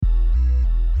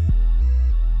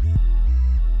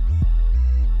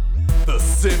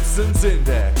Simpsons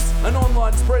Index, an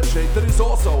online spreadsheet that is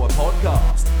also a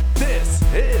podcast. This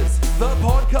is the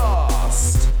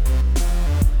podcast.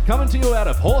 Coming to you out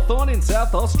of Hawthorne in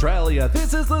South Australia,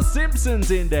 this is the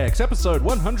Simpsons Index, episode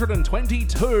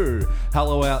 122.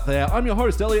 Hello out there, I'm your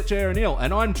host, Elliot J. O'Neill,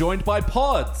 and I'm joined by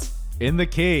Pods. In the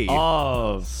key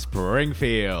of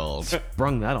Springfield.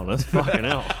 Sprung that on us. Fucking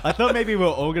hell. I thought maybe we were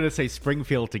all going to say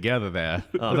Springfield together there.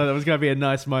 I thought that was going to be a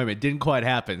nice moment. Didn't quite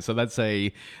happen. So that's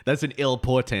an ill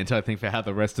portent, I think, for how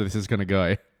the rest of this is going to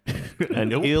go.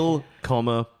 An ill,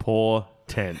 poor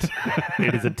tent.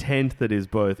 It is a tent that is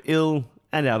both ill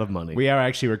and out of money. We are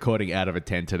actually recording out of a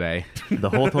tent today. The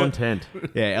Hawthorne tent.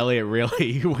 Yeah, Elliot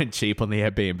really went cheap on the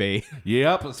Airbnb.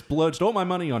 Yep, splurged all my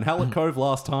money on Hallett Cove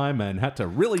last time and had to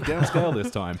really downscale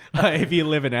this time. If you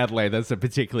live in Adelaide, that's a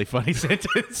particularly funny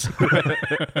sentence.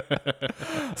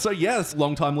 So yes,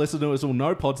 long-time listeners will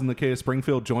know Pods in the Key of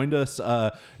Springfield joined us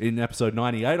in episode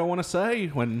 98, I want to say,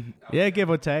 when Yeah, give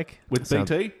or take. with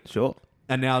BT. Sure.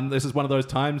 And now this is one of those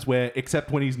times where,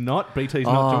 except when he's not, BT's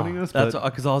not joining us. That's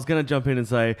because I was going to jump in and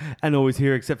say, and always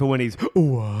here except for when he's,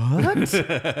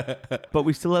 what? But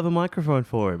we still have a microphone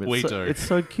for him. We do. It's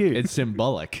so cute. It's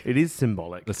symbolic. It is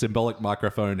symbolic. The symbolic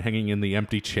microphone hanging in the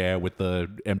empty chair with the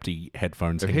empty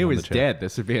headphones If hanging he on was the chair. dead,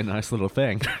 this would be a nice little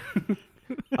thing.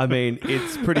 I mean,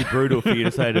 it's pretty brutal for you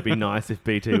to say it'd be nice if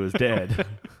BT was dead.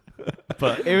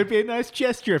 But It would be a nice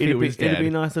gesture if he was dead. it'd be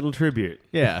a nice little tribute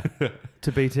Yeah.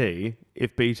 to BT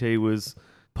if BT was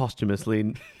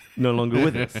posthumously no longer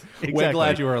with us. We're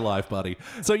glad you were alive, buddy.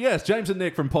 So yes, James and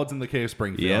Nick from Pods in the Key of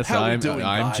Springfield. Yes, How are we I'm doing,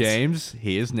 guys? James.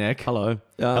 He is Nick. Hello.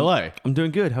 Hello. I'm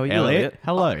doing good. How are you, Elliot.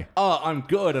 Hello. I'm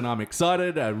good and I'm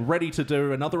excited and ready to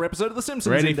do another episode of The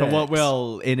Simpsons Ready Index. for what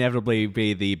will inevitably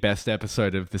be the best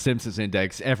episode of The Simpsons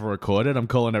Index ever recorded. I'm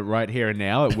calling it right here and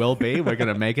now. It will be. We're going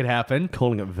to make it happen.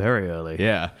 Calling it very early.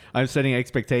 Yeah. I'm setting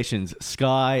expectations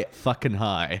sky fucking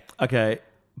high. Okay.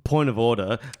 Point of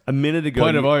order. A minute ago.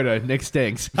 Point of order. Nick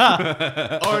stinks.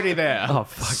 Ha! Already there. Oh,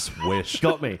 fuck. Swish.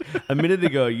 Got me. A minute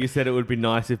ago, you said it would be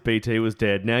nice if BT was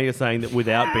dead. Now you're saying that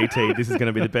without BT, this is going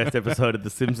to be the best episode of The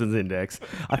Simpsons Index.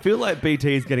 I feel like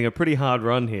BT is getting a pretty hard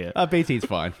run here. BT's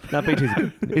fine. No, he's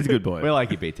a good boy. We like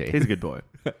you, BT. He's a good boy.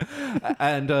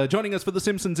 And joining us for The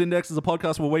Simpsons Index is a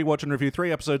podcast where we watch and review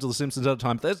 3 episodes of The Simpsons at a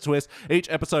time. There's a twist. Each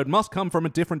episode must come from a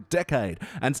different decade.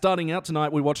 And starting out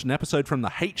tonight, we watched an episode from the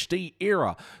HD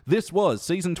era. This was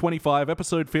Season 25,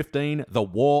 Episode 15, The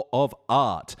War of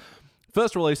Art.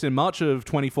 First released in March of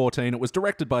 2014, it was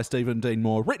directed by Stephen Dean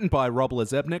Moore, written by Rob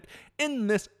Lezebnik. In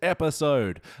this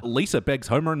episode, Lisa begs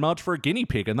Homer and Marge for a guinea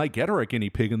pig, and they get her a guinea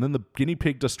pig, and then the guinea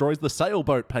pig destroys the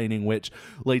sailboat painting, which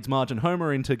leads Marge and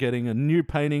Homer into getting a new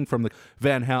painting from the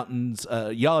Van Houten's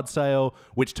yard sale,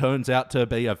 which turns out to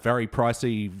be a very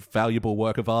pricey, valuable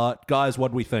work of art. Guys,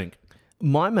 what do we think?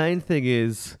 My main thing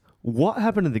is, what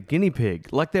happened to the guinea pig?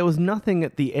 Like, there was nothing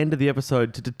at the end of the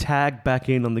episode to tag back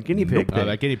in on the guinea pig. Oh,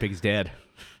 that guinea pig's dead.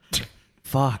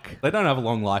 Fuck. They don't have a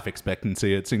long life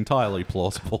expectancy. It's entirely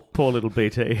plausible. Poor little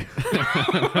BT.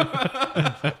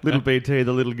 Little BT,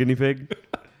 the little guinea pig.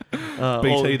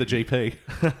 BT, the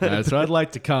GP. So I'd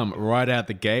like to come right out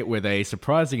the gate with a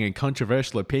surprising and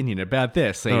controversial opinion about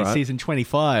this. The right. Season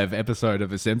 25 episode of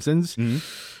The Simpsons.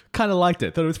 Kind of liked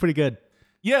it. Thought it was pretty good.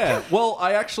 Yeah, well,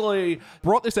 I actually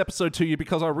brought this episode to you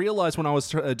because I realized when I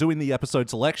was doing the episode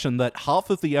selection that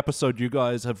half of the episode you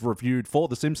guys have reviewed for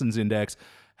The Simpsons Index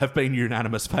have been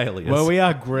unanimous failures. Well, we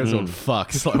are grizzled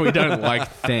fucks. Like, we don't like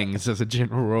things as a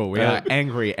general rule. We are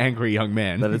angry young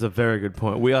men. That is a very good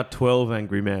point. We are 12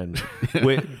 angry men.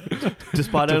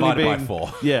 Despite only Divided being by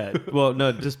 4. Yeah. Well,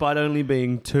 no, despite only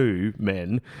being 2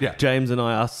 men, Yeah. James and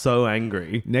I are so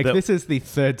angry. Nick, that this is the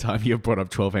third time you've brought up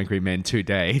 12 Angry Men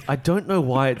today. I don't know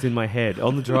why it's in my head.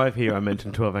 On the drive here, I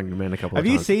mentioned 12 Angry Men a couple of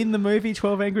Have times. you seen the movie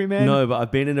 12 Angry Men? No, but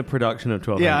I've been in a production of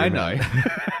 12 Yeah, I Angry Men.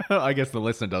 know. I guess the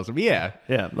listener doesn't. But yeah.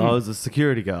 Yeah, I was a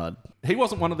security guard. He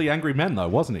wasn't one of the angry men, though,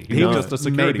 wasn't he? He No. was just a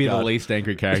security Maybe guard. the least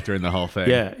angry character in the whole thing.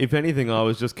 Yeah, if anything, I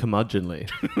was just curmudgeonly.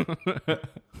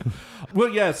 Well,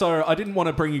 yeah, so I didn't want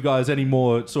to bring you guys any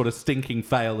more sort of stinking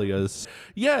failures.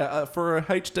 Yeah, for a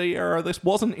HD era, this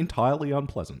wasn't entirely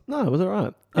unpleasant. No, it was all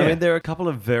right. I mean, there are a couple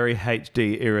of very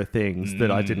HD era things that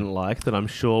I didn't like that I'm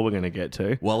sure we're going to get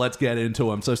to. Well, let's get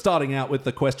into them. So starting out with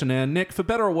the questionnaire, Nick, for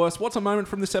better or worse, what's a moment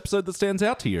from this episode that stands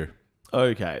out to you?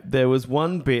 Okay, there was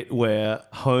one bit where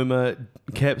Homer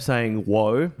kept saying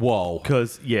 "whoa," Whoa.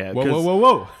 because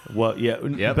Whoa. well, yeah,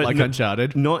 Yep, but like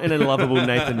Uncharted. not in a lovable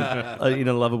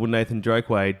Nathan Drake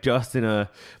way. Just in a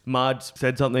Marge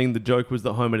said something. The joke was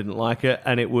that Homer didn't like it,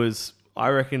 and it was I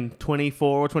reckon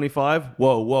 24 or 25.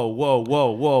 Whoa.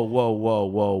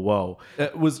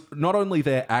 It was not only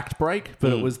their act break,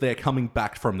 but it was their coming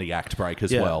back from the act break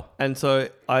as well. And so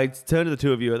I turned to the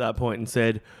two of you at that point and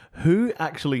said, who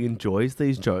actually enjoys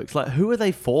these jokes? Like, who are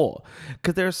they for?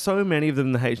 Because there are so many of them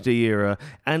in the HD era.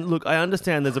 And look, I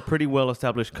understand there's a pretty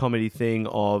well-established comedy thing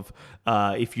of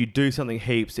if you do something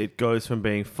heaps, it goes from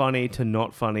being funny to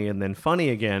not funny and then funny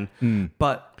again.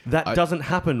 But that doesn't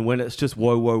happen when it's just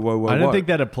whoa. I don't think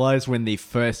that applies when the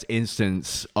first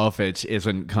instance of it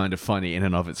isn't kind of funny in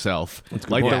and of itself.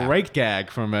 Like the rake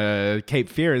gag from Cape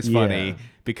Fear is funny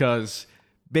because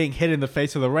being hit in the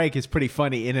face with a rake is pretty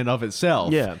funny in and of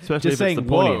itself. Yeah, especially just if saying it's the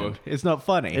pointy whoa, end. it's not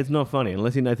funny. It's not funny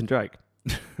unless you're Nathan Drake.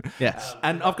 Yes.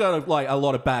 And I've got a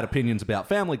lot of bad opinions about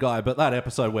Family Guy, but that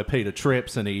episode where Peter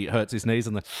trips and he hurts his knees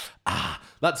and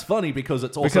that's funny because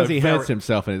it's also Because he hurts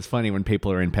himself and it's funny when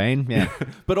people are in pain. Yeah.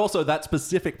 But also that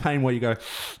specific pain where you go,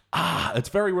 it's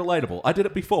very relatable. I did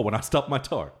it before when I stubbed my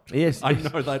toe. Yes. I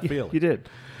know that feeling. You did.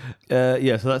 So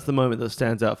that's the moment that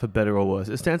stands out for better or worse.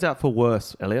 It stands out for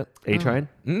worse, Elliot. E-Train.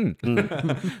 Thank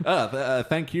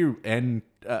you, N.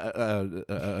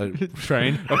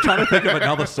 Train. I'm trying to think of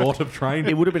another sort of train.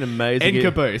 It would have been amazing. In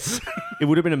caboose. It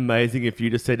would have been amazing if you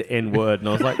just said N-word and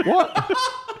I was like, what?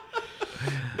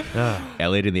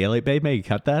 Elliot in the Elliot Bay, maybe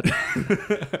cut that.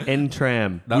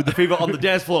 N-tram. With the fever on the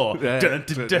dance floor.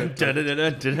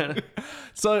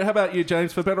 So how about you,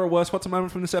 James? For better or worse, what's a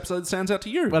moment from this episode that stands out to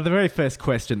you? Well, the very first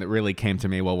question that really came to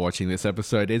me while watching this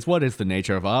episode is, what is the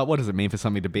nature of art? What does it mean for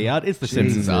something to be art? Is the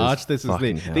Simpsons art?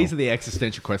 These are the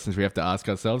existential questions we have to ask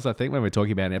ourselves, I think, when we're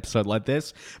talking about an episode like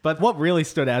this. But what really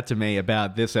stood out to me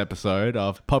about this episode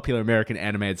of popular American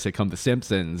animated sitcom The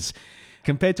Simpsons,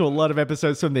 compared to a lot of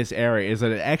episodes from this era, is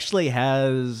that it actually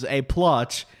has a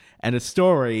plot and a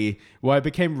story where I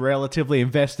became relatively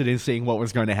invested in seeing what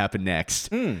was going to happen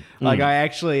next. I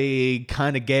actually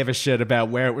kind of gave a shit about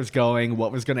where it was going,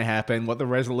 what was going to happen, what the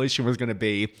resolution was going to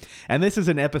be. And this is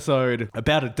an episode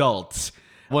about adults.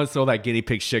 Once all that guinea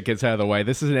pig shit gets out of the way,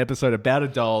 this is an episode about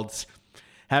adults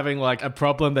having like a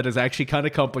problem that is actually kind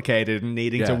of complicated and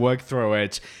needing to work through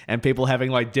it, and people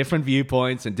having like different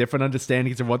viewpoints and different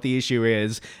understandings of what the issue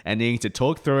is and needing to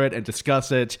talk through it and discuss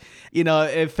it. You know,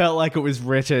 it felt like it was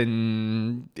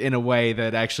written in a way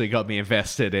that actually got me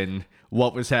invested in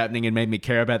what was happening and made me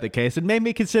care about the case and made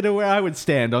me consider where I would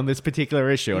stand on this particular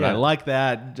issue. And I like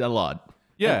that a lot.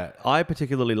 Yeah. I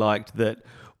particularly liked that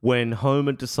when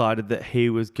Homer decided that he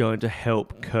was going to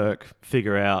help Kirk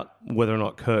figure out whether or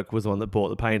not Kirk was the one that bought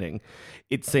the painting,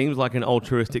 it seems like an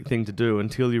altruistic thing to do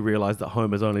until you realize that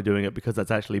Homer's only doing it because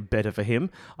that's actually better for him.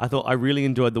 I really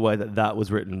enjoyed the way that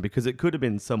was written, because it could have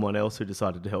been someone else who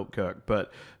decided to help Kirk,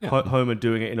 but Homer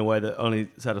doing it in a way that only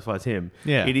satisfies him.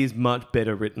 Yeah. It is much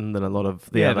better written than a lot of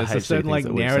the other HD there's a certain like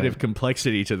narrative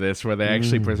complexity to this where they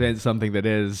actually present something that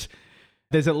is...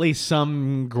 There's at least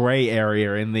some gray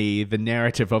area in the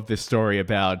narrative of this story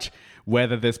about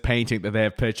whether this painting that they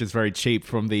have purchased very cheap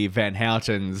from the Van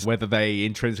Houtens, whether they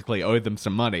intrinsically owe them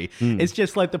some money. It's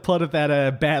just like the plot of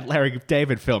that bad Larry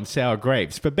David film, Sour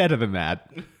Grapes, but better than that.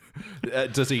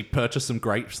 Does he purchase some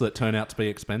grapes that turn out to be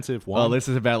expensive? Well, this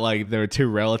is about like there are two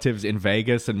relatives in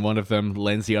Vegas and one of them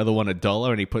lends the other one $1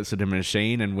 and he puts it in a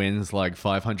machine and wins like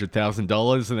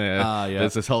 $500,000, and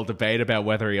there's this whole debate about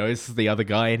whether he owes the other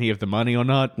guy any of the money or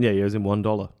not. Yeah, he owes him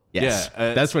 $1. Yes,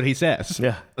 that's what he says.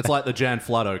 Yeah. It's like the Jan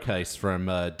Flutto case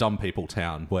from Dumb People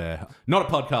Town, where not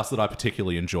a podcast that I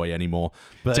particularly enjoy anymore.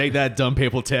 But take that, Dumb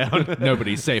People Town.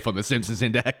 Nobody's safe on the Simpsons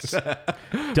Index.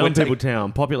 Dumb People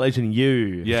Town, population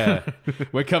U. Yeah.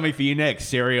 We're coming for you next,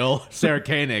 Serial. Sarah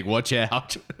Koenig, watch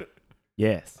out.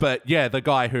 Yes. But yeah, the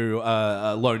guy who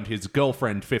loaned his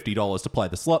girlfriend $50 to play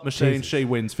the slot machine, Jesus. She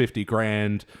wins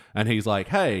 $50,000, and he's like,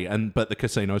 hey, but the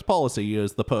casino's policy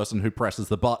is the person who presses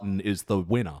the button is the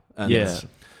winner. And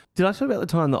Did I tell you about the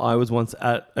time that I was once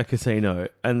at a casino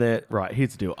and right,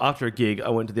 here's the deal. After a gig, I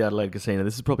went to the Adelaide Casino.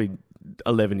 This is probably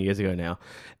 11 years ago now.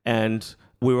 And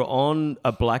we were on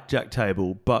a blackjack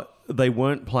table, but they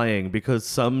weren't playing because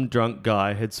some drunk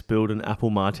guy had spilled an apple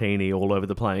martini all over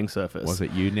the playing surface. Was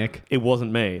it you, Nick? It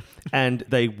wasn't me. And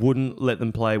they wouldn't let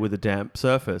them play with a damp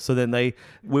surface. So then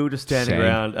we were just standing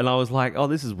around and I was like, oh,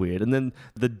 this is weird. And then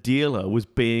the dealer was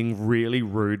being really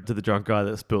rude to the drunk guy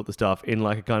that spilled the stuff in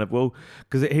like a kind of,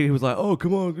 because he was like, oh,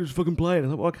 come on, just fucking play it. And I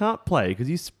was like, well, I can't play because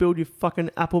you spilled your fucking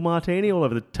apple martini all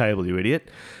over the table, you idiot.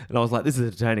 And I was like, this is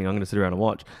entertaining. I'm going to sit around and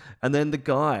watch. And then the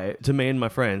guy, to me and my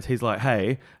friends, he's like,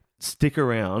 hey, stick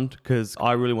around because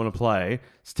I really want to play.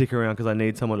 Stick around because I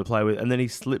need someone to play with. And then he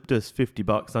slipped us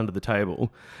 $50 under the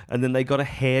table. And then they got a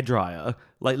hairdryer,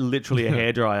 like literally a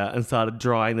hairdryer, and started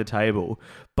drying the table.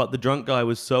 But the drunk guy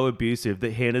was so abusive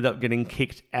that he ended up getting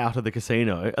kicked out of the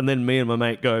casino. And then me and my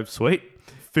mate go, sweet,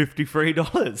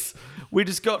 $53. We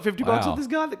just got $50 off this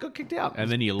guy that got kicked out.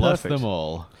 And then you lost them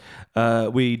all.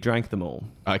 We drank them all.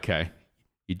 Okay.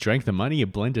 You drank the money, you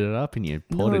blended it up, and you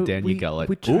poured it down your gullet.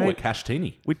 Ooh, a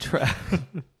cashtini. We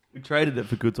traded it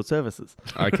for goods or services.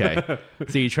 Okay.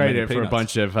 So you traded it for a peanuts.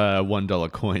 bunch of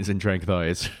 $1 coins and drank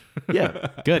those. Yeah.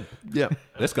 Good. Yeah.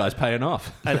 This guy's paying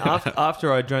off. And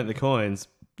after I drank the coins,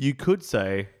 you could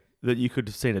say that you could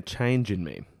have seen a change in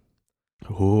me.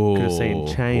 Ooh. Could have seen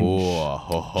change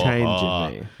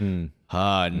in me.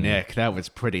 Nick, that was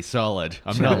pretty solid.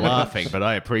 I'm not laughing, but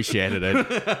I appreciated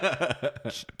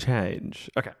it. Change.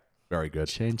 Okay. Very good.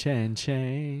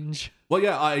 Change. Well,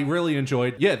 yeah, I really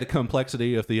enjoyed, the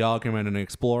complexity of the argument and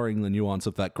exploring the nuance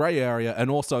of that grey area. And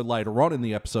also later on in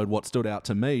the episode, what stood out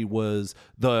to me was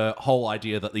the whole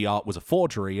idea that the art was a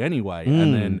forgery anyway.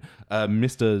 And then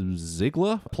Mr.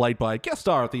 Ziegler, played by a guest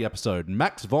star of the episode,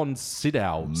 Max von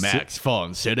Sydow. Max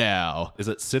von Sydow. Is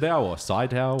it Sydow or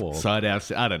Sydow? Or? Sydow,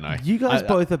 I don't know. You guys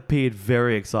both appeared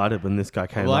very excited when this guy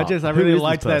came Well, up. I Who really is this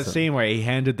liked that person? scene where he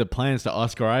handed the plans to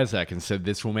Oscar Isaac and said,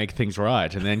 "This will make things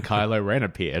right." And then Kylo Ren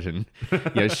appeared and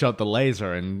shot the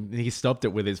laser, and he stopped it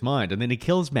with his mind, and then he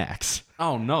kills Max.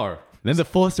 Oh, no. Then the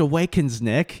Force awakens,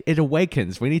 Nick. It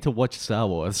awakens. We need to watch Star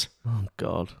Wars. Oh,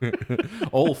 God.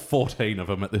 All 14 of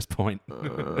them at this point.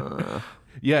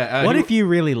 Yeah. What if you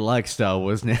really like Star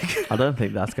Wars, Nick? I don't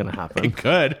think that's going to happen. It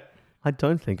could. I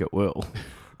don't think it will.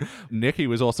 Nicky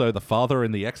was also the father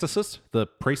in The Exorcist, the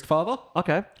priest father?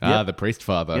 Okay. The priest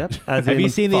father. Yep. As Have in you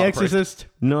seen The father priest. Exorcist?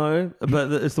 No,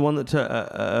 but it's the one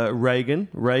that Reagan.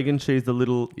 Reagan, she's the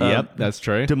little Yep, that's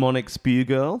true. demonic spew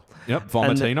girl. Yep,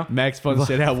 Vomitina. Max von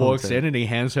Sydow walks in and he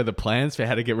hands her the plans for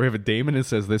how to get rid of a demon and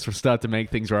says, "This will start to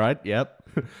make things right." Yep.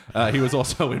 He was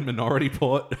also in Minority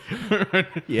Report.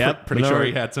 Yep. Pretty sure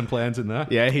he had some plans in there.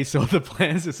 Yeah, he saw the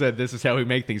plans and said, "This is how we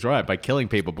make things right, by killing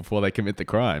people before they commit the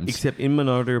crimes." Except in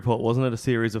Minority Report, wasn't it a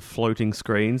series of floating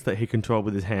screens that he controlled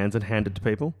with his hands and handed to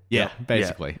people? Yeah,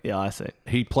 basically. Yeah, I see.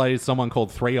 He plays someone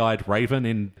called Three-Eyed Raven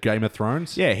in Game of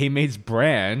Thrones. Yeah, he meets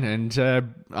Bran,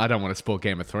 and I don't want to spoil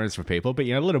Game of Thrones for people, but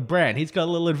little Bran, he's got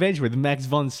a little adventure with Max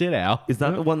von Sydow. Is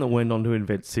that the one that went on to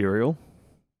invent cereal?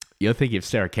 You're thinking of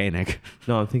Sarah Koenig.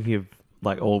 No, I'm thinking of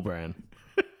like All-Bran.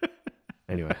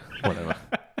 Anyway, whatever.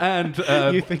 And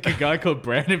You think a guy called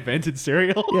Bran invented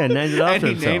cereal? Yeah, named it after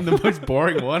and he named the most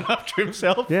boring one after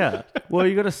himself? Yeah. Well,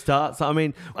 you got to start. So, I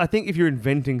mean, I think if you're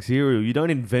inventing cereal, you don't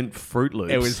invent Fruit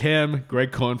Loops. It was him,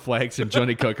 Greg Cornflakes, and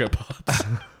Johnny Cocoa Pops.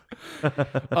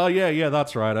 oh, yeah,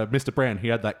 that's right. Mr. Brand, he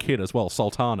had that kid as well,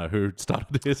 Sultana, who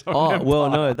started his own Oh, empire. well,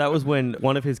 no, that was when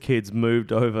one of his kids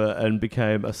moved over and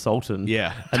became a sultan.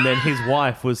 Yeah. And then his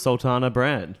wife was Sultana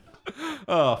Brand.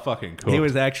 Oh, fucking cool. He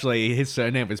was actually, his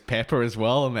surname was Pepper as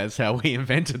well, and that's how we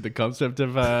invented the concept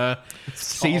of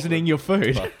seasoning your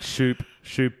food. Shoop,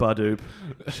 badoop,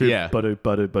 shoop, Yeah. badoop,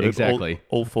 badoop. Exactly.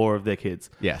 All four of their kids.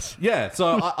 Yes. Yeah,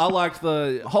 so I liked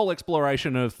the whole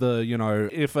exploration of the,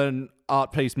 if an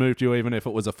art piece moved you, even if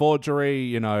it was a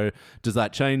forgery, does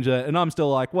that change it? And I'm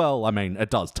still like, well, I mean, it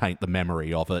does taint the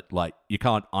memory of it. Like, you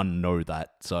can't unknow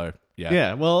that, so...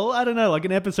 Yeah, well, I don't know, like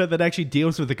an episode that actually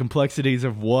deals with the complexities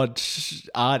of what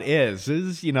art is,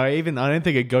 even, I don't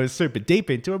think it goes super deep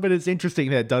into it, but it's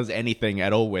interesting that it does anything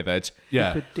at all with it.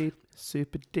 Yeah.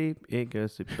 Super deep, it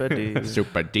goes super deep.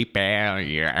 Super deep,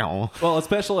 yeah. Well,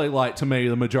 especially, like, to me,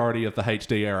 the majority of the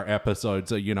HD era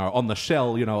episodes are, on the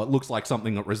shell, it looks like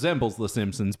something that resembles The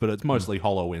Simpsons, but it's mostly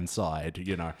hollow inside,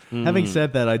 Having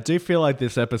said that, I do feel like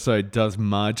this episode does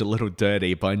Marge a little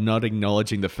dirty by not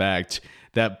acknowledging the fact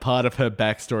that part of her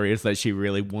backstory is that she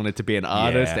really wanted to be an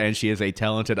artist, and she is a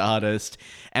talented artist.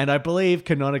 And I believe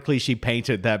canonically she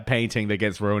painted that painting that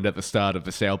gets ruined at the start of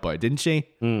the sailboat, didn't she?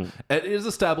 It is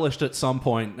established at some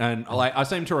point, and like I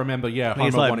seem to remember,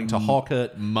 Homer like wanting to hawk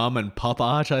it. Mum and pop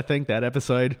art, I think, that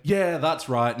episode. Yeah, that's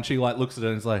right. And she like looks at it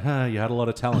and is like, you had a lot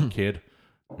of talent, kid.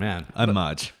 Man. I'm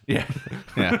Marge. Yeah.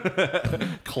 Yeah.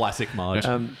 Classic Marge.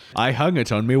 I hung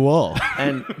it on my wall.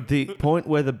 And the point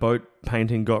where the boat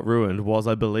painting got ruined was,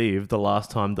 I believe, the last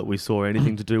time that we saw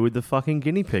anything to do with the fucking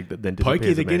guinea pig that then disappears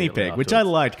Pokey the guinea immediately pig, which I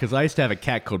afterwards. liked because I used to have a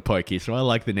cat called Pokey, so I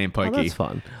like the name Pokey. Oh, that's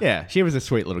fun. Yeah, she was a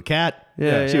sweet little cat.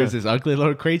 Yeah, She yeah. was this ugly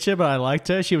little creature, but I liked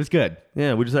her. She was good.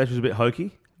 Yeah, would you say she was a bit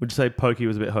hokey? Would you say Pokey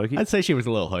was a bit hokey? I'd say she was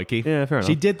a little hokey. Yeah, fair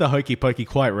She enough. did the hokey pokey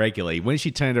quite regularly. When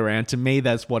she turned around, to me,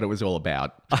 that's what it was all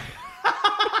about.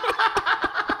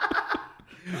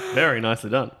 Very nicely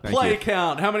done. Play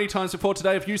count. How many times before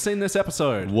today have you seen this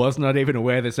episode? Was not even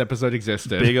aware this episode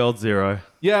existed. Big old 0.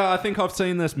 Yeah, I think I've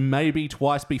seen this maybe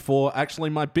twice before. Actually,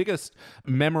 my biggest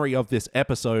memory of this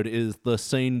episode is the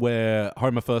scene where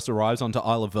Homer first arrives onto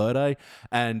Isla Verde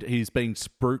and he's being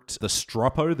spruiked the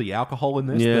Stroppo, the alcohol in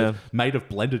this, that's made of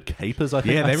blended capers, I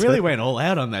think. Yeah, they really went all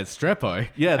out on that Streppo.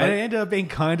 Yeah, and it ended up being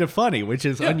kind of funny, which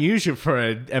is unusual for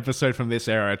an episode from this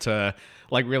era to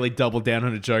like really double down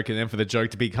on a joke and then for the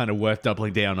joke to be kind of worth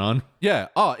doubling down on. Yeah.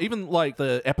 Oh, even like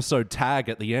the episode tag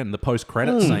at the end, the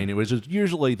post-credit scene, it was just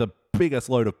usually the biggest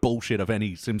load of bullshit of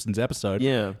any Simpsons episode.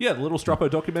 Yeah. Yeah, the Little Strappo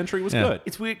documentary was good.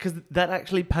 It's weird because that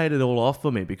actually paid it all off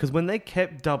for me, because when they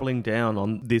kept doubling down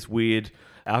on this weird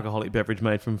alcoholic beverage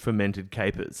made from fermented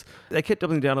capers, they kept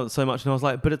doubling down on it so much, and I was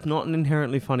like, but it's not an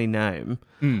inherently funny name.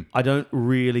 I don't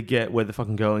really get where they're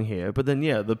fucking going here. But then,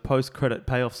 the post-credit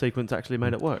payoff sequence actually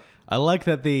made it work. I like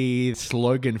that the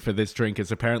slogan for this drink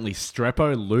is apparently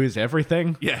Streppo, lose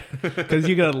everything. Yeah. Because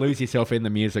you got to lose yourself in the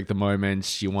music the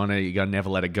moment you got to never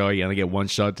let it go. You only get one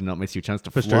shot to not miss your chance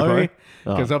to flow.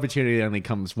 Because opportunity only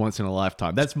comes once in a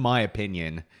lifetime. That's my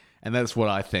opinion. And that's what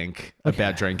I think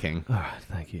about drinking. All right,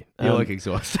 thank you. You look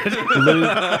exhausted.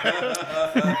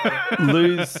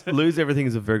 lose everything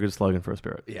is a very good slogan for a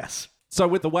spirit. Yes. So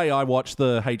with the way I watch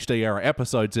the HD era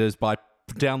episodes is by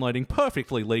downloading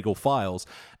perfectly legal files,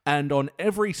 and on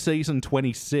every season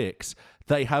 26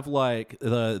 they have like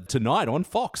the Tonight on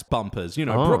Fox bumpers,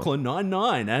 Brooklyn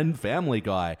Nine-Nine and Family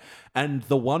Guy. And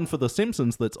the one for The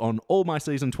Simpsons that's on all my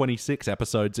season 26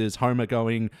 episodes is Homer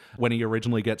going, when he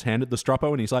originally gets handed the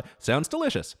Strappo, and he's like, sounds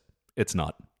delicious. It's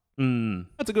not.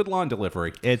 That's a good line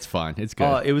delivery. It's fine. It's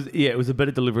good. It was a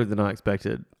better delivery than I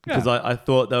expected, because I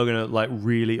thought they were going to like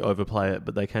really overplay it,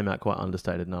 but they came out quite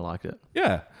understated, and I liked it.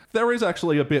 Yeah. There is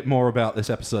actually a bit more about this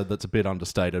episode that's a bit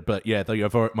understated, but yeah, the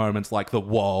overt moments like the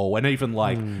whoa, and even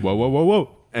like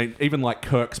whoa. And even like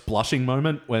Kirk's blushing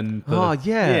moment when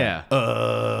Yeah.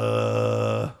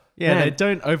 Man, they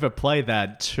don't overplay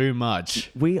that too much.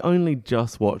 we only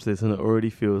just watched this and it already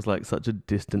feels like such a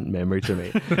distant memory to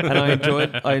me. And I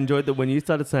enjoyed that when you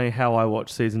started saying how I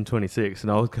watched season 26,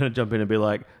 and I was going to jump in and be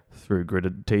like, through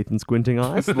gritted teeth and squinting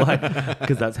eyes, like,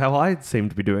 because that's how I seem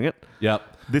to be doing it. Yep.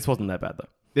 This wasn't that bad though.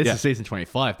 This is season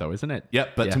 25 though, isn't it?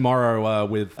 Yep, but tomorrow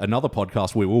with another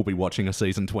podcast, we will be watching a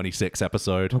season 26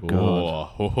 episode. Oh,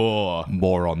 God.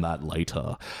 More on that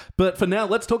later. But for now,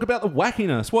 let's talk about the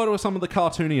wackiness. What are some of the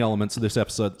cartoony elements of this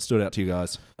episode that stood out to you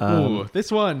guys?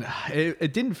 This one,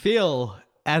 it didn't feel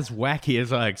as wacky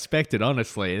as I expected,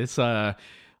 honestly.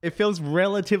 It feels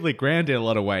relatively grounded in a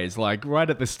lot of ways. Like right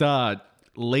at the start,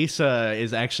 Lisa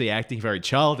is actually acting very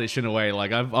childish in a way.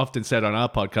 Like I've often said on our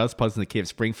podcast, Pods in the Key of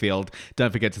Springfield,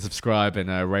 don't forget to subscribe and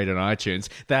rate on iTunes.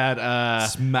 That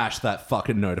smash that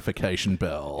fucking notification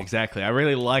bell. Exactly. I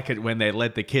really like it when they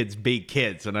let the kids be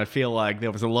kids, and I feel like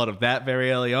there was a lot of that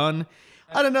very early on.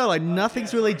 I don't know, like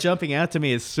nothing's really jumping out to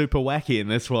me as super wacky in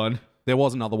this one. There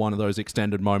was another one of those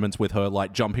extended moments with her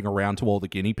like jumping around to all the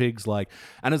guinea pigs, and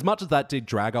as much as that did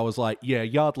drag, I was like, yeah,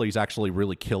 Yardley's actually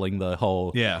really killing the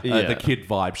whole the kid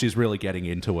vibe. She's really getting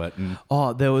into it. And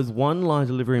there was one line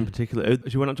delivery in particular.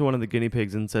 She went up to one of the guinea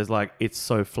pigs and says like, "It's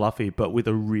so fluffy," but with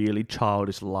a really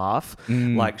childish laugh.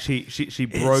 Like she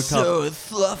broke it's up. So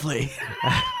fluffy.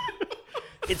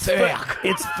 Its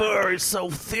fur is so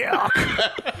thick.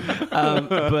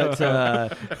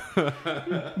 But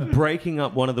breaking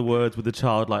up one of the words with a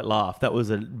childlike laugh, that was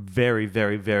a very,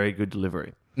 very, very good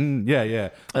delivery. Yeah.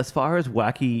 As far as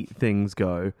wacky things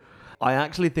go, I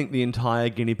actually think the entire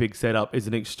guinea pig setup is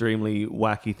an extremely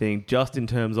wacky thing, just in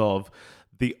terms of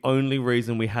the only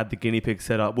reason we had the guinea pig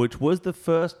setup, which was the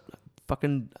first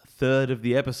fucking third of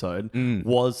the episode,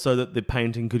 was so that the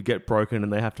painting could get broken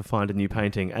and they have to find a new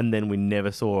painting, and then we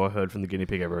never saw or heard from the guinea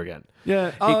pig ever again.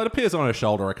 Yeah, it appears on her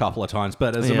shoulder a couple of times,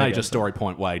 but as a major story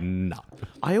point way, no.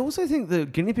 I also think the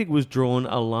guinea pig was drawn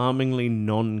alarmingly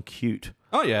non-cute.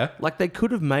 Oh, yeah. Like, they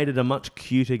could have made it a much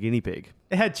cuter guinea pig.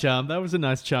 It had charm. That was a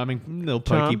nice, charming little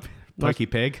pokey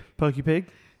pig. Pokey pig?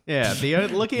 Yeah,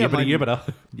 looking at my...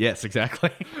 Yibbida. Yes,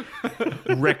 exactly.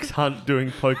 Rex Hunt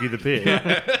doing Pokey the pig.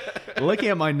 Looking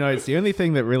at my notes, the only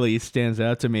thing that really stands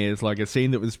out to me is like a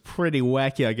scene that was pretty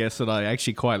wacky, I guess, that I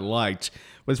actually quite liked,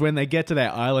 was when they get to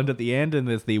that island at the end and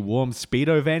there's the warm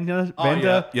Speedo vendor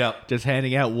just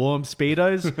handing out warm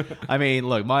Speedos. I mean,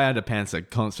 look, my underpants are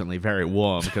constantly very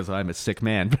warm because I'm a sick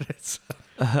man, but it's...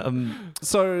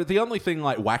 So the only thing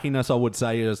like wackiness I would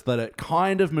say is that it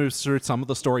kind of moves through some of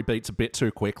the story beats a bit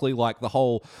too quickly, like the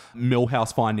whole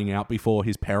Milhouse finding out before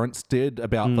his parents did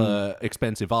about the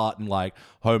expensive art, and like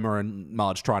Homer and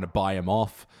Marge trying to buy him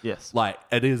off. Yes. Like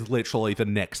it is literally the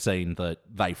next scene that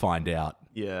they find out.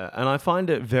 Yeah, and I find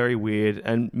it very weird,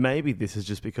 and maybe this is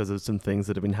just because of some things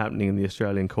that have been happening in the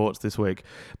Australian courts this week,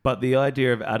 but the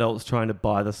idea of adults trying to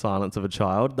buy the silence of a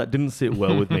child, that didn't sit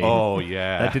well with me. Oh,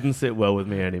 yeah. That didn't sit well with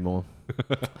me anymore.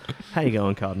 How you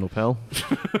going, Cardinal Pell?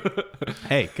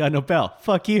 Hey, Cardinal Pell,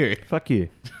 fuck you. Fuck you.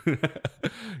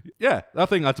 Yeah, I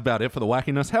think that's about it for the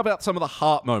wackiness. How about some of the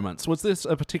heart moments? Was this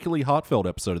a particularly heartfelt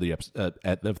episode of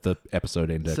the episode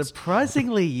index?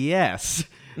 Surprisingly, yes.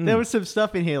 There was some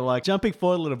stuff in here, like jumping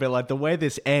forward a little bit, like the way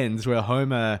this ends, where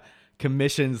Homer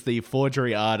commissions the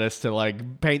forgery artist to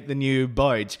like paint the new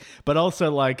boat, but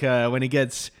also like when he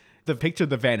gets the picture of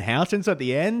the Van Houtens at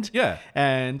the end. Yeah.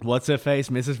 And what's her face,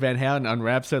 Mrs. Van Houten,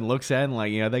 unwraps it and looks at it and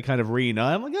like, you know, they kind of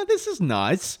reunite. I'm like, oh, this is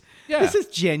nice. Yeah. This is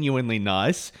genuinely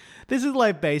nice. This is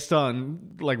like based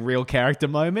on like real character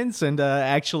moments and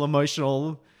actual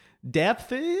emotional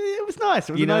depth. It was nice.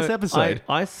 It was a nice episode.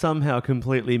 I somehow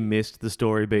completely missed the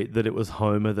story beat that it was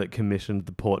Homer that commissioned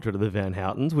the portrait of the Van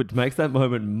Houtens, which makes that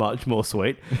moment much more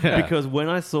sweet. Yeah. Because when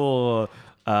I saw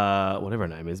whatever her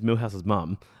name is, Milhouse's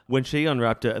mum, when she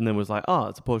unwrapped it and then was like, oh,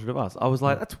 it's a portrait of us, I was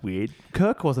like, that's weird.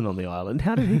 Kirk wasn't on the island.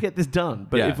 How did he get this done?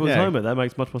 But Yeah. if it was Yeah. Homer, that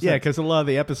makes much more sense. Yeah, because a lot of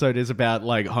the episode is about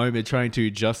like Homer trying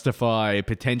to justify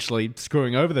potentially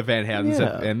screwing over the Van Houtens,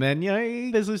 Yeah. and then you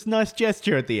know there's this nice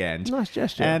gesture at the end. Nice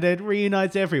gesture. and it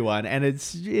reunites everyone, and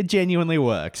it genuinely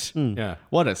works. Yeah.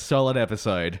 What a solid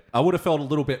episode! I would have felt a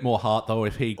little bit more heart, though,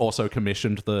 if he also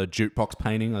commissioned the jukebox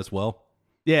painting as well.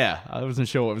 Yeah, I wasn't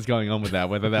sure what was going on with that,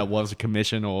 whether that was a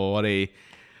commission or what he.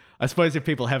 I suppose if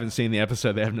people haven't seen the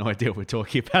episode, they have no idea what we're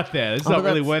talking about there. It's not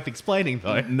really that's- worth explaining,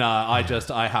 though. No, I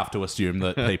have to assume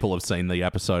that people have seen the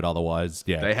episode. Otherwise,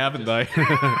 yeah. They haven't, though.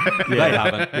 They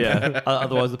haven't. Yeah.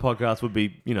 Otherwise, the podcast would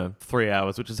be, 3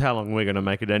 hours, which is how long we're going to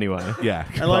make it anyway. Yeah.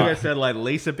 And like I said, like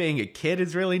Lisa being a kid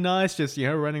is really nice, just,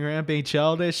 running around being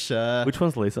childish. Which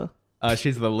one's Lisa?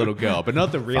 She's the little girl, but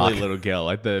not the really little girl,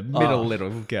 like the middle little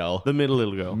girl. The middle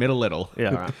little girl. Middle little. Yeah,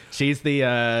 right. She's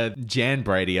the Jan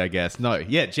Brady, I guess. No,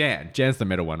 yeah, Jan. Jan's the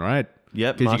middle one, right?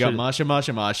 Yep, Because you got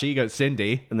Marsha, you got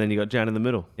Cindy. And then you got Jan in the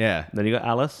middle. Yeah. Then you got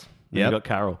Alice. Then Yep. you got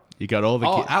Carol. You got all the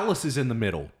Oh, kids. Alice is in the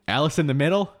middle. Alice in the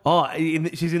middle? Oh,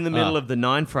 she's in the middle of the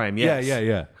 9 frame, yes.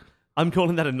 Yeah. I'm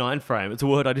calling that a 9 frame. It's a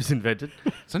word I just invented.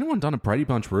 Has anyone done a Brady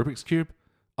Bunch Rubik's Cube?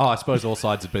 Oh, I suppose all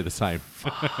sides would be the same.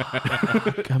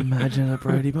 Imagine a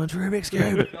Brady Bunch Rubik's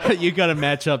Cube. You got to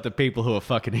match up the people who are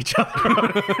fucking each other.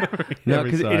 No,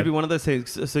 Every because side. it'd be one of those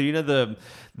things. So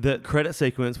the credit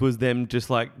sequence was them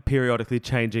just like periodically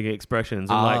changing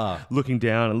expressions and like looking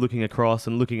down and looking across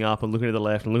and looking up and looking to the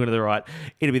left and looking to the right.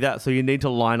 It'd be that. So you need to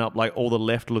line up like all the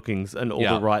left lookings and all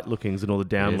Yeah. the right lookings and all the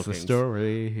down It's a lookings.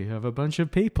 story of a bunch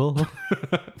of people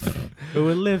who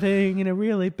are living in a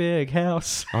really big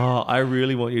house. Oh, I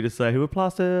really want you to say who were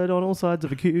plastered on all sides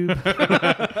of a cube.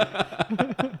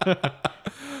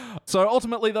 So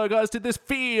ultimately, though, guys, did this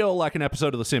feel like an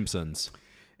episode of The Simpsons?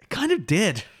 It kind of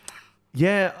did.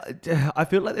 Yeah, I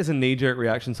feel like there's a knee-jerk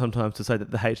reaction sometimes to say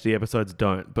that the HD episodes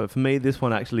don't, but for me, this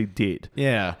one actually did.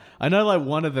 Yeah. I know, like,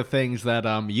 one of the things that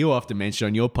you often mention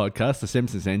on your podcast, The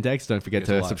Simpsons Index, don't forget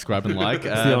to subscribe and like.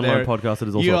 It's the online podcast that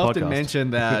is also you a podcast. often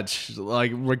mention that,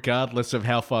 like, regardless of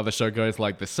how far the show goes,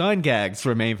 like, the sign gags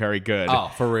remain very good.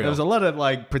 Oh, for real. There was a lot of,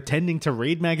 like, pretending to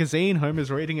read magazine. Homer's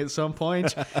reading at some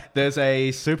point. There's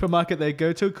a supermarket they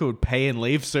go to called Pay and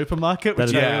Leave Supermarket,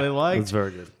 which I really liked. That's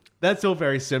very good. That's all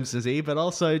very Simpsons-y, but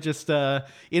also just, the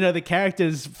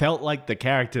characters felt like the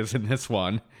characters in this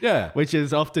one. Yeah. Which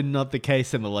is often not the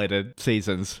case in the later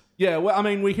seasons. Yeah, well, I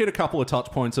mean, we hit a couple of touch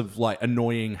points of, like,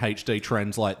 annoying HD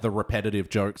trends, like the repetitive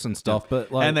jokes and stuff,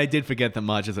 but, like... And they did forget that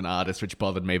Marge is an artist, which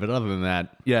bothered me, but other than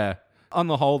that... Yeah. On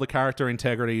the whole, the character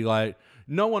integrity, like...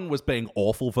 No one was being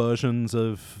awful versions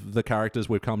of the characters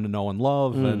we've come to know and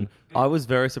love, and... I was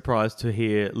very surprised to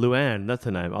hear Luann, that's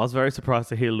her name. I was very surprised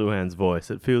to hear Luann's voice.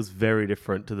 It feels very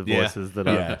different to the voices that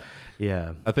Yeah.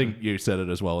 Yeah. I think you said it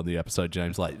as well in the episode,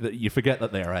 James. Like, you forget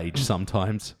that they're age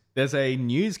sometimes. There's a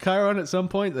news chyron at some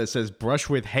point that says brush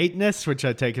with hateness, which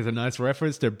I take as a nice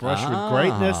reference to brush with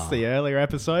greatness, the earlier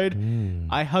episode.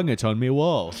 I hung it on me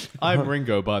wall. I'm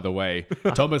Ringo, by the way.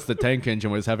 Thomas the Tank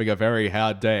Engine was having a very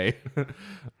hard day.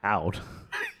 Out.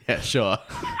 Yeah, sure.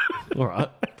 All right.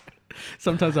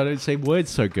 Sometimes I don't say words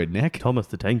so good, Nick. Thomas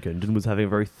the Tank Engine was having a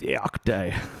very thick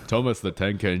day. Thomas the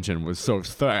Tank Engine was so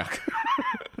thick.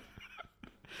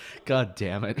 God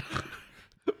damn it.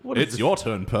 It's your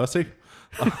turn, Percy.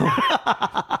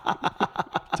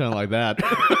 Sound like that.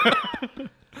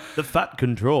 The fat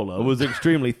controller was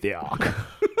extremely thick.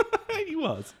 He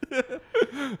was.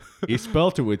 He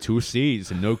spelt it with 2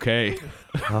 C's and no K.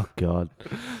 Oh, God.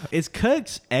 Is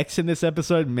Kirk's ex in this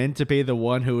episode meant to be the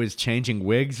one who is changing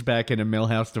wigs back in A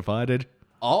Millhouse Divided?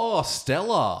 Oh,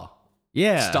 Stella.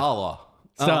 Yeah. Starla.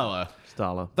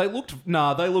 Starla. They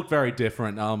looked very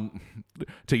different.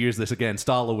 To use this again,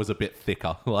 Starla was a bit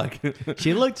thicker. Like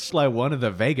She looked like one of the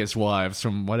Vegas wives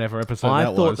from whatever episode I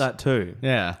that thought was. that too.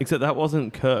 Yeah. Except that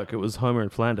wasn't Kirk. It was Homer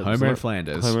and Flanders. Homer and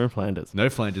Flanders. Homer and Flanders. No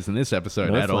Flanders in this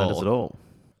episode No at Flanders all. at all.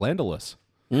 Landerless.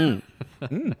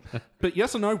 But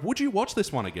yes or no, would you watch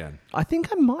this one again? I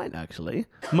think I might actually.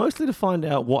 Mostly to find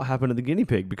out what happened to the guinea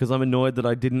pig because I'm annoyed that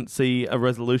I didn't see a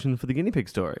resolution for the guinea pig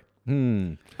story.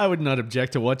 I would not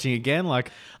object to watching again.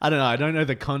 Like, I don't know. I don't know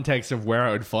the context of where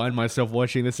I would find myself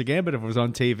watching this again, but if it was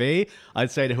on TV,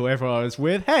 I'd say to whoever I was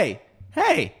with, hey,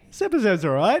 this episode's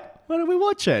all right. Why don't we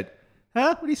watch it?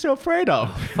 Huh? What are you so afraid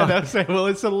of? And they'll say, well,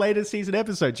 it's the latest season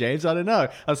episode, James. I don't know.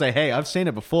 I'll say, hey, I've seen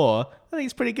it before. I think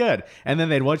it's pretty good. And then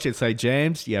they'd watch it and say,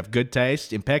 James, you have good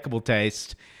taste, impeccable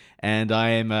taste, and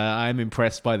I'm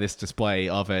impressed by this display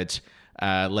of it.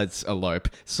 Let's elope.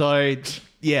 So,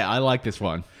 yeah, I like this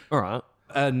one. All right.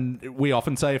 And we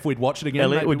often say if we'd watch it again...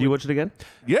 Elliot, maybe would you watch it again?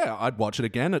 Yeah, I'd watch it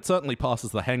again. It certainly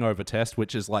passes the Hangover test,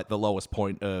 which is like the lowest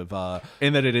point of...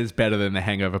 In that it is better than The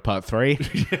Hangover Part 3.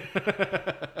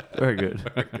 Very good.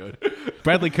 Very good.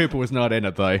 Bradley Cooper was not in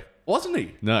it, though. Wasn't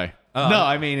he? No. No,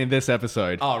 I mean in this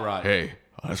episode. Oh, right. Hey,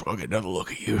 I just want to get another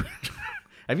look at you.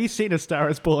 Have you seen A Star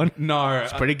Is Born? No.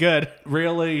 It's pretty good.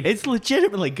 Really? It's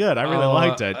legitimately good. I really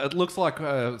liked it. It looks like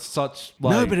such...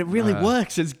 Like, No, but it really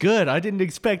works. It's good. I didn't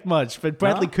expect much, but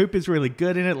Bradley Cooper's really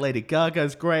good in it. Lady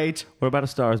Gaga's great. What about A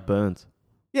Star Is Burns?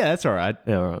 Yeah, that's all right.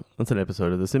 Yeah, all right. That's an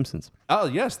episode of The Simpsons. Oh,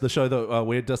 yes, the show that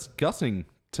we're discussing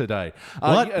today.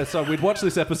 What? Yeah, so we'd watch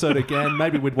this episode again.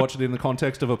 Maybe we'd watch it in the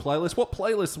context of a playlist. What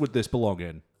playlist would this belong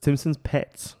in? Simpsons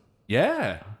Pets.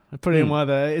 Yeah. I put in one of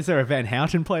the... Is there a Van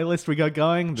Houten playlist we got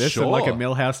going? This Sure. and like a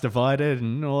Millhouse Divided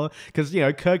and all... Because, you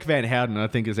know, Kirk Van Houten, I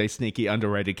think, is a sneaky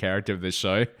underrated character of this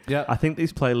show. Yeah. I think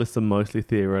these playlists are mostly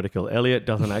theoretical. Elliot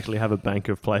doesn't actually have a bank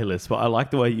of playlists, but I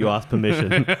like the way you ask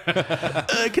permission.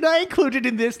 Can I include it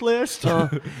in this list?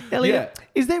 Elliot,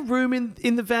 is there room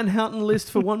in the Van Houten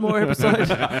list for one more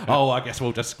episode? Oh, I guess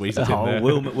we'll just squeeze it in there.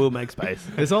 We'll make space.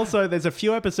 There's a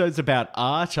few episodes about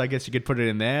art. I guess you could put it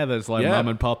in there. There's like Yeah. Mum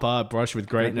and Pop Art, Brush with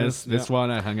Greatness. This yeah.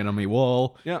 one, I hung it on my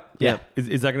wall. Yeah. Yeah.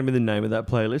 Is that going to be the name of that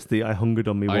playlist? The I Hungered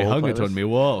on Me Wall I hung it playlist? on my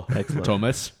wall. Excellent.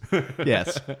 Thomas.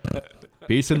 Yes.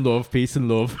 Peace and love, peace and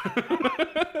love.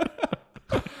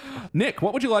 Nick,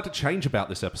 what would you like to change about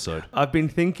this episode? I've been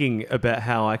thinking about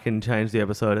how I can change the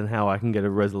episode and how I can get a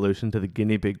resolution to the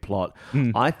guinea pig plot.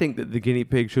 I think that the guinea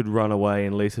pig should run away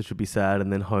and Lisa should be sad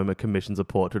and then Homer commissions a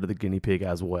portrait of the guinea pig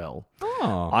as well.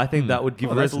 Oh. I think that would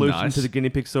give Oh, that's resolution nice. to the guinea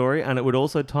pig story and it would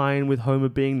also tie in with Homer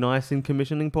being nice in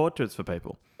commissioning portraits for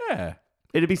people. Yeah.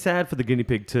 It'd be sad for the guinea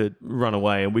pig to run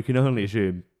away and we can only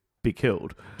assume be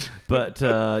killed. But,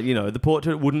 the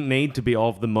portrait wouldn't need to be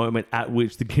of the moment at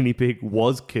which the guinea pig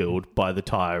was killed by the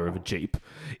tire of a Jeep.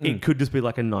 It could just be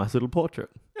like a nice little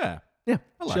portrait. Yeah. Yeah,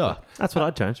 I like Sure. that. that's what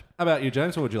I'd change. How about you,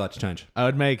 James? What would you like to change? I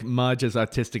would make Marge's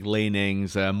artistic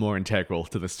leanings more integral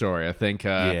to the story. I think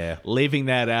Yeah. leaving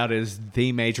that out is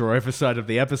the major oversight of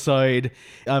the episode.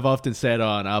 I've often said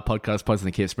on our podcast, Pods in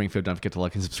the Key of Springfield, don't forget to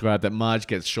like and subscribe, that Marge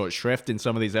gets short shrift in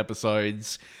some of these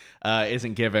episodes.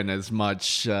 Isn't given as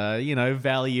much,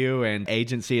 value and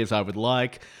agency as I would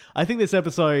like. I think this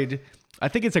episode,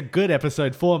 it's a good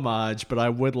episode for Marge, but I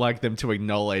would like them to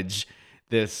acknowledge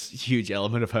this huge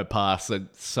element of her past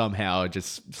that somehow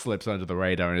just slips under the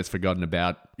radar and is forgotten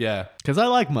about. Yeah. Because I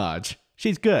like Marge.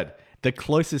 She's good. The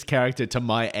closest character to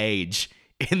my age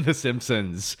in The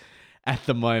Simpsons at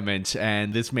the moment,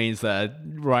 and this means that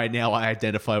right now I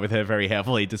identify with her very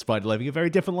heavily despite living a very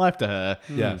different life to her.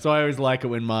 Yeah. So I always like it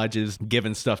when Marge is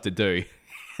given stuff to do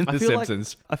in The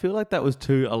Simpsons. I feel like that was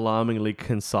two alarmingly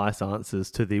concise answers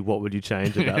to the what would you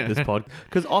change about this pod.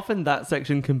 Because often that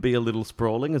section can be a little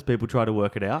sprawling as people try to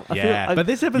work it out. But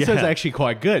this episode's actually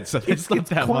quite good, so it's not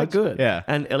that quite much. good. Yeah.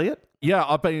 And Elliot? Yeah,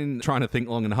 I've been trying to think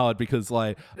long and hard because,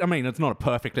 it's not a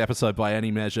perfect episode by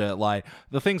any measure.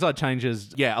 The things I'd change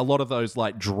is, a lot of those,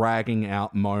 dragging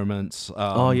out moments.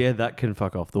 That can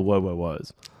fuck off. The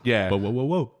whoa-whoa-whoas. Yeah.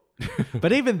 Whoa.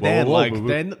 But even then,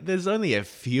 then there's only a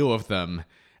few of them,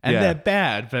 and they're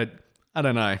bad, but I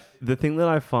don't know. The thing that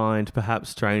I find perhaps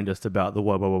strangest about the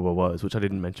whoa-whoa-whoa-whoas, which I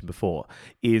didn't mention before,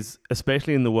 is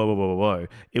especially in the whoa-whoa-whoa-whoa,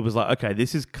 it was like, okay,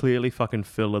 this is clearly fucking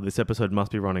filler. This episode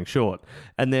must be running short.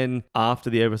 And then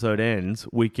after the episode ends,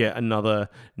 we get another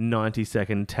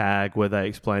 90-second tag where they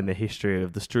explain the history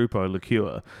of the Strupo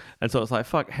liqueur. And so it's like,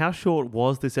 fuck, how short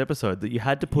was this episode that you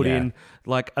had to put in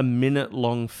a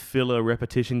minute-long filler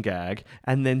repetition gag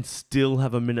and then still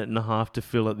have a minute and a half to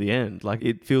fill at the end?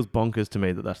 It feels bonkers to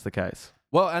me that that's the case.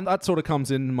 Well, and that sort of comes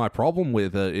in my problem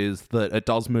with it is that it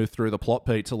does move through the plot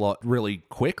beats a lot really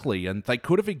quickly, and they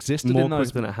could have existed More in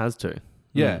those... quick than it has to.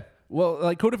 Yeah. Well,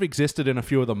 they could have existed in a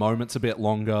few of the moments a bit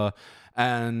longer,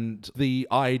 and the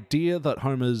idea that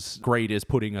Homer's greed is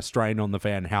putting a strain on the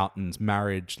Van Houten's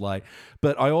marriage,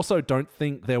 but I also don't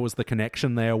think there was the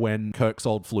connection there when Kirk's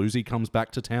old floozy comes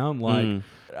back to town.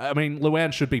 I mean,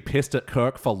 Luann should be pissed at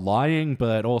Kirk for lying,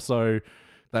 but also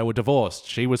they were divorced.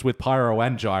 She was with Pyro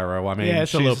and Gyro. I mean, Yeah,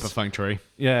 it's a little perfunctory.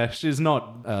 Yeah, she's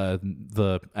not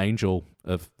the angel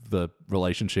of the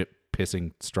relationship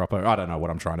pissing Stroppo. I don't know what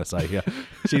I'm trying to say here.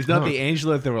 She's not the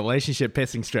angel of the relationship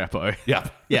pissing Strappo. Yeah.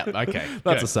 Yeah, okay.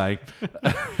 That's a saying.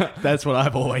 That's what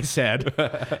I've always said.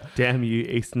 Damn you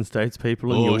Eastern States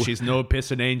people. And Oh, your... she's no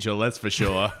pissing angel, that's for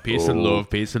sure. Peace and love,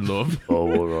 peace and love.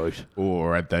 Oh, all right. Oh, all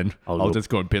right then. I'll just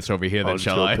go and piss over here then,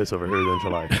 shall I? piss over here then,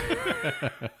 shall I?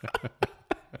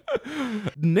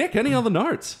 Nick, any other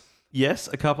notes? Yes,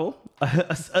 a couple.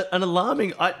 An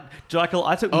alarming... Jekyll,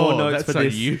 I took more notes that's for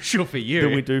this unusual for you.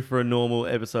 than we do for a normal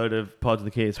episode of Pods of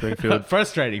the Key in Springfield.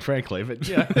 Frustrating, frankly, but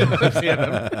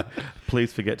yeah.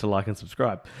 Please forget to like and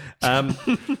subscribe.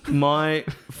 My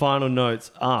final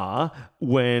notes are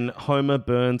when Homer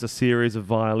burns a series of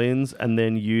violins and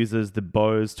then uses the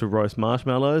bows to roast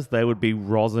marshmallows, they would be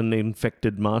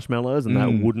rosin-infected marshmallows, and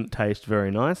that wouldn't taste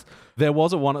very nice. There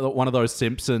was one of those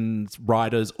Simpsons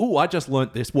writers, I just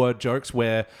learnt this word jokes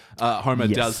where Homer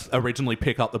does originally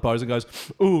pick up the bows and goes,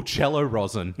 cello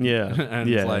rosin. Yeah. And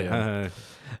yeah, it's like,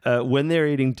 yeah. When they're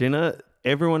eating dinner,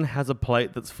 everyone has a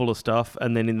plate that's full of stuff,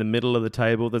 and then in the middle of the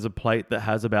table, there's a plate that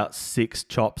has about 6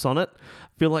 chops on it.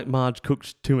 I feel like Marge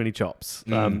cooked too many chops.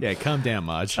 Yeah, calm down,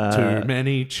 Marge. too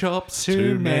many chops,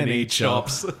 too many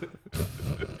chops.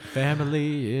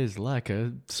 Family is like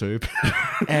a soup.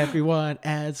 Everyone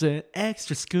adds an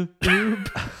extra scoop.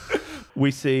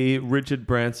 We see Richard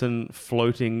Branson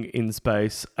floating in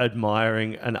space,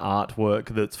 admiring an artwork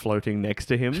that's floating next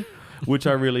to him, which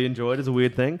I really enjoyed as a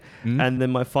weird thing. And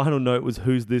then my final note was,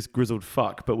 who's this grizzled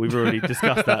fuck? But we've already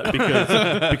discussed that because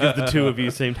the two of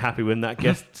you seemed happy when that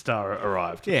guest star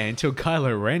arrived. Yeah, until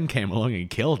Kylo Ren came along and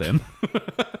killed him.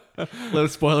 Little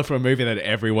spoiler for a movie that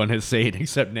everyone has seen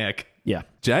except Nick. Yeah.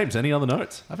 James, any other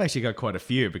notes? I've actually got quite a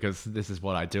few because this is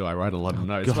what I do. I write a lot of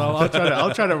notes. Well,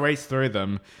 I'll try to race through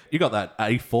them. You got that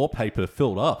A4 paper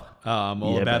filled up.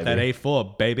 All about that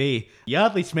A4, baby.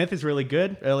 Yardley Smith is really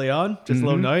good early on. Just a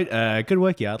little note. Good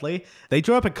work, Yardley. They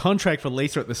draw up a contract for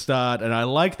Lisa at the start, and I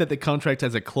like that the contract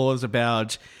has a clause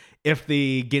about if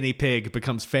the guinea pig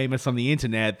becomes famous on the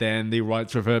internet, then the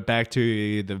rights revert back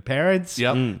to the parents.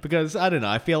 Yep. Because, I don't know,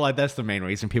 I feel like that's the main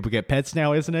reason people get pets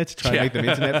now, isn't it? To try to make them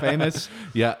internet famous.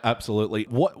 Yeah, absolutely.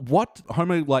 What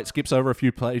Homer skips over a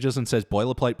few pages and says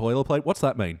boilerplate? What's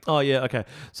that mean? Oh, yeah, okay.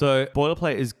 So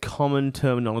boilerplate is common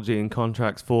terminology in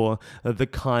contracts for the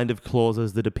kind of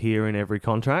clauses that appear in every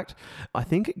contract. I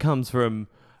think it comes from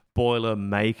boiler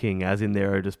making, as in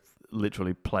there are just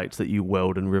literally plates that you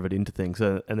weld and rivet into things,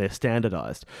 and they're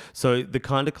standardized. So the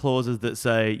kind of clauses that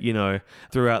say,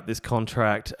 throughout this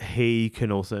contract, he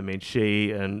can also mean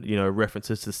she, and,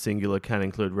 references to singular can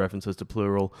include references to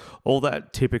plural, all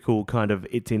that typical kind of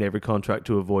it's in every contract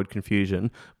to avoid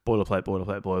confusion,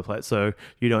 boilerplate. So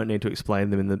you don't need to explain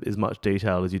them in as much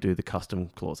detail as you do the custom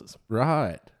clauses.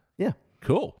 Right. Yeah.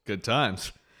 Cool. Good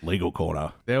times. Legal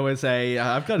corner. There was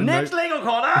I've got a Next note. legal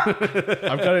corner!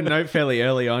 I've got a note fairly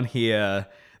early on here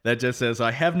that just says,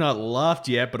 I have not laughed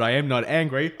yet, but I am not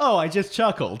angry. Oh, I just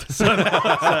chuckled. So that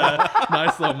was a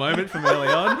nice little moment from early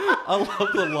on. I love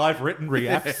the live written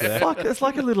reacts there. It's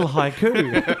like a little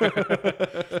haiku.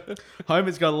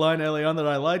 Homer's got a line early on that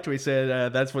I liked where he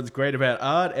said, that's what's great about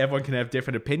art. Everyone can have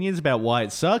different opinions about why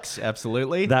it sucks.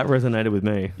 Absolutely. That resonated with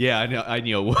me. Yeah, I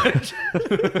knew it would.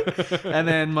 And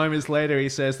then moments later, he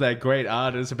says that great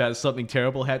art is about something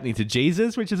terrible happening to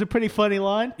Jesus, which is a pretty funny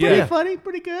line. Pretty funny,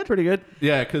 pretty good. Pretty good.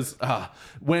 Yeah, because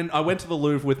when I went to the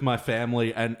Louvre with my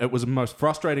family, and it was the most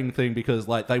frustrating thing because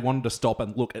they wanted to stop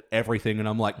and look at everything, and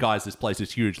I'm like, guys, this place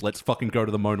is huge. Let's fucking go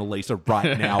to the Mona Lisa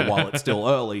right now while it's still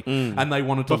early. And they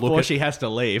wanted to Before look at... she has to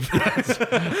leave.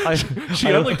 She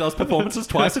only does performances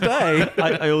twice a day.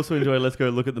 I also enjoy let's go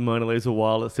look at the Mona Lisa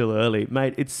while it's still early.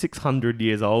 Mate, it's 600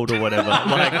 years old or whatever.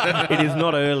 It is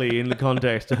not early in the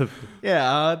context of...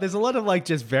 Yeah, there's a lot of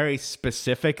just very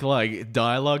specific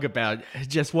dialogue about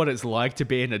just what it's like to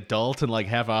be an adult and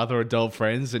have other adult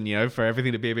friends and for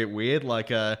everything to be a bit weird.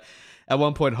 At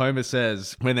one point, Homer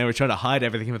says, when they were trying to hide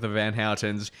everything from the Van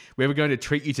Houtens, we were going to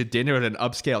treat you to dinner at an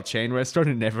upscale chain restaurant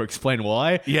and never explain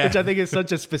why. Yeah. Which I think is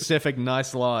such a specific,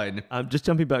 nice line. Just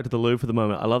jumping back to the loo for the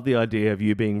moment, I love the idea of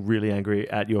you being really angry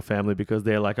at your family because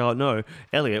they're like, oh no,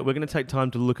 Elliot, we're going to take time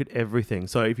to look at everything.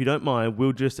 So if you don't mind,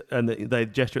 we'll just, and they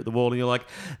gesture at the wall and you're like,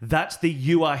 that's the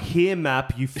you are here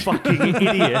map, you fucking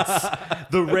idiots.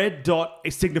 The red dot,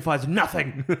 it signifies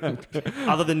nothing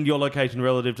other than your location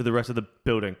relative to the rest of the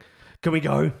building. Can we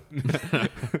go?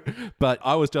 But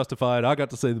I was justified. I got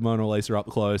to see the Mona Lisa up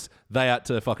close. They had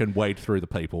to fucking wade through the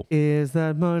people. Is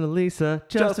that Mona Lisa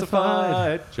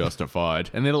justified?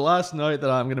 Justified. And then the last note that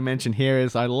I'm going to mention here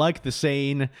is I like the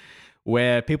scene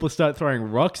where people start throwing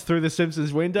rocks through the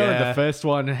Simpsons window, and the first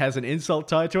one has an insult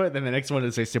tied to it, then the next one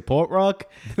is a support rock.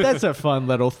 That's a fun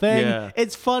little thing. Yeah.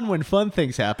 It's fun when fun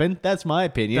things happen. That's my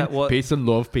opinion. Peace and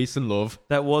love, peace and love.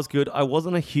 That was good. I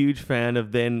wasn't a huge fan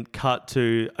of then cut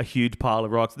to a huge pile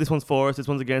of rocks. This one's for us, this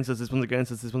one's against us, this one's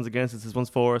against us, this one's against us, this one's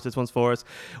for us, this one's for us.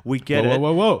 We get it.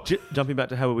 Whoa. Jumping back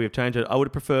to how we have changed it, I would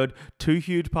have preferred 2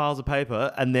 huge piles of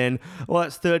paper and then, well,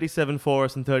 that's 37 for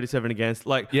us and 37 against.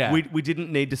 Like, we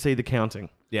didn't need to see the counting.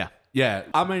 Yeah. Yeah,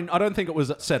 I mean, I don't think it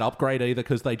was set up great either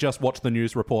because they just watched the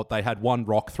news report. They had one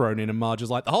rock thrown in and Marge is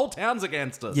like, the whole town's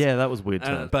against us. Yeah, that was weird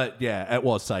too. But yeah, it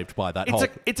was saved by that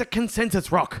It's a consensus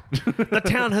rock. The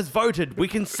town has voted. We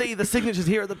can see the signatures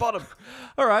here at the bottom.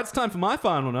 All right, it's time for my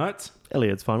final notes.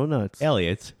 Elliot's final notes.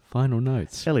 Elliot's final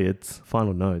notes. Elliot's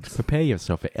final notes. Prepare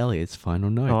yourself for Elliot's final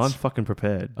notes. Oh, I'm fucking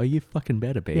prepared. Oh, you fucking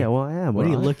better be. Yeah, well, I am. What are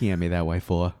you looking at me that way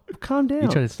for? Calm down. You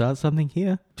trying to start something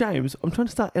here? James, I'm trying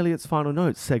to start Elliot's final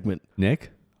notes segment.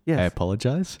 Nick? Yes. I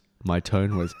apologize. My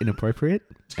tone was inappropriate,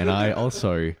 and I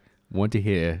also want to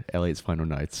hear Elliot's final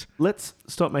notes. Let's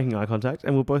stop making eye contact,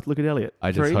 and we'll both look at Elliot.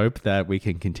 I just hope that we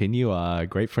can continue our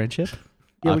great friendship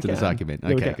after this argument.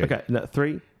 Yeah, okay, good. Okay, no,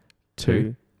 3,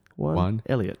 2, 1.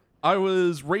 Elliot. I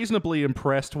was reasonably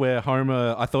impressed where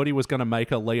Homer, I thought he was going to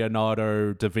make a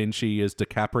Leonardo da Vinci as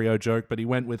DiCaprio joke, but he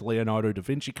went with Leonardo da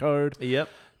Vinci Code. Yep.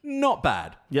 Not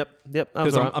bad. Yep.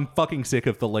 Because I'm fucking sick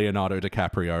of the Leonardo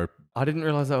DiCaprio. I didn't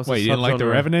realize that was a Wait, you didn't like The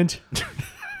Revenant?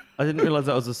 I didn't realize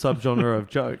that was a subgenre of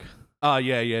joke.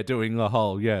 Yeah, doing the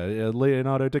whole,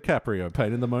 Leonardo DiCaprio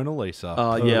painting the Mona Lisa.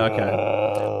 Yeah,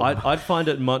 okay. I'd find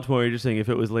it much more interesting if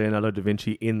it was Leonardo da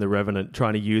Vinci in The Revenant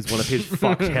trying to use one of his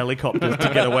fucked helicopters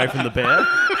to get away from the bear.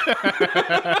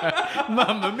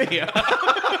 Mamma mia.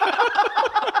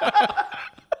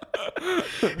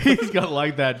 He's got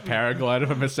like that paraglider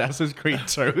from Assassin's Creed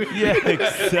 2. Yeah, exactly.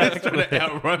 He's trying to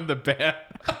outrun the bear.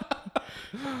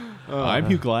 I'm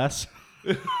Hugh Glass.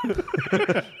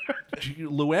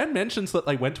 Luann mentions that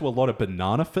they went to a lot of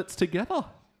banana fits together.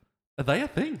 Are they a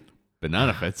thing?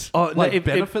 Banana fits. Oh, Like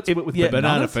benefits with Banana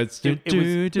bananas? fits.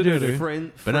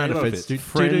 Banana fits.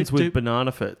 Friends with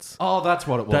banana fits. Oh, that's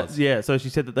what it was. So she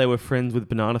said that they were friends with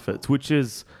banana fits, which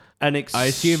is an I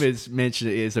assume it's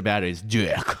mentioned is about his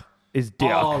dick. Is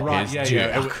dick. Oh, right. His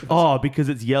Yeah. dick. Oh, because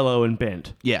it's yellow and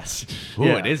bent. Yes. Oh,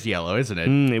 Yeah. it is yellow, isn't it?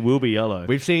 It will be yellow.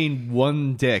 We've seen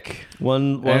one dick.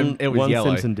 One it was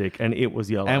yellow. Simpson dick, and it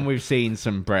was yellow. And we've seen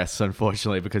some breasts,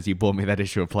 unfortunately, because you bought me that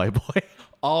issue of Playboy.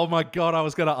 Oh my god, I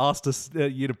was going to ask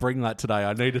you to bring that today.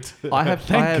 I needed to.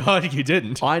 Thank God you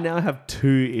didn't. I now have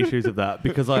 2 issues of that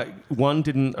because one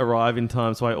didn't arrive in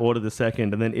time, so I ordered the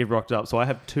second, and then it rocked up. So I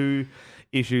have 2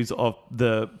 issues of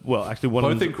one both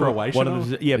of them in Croatian? One of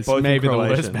them, yeah, It's both maybe in the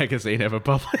Croatian. worst magazine ever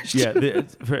published. Yeah,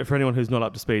 for anyone who's not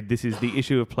up to speed, this is the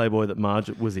issue of Playboy that Marge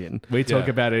was in. We talk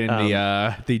about it in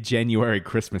the January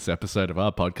Christmas episode of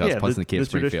our podcast, Plus and the Kid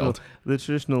Springfield. The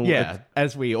traditional... Yeah,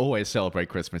 as we always celebrate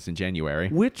Christmas in January.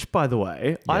 Which, by the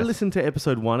way, I listened to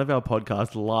episode 1 of our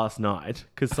podcast last night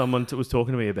because someone was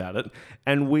talking to me about it,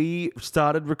 and we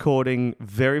started recording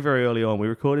very, very early on. We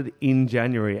recorded in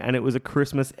January, and it was a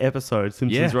Christmas episode,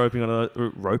 Simpsons roasting on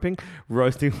an open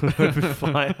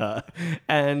fire.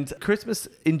 And Christmas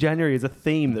in January is a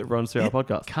theme that runs through our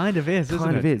podcast. Kind of is,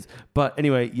 Kind of is. But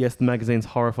anyway, yes, the magazine's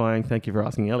horrifying. Thank you for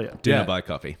asking, Elliot. Do not buy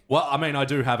coffee. Well, I mean, I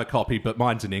do have a copy, but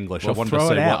mine's in English. Well, I wanted throw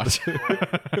to it see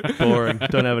out. Boring.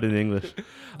 Don't have it in English.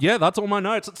 Yeah, that's all my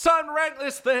notes. It's time to rank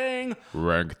this thing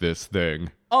Rank this thing.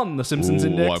 on the Simpsons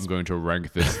Index. I'm going to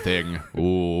rank this thing.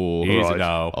 Ooh, Easy right.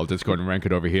 now. I'll just go and rank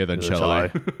it over here then, shall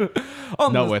I?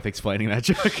 Not worth explaining that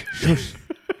joke.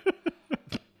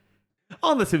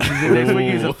 On the Simpsons Index, we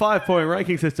use a 5-point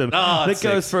ranking system that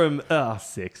goes from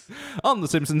 6. On the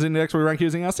Simpsons Index, we rank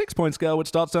using our 6-point scale, which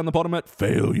starts down the bottom at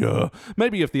failure.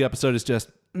 Maybe if the episode is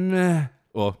just meh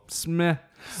or smeh,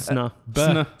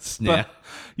 Snah. Snare.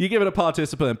 You give it a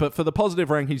participant, but for the positive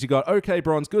rankings, you got okay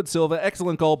bronze, good silver,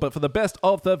 excellent gold, but for the best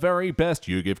of the very best,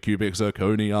 you give cubic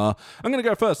zirconia. I'm going to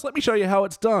go first. Let me show you how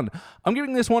it's done. I'm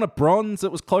giving this one a bronze.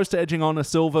 It was close to edging on a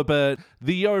silver, but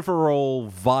the overall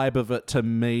vibe of it to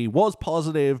me was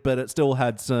positive, but it still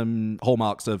had some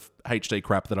hallmarks of HD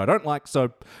crap that I don't like,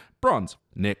 so bronze.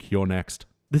 Nick, you're next.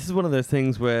 This is one of those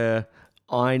things where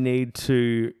I need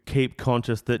to keep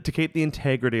conscious that to keep the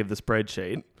integrity of the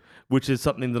spreadsheet, which is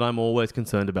something that I'm always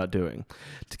concerned about doing.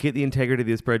 To keep the integrity of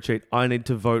the spreadsheet, I need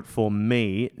to vote for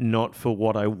me, not for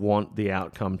what I want the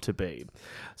outcome to be.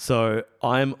 So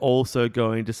I'm also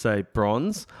going to say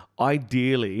bronze.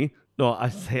 Ideally, no, I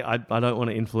don't want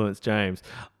to influence James.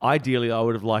 Ideally, I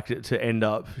would have liked it to end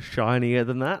up shinier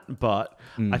than that, but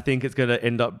I think it's going to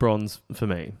end up bronze for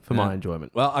me, for my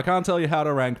enjoyment. Well, I can't tell you how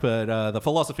to rank, but the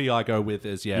philosophy I go with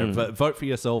is, vote for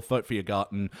yourself, vote for your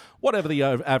gut, and whatever the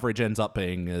average ends up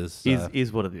being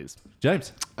is what it is.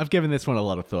 James. I've given this one a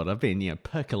lot of thought. I've been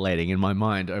percolating in my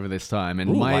mind over this time.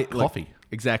 And like coffee.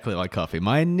 Exactly like coffee.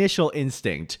 My initial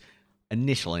instinct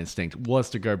was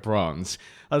to go bronze.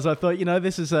 As I thought,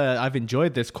 this is I've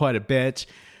enjoyed this quite a bit,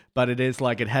 but it is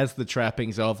like it has the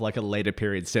trappings of like a later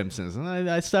period Simpsons. And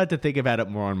I started to think about it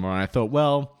more and more. And I thought,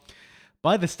 well,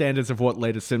 by the standards of what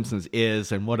later Simpsons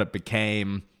is and what it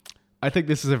became, I think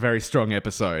this is a very strong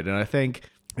episode. And I think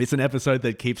it's an episode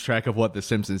that keeps track of what The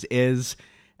Simpsons is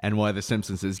and why The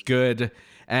Simpsons is good.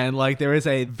 And like there is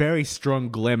a very strong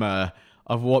glimmer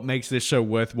of what makes this show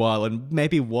worthwhile and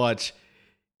maybe what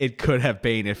it could have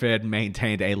been if it had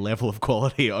maintained a level of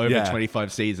quality over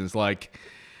 25 seasons. Like,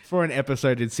 for an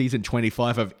episode in season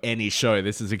 25 of any show,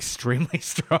 this is extremely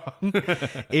strong.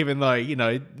 Even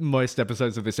though, most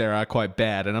episodes of this era are quite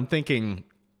bad. And I'm thinking,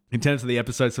 in terms of the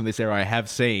episodes from this era I have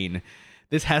seen,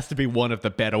 this has to be one of the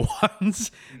better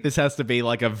ones. This has to be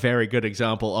like a very good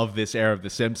example of this era of The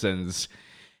Simpsons.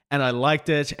 And I liked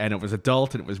it, and it was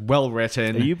adult, and it was well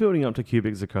written. Are you building up to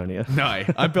cubic zirconia? No,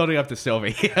 I'm building up to silver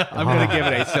here. I'm going to give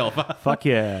it a silver. Fuck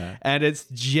yeah. And it's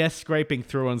just scraping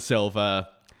through on silver.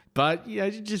 But,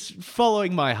 just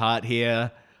following my heart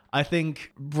here, I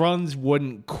think bronze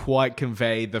wouldn't quite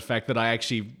convey the fact that I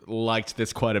actually liked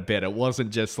this quite a bit. It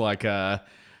wasn't just like it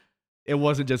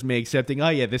wasn't just me accepting, oh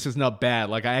yeah, this is not bad.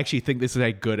 Like, I actually think this is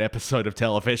a good episode of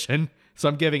television. So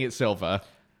I'm giving it silver.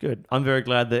 Good. I'm very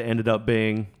glad that it ended up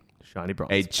being shiny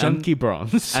bronze. A chunky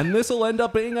bronze. And this will end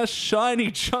up being a shiny,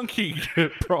 chunky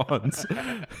bronze.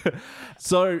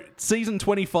 So, season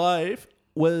 25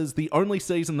 was the only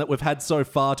season that we've had so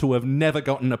far to have never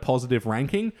gotten a positive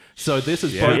ranking. So, this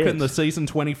has broken the season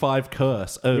 25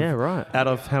 curse. Out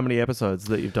of how many episodes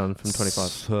that you've done from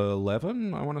 25?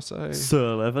 11, I want to say.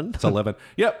 So 11? It's 11.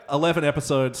 Yep, 11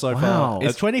 episodes so far.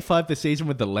 Is 25 the season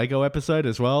with the Lego episode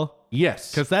as well?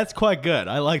 Yes. Because that's quite good.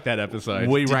 I like that episode.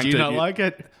 Did you not like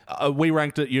it? We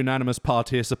ranked it unanimous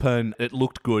participant. It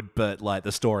looked good, but like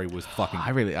the story was fucking...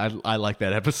 I like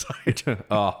that episode.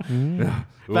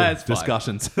 That's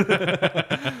discussions.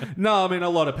 No, I mean, a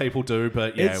lot of people do,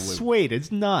 but yeah. It's sweet.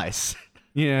 It's nice.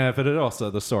 Yeah, but it also,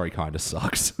 the story kind of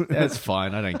sucks. That's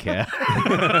fine. I don't care.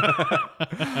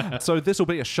 So this will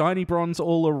be a shiny bronze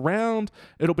all around.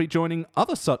 It'll be joining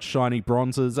other such shiny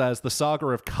bronzes as the Saga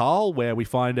of Carl, where we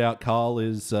find out Carl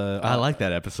is... I like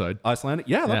that episode. Icelandic.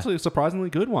 Yeah, that's a surprisingly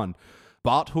good one.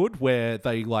 Barthood, where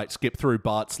they like skip through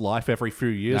Bart's life every few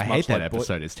years. I hate that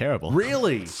episode. It's terrible.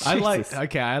 Really?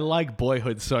 I like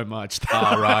Boyhood so much.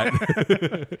 Oh, right.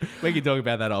 We can talk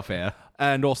about that off air.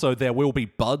 And also there will be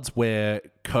Buds, where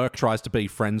Kirk tries to be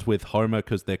friends with Homer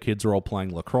because their kids are all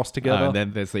playing lacrosse together. And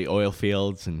then there's the oil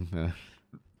fields and...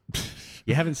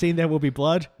 You haven't seen There Will Be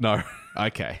Blood? No.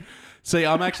 Okay. See,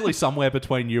 I'm actually somewhere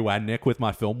between you and Nick with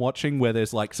my film watching, where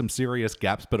there's like some serious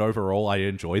gaps, but overall I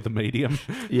enjoy the medium.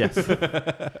 Yes.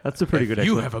 That's a pretty good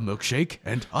You have a milkshake,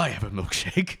 and I have a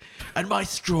milkshake, and my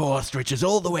straw stretches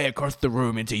all the way across the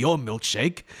room into your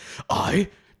milkshake. I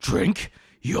drink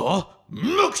your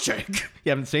milkshake.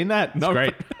 You haven't seen that? No.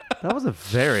 Great. That was a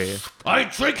very... I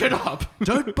drink it up.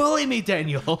 Don't bully me,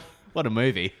 Daniel. What a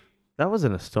movie. That was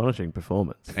an astonishing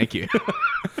performance. Thank you.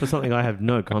 For something I have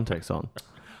no context on.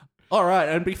 All right,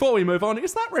 and before we move on,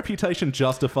 is that reputation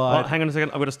justified? Oh, hang on a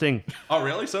second, I've got a sting. Oh,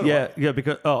 really? So Yeah,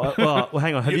 because... well,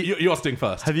 hang on. You're sting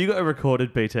first. Have you got a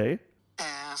recorded BT? Is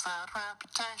that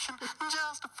reputation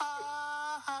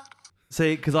justified?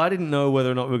 See, because I didn't know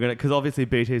whether or not we were going to... Because obviously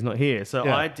BT's not here, so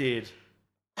Yeah. I did...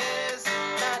 Is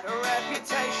that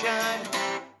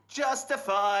reputation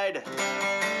justified?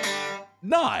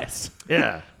 Nice.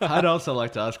 Yeah. I'd also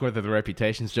like to ask whether the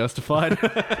reputation's justified.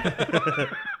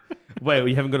 Wait,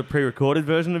 you haven't got a pre-recorded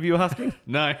version of you asking?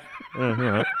 No. Oh, all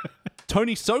right.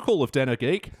 Tony Sokol of Den of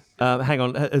Geek. Hang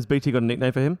on, has BT got a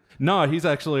nickname for him? No, he's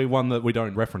actually one that we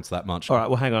don't reference that much. All right,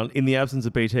 well, hang on. In the absence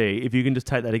of BT, if you can just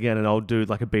take that again and I'll do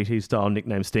like a BT-style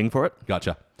nickname sting for it.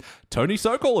 Gotcha. Tony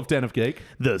Sokol of Den of Geek.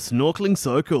 The Snorkeling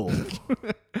Sokol.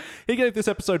 He gave this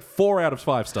episode 4 out of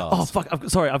 5 stars. Oh, fuck.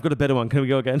 I've got a better one. Can we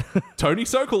go again? Tony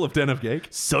Sokol of Den of Geek.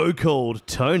 So-called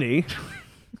Tony.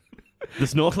 The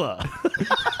Snorkeler.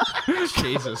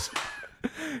 Jesus.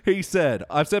 He said,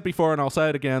 I've said before and I'll say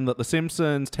it again, that The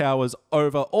Simpsons towers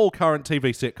over all current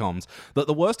TV sitcoms. That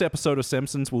the worst episode of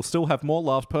Simpsons will still have more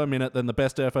laughs per minute than the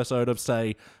best episode of,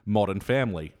 say, Modern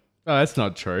Family. Oh, that's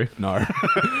not true. No.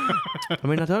 I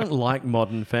mean, I don't like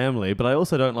Modern Family, but I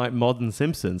also don't like Modern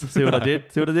Simpsons. See what I did?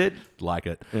 Like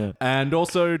it. Yeah. And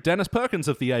also Dennis Perkins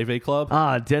of the AV Club.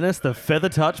 Ah, Dennis the Feather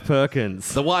Touch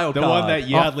Perkins. The wild The card. one that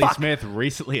Yardley Smith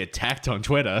recently attacked on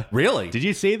Twitter. Really? Did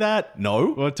you see that?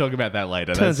 No. We'll talk about that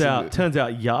later. Turns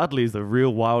out Yardley's the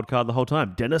real wild card the whole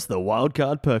time. Dennis the Wild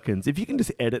Card Perkins. If you can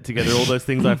just edit together all those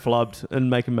things I flubbed and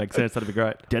make them make sense, that'd be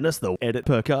great. Dennis the Edit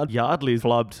Perkins. Yardley's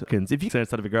flubbed Perkins. If you can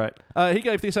sense, that'd be great. He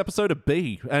gave this episode a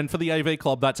B, and for the AV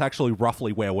Club, that's actually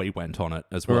roughly where we went on it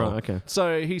as well. Right, okay.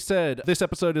 So he said, this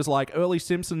episode is like early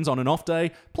Simpsons on an off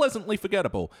day, pleasantly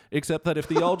forgettable, except that if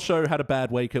the old show had a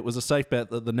bad week, it was a safe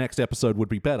bet that the next episode would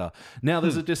be better. Now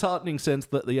there's a disheartening sense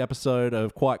that the episode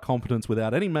of quiet competence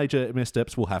without any major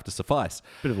missteps will have to suffice.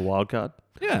 Bit of a wild card.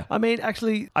 Yeah. I mean,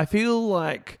 actually, I feel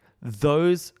like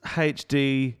those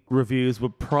HD reviews were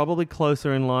probably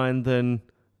closer in line than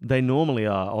they normally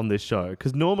are on this show.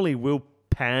 Because normally we'll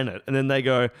pan it and then they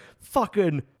go,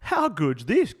 fucking, how good's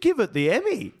this? Give it the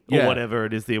Emmy. Yeah. Or whatever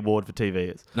it is the award for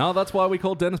TV is. No, that's why we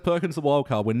call Dennis Perkins the wild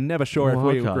card. We're never sure if we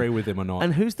Wild card. agree with him or not.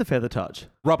 And who's the Feather Touch?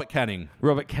 Robert Canning.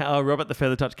 Robert the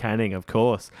Feather Touch Canning, of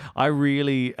course. I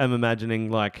really am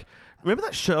imagining like... Remember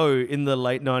that show in the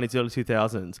late 90s, early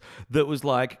 2000s that was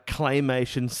like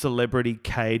claymation celebrity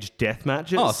cage death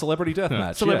matches? Oh, Celebrity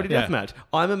Deathmatch. Celebrity yeah. Deathmatch.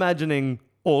 I'm imagining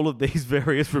all of these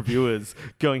various reviewers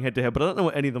going head to head, but I don't know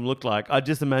what any of them look like. I'm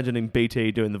just imagining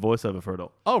BT doing the voiceover for it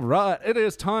all. All right, it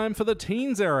is time for the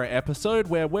Teens Era episode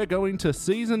where we're going to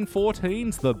Season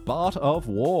 14's The Bart of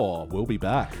War. We'll be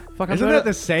back. Fuck, Isn't that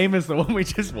the same as the one we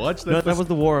just watched? No, that was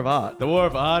the War of Art. the War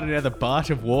of Art and now the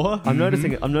Bart of War. I'm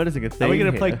noticing a theme. Are we going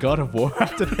to here. play God of War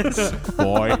after this?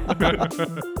 Boy.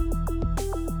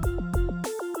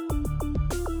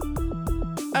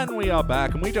 And we are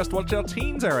back, and we just watched our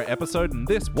Teens Era episode, and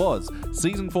this was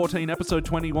Season 14, Episode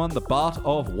 21, The Bart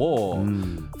of War.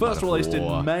 First released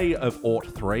War. in May of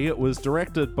 '03, it was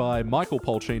directed by Michael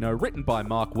Polcino, written by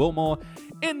Mark Wilmore.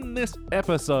 In this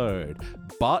episode,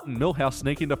 Bart and Milhouse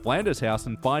sneak into Flanders' house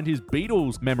and find his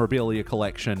Beatles memorabilia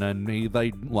collection, and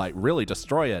they really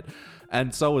destroy it.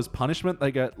 And so as punishment,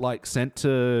 they get sent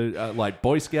to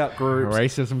Boy Scout groups.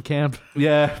 Racism camp.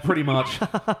 Yeah, pretty much.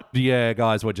 Yeah,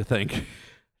 guys, what'd you think?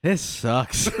 This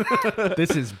sucks.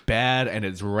 This is bad and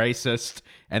it's racist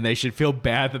and they should feel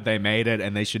bad that they made it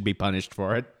and they should be punished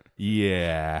for it.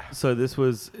 Yeah. So this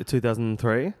was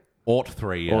 2003? Ort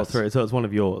 3, yes. Or 3, so it's one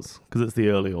of yours, because it's the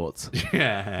early aughts.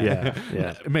 Yeah.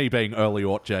 Yeah. Me being early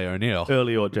Ort J. O'Neill.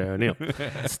 Early aught J. O'Neill.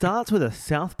 Starts with a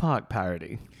South Park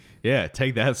parody. Yeah,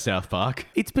 take that, South Park.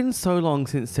 It's been so long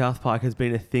since South Park has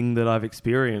been a thing that I've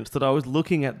experienced that I was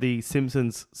looking at the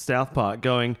Simpsons South Park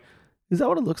going, is that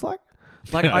what it looks like?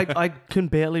 Like, I can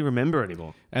barely remember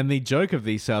anymore. And the joke of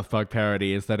the South Park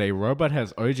parody is that a robot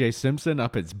has O.J. Simpson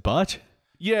up its butt.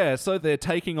 Yeah, so they're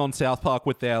taking on South Park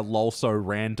with their lol-so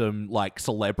random,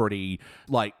 celebrity,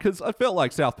 because I felt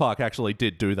like South Park actually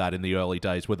did do that in the early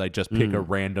days where they just pick a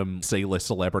random C-list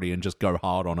celebrity and just go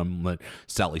hard on them. Like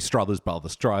Sally Struthers, Barbra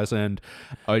Streisand.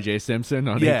 O.J. Simpson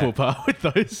on Yeah. equal par with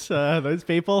those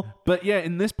people. But yeah,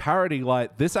 in this parody,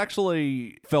 this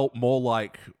actually felt more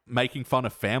like making fun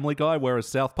of Family Guy, whereas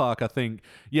South Park, I think,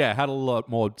 had a lot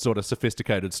more sort of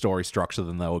sophisticated story structure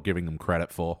than they were giving them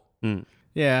credit for.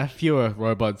 Yeah, fewer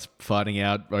robots fighting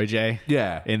out O.J.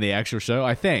 Yeah. in the actual show,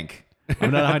 I think.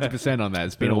 I'm not 100% on that.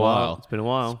 It's been a while. It's been a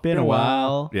while. Been a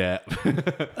while. Yeah.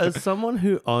 As someone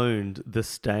who owned the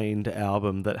Stained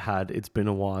album that had It's Been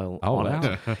a While on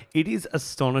wow. it, it is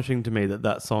astonishing to me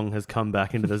that song has come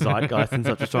back into the zeitgeist in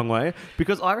such a strong way,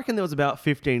 because I reckon there was about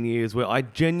 15 years where I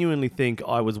genuinely think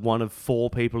I was one of 4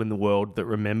 people in the world that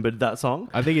remembered that song.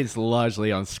 I think it's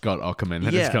largely on Scott Aukerman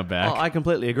that it's come back. I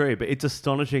completely agree, but it's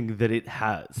astonishing that it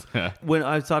has. When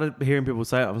I started hearing people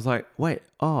say it, I was like, wait,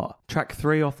 track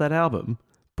 3 off that album,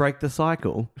 Break the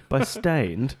Cycle by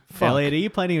Stained. Fuck. Elliot, are you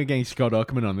planning on getting Scott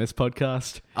Aukerman on this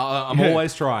podcast? I'm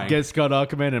always trying. Get Scott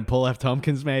Aukerman and Paul F.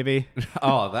 Tompkins, maybe.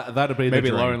 That'd be Maybe the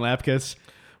dream. Lauren Lapkus.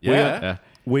 Yeah.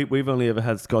 We've only ever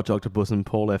had Scotch Octopus and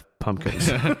Paul F. Pumpkins.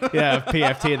 Yeah,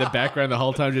 PFT in the background the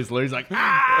whole time, just lose like,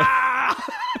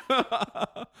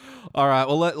 All right,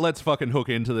 well, let's fucking hook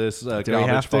into this do we garbage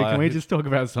have to? fire. Can we just talk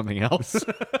about something else?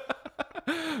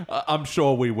 I'm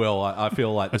sure we will. I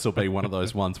feel like this will be one of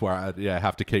those ones where I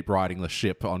have to keep riding the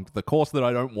ship on the course that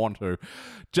I don't want to.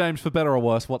 James, for better or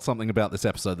worse, what's something about this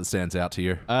episode that stands out to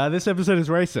you? This episode is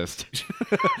racist.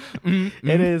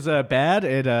 It is bad.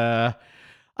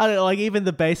 I don't know, like even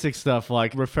the basic stuff,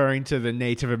 like referring to the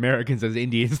Native Americans as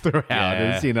Indians throughout,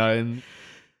 Yeah. and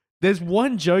there's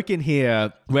one joke in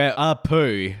here where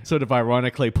Apu sort of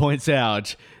ironically points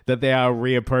out that they are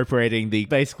reappropriating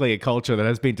basically a culture that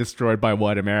has been destroyed by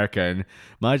white America. And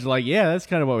Marge's like, yeah, that's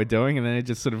kind of what we're doing. And then it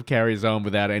just sort of carries on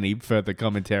without any further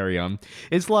commentary on.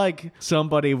 It's like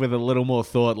somebody with a little more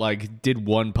thought, like did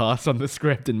one pass on the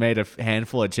script and made a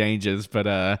handful of changes,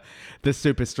 but the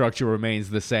superstructure remains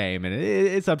the same. And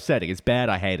it's upsetting. It's bad.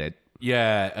 I hate it.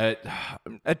 Yeah,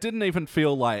 it didn't even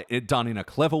feel like it done in a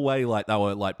clever way, like they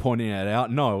were like pointing it out.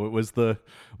 No, it was the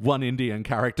one Indian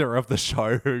character of the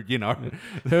show who,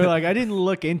 Who like I didn't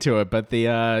look into it, but the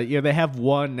they have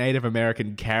one Native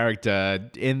American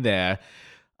character in there.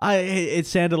 It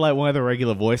sounded like one of the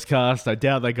regular voice cast. I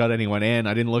doubt they got anyone in.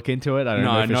 I didn't look into it. I don't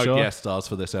know for no sure. guest stars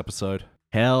for this episode.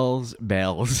 Hell's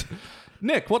bells.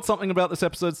 Nick, what's something about this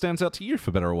episode stands out to you, for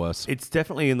better or worse? It's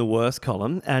definitely in the worst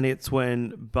column, and it's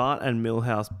when Bart and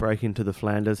Milhouse break into the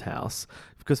Flanders house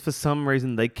because for some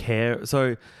reason they care.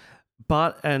 So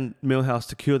Bart and Milhouse,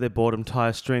 to cure their boredom, tie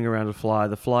a string around a fly.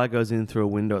 The fly goes in through a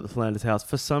window at the Flanders house.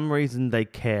 For some reason, they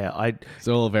care. It's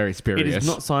all very spurious. It is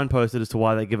not signposted as to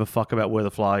why they give a fuck about where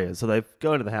the fly is. So they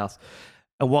go into the house.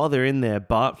 And while they're in there,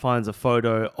 Bart finds a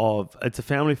photo it's a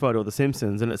family photo of the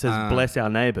Simpsons, and it says, bless our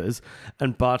neighbors.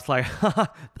 And Bart's like, haha,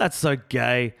 that's so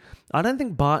gay. I don't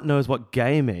think Bart knows what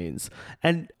gay means.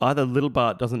 And either little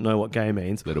Bart doesn't know what gay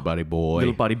means, Little buddy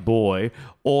boy,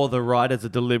 or the writers are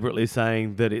deliberately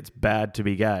saying that it's bad to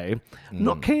be gay.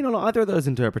 Not keen on either of those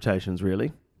interpretations,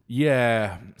 really.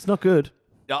 Yeah. It's not good.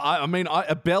 I mean,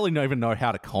 I barely even know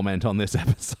how to comment on this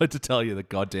episode, to tell you the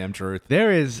goddamn truth.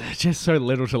 There is just so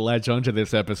little to latch onto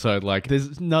this episode. Like,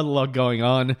 there's not a lot going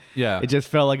on. Yeah. It just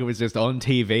felt like it was just on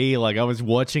TV. Like, I was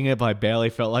watching it, but I barely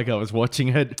felt like I was watching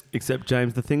it. Except,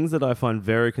 James, the things that I find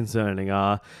very concerning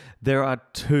are there are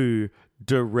two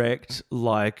direct,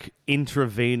 like,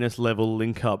 intravenous level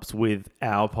link-ups with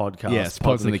our podcast. Yes,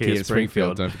 Pods and the Key of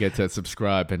Springfield. Don't forget to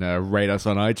subscribe and rate us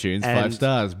on iTunes. 5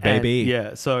 stars, baby.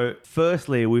 Yeah, so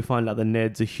firstly, we find out that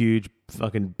Ned's a huge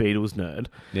fucking Beatles nerd.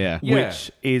 Yeah.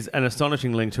 Which is an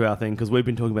astonishing link to our thing, because we've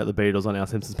been talking about the Beatles on our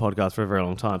Simpsons podcast for a very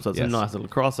long time, so it's a nice little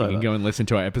crossover. You can go and listen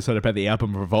to our episode about the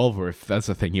album Revolver if that's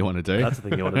the thing you want to do. That's the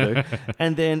thing you want to do.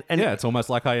 And yeah, it's almost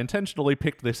like I intentionally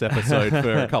picked this episode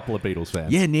for a couple of Beatles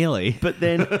fans. Yeah, nearly. But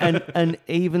then an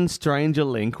even stranger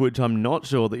link, which I'm not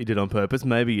sure that you did on purpose,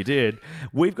 maybe you did.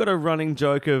 We've got a running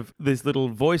joke of this little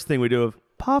voice thing we do of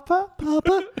Papa,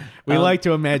 Papa. We like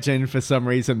to imagine for some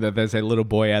reason that there's a little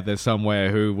boy out there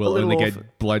somewhere who will only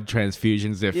get blood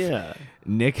transfusions if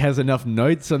Nick has enough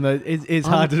notes on the... It's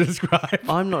hard to describe.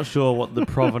 I'm not sure what the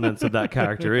provenance of that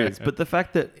character is, but the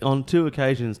fact that on 2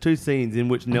 occasions, 2 scenes in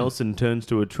which Nelson turns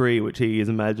to a tree, which he is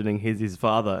imagining is his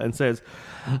father, and says,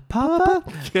 Papa?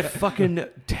 Fucking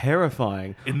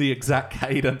terrifying. In the exact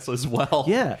cadence as well.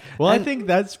 Yeah. Well, I think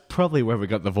that's probably where we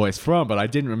got the voice from, but I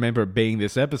didn't remember it being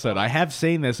this episode. I have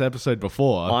seen this episode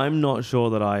before. I'm not sure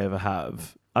that I ever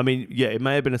have. I mean, yeah, it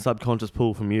may have been a subconscious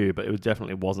pull from you, but it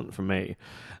definitely wasn't from me.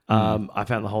 I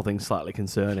found the whole thing slightly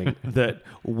concerning that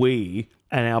we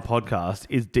and our podcast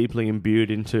is deeply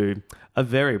imbued into a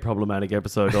very problematic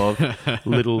episode of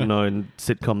little-known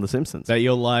sitcom The Simpsons. That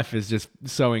your life is just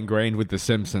so ingrained with The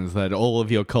Simpsons that all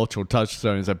of your cultural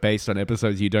touchstones are based on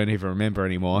episodes you don't even remember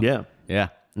anymore. Yeah. Yeah.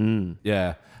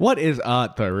 Yeah. What is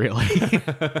art, though, really?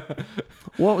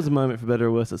 What was a moment, for better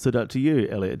or worse, that stood out to you,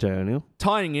 Elliot J. O'Neill?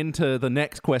 Tying into the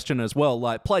next question as well,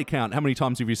 like play count, how many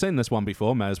times have you seen this one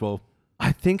before? May as well.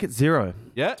 I think it's 0.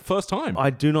 Yeah, first time. I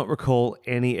do not recall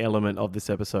any element of this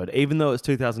episode, even though it's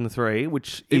 2003,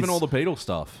 which Even all the Beatles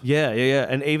stuff. Yeah.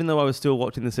 And even though I was still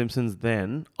watching The Simpsons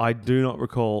then, I do not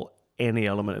recall any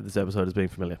element of this episode as being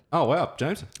familiar. Oh, wow.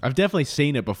 James? I've definitely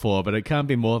seen it before, but it can't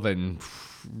be more than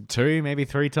 2, maybe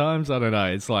 3 times. I don't know.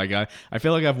 It's like I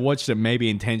feel like I've watched it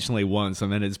maybe intentionally once,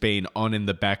 and then it's been on in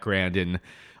the background in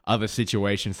other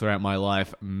situations throughout my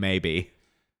life, maybe.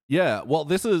 Yeah, well,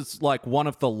 this is like one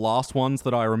of the last ones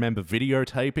that I remember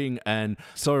videotaping, and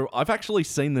so I've actually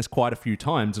seen this quite a few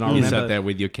times. And I You remember sat there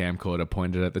with your camcorder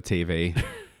pointed at the TV.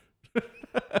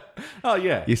 Oh,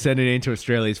 yeah. You sent it into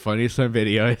Australia's Funniest Home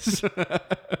Videos.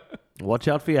 Watch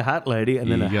out for your hat, lady.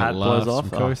 And then You the got hat blows laughs off.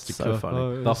 from Oh, coast to so funny.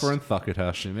 coast. Thuffer and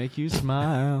Thuckatash. To make you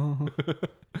smile.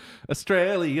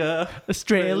 Australia.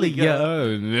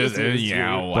 Australia.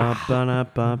 Bum, ba,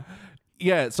 bum.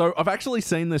 Yeah, so I've actually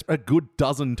seen this a good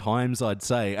dozen times, I'd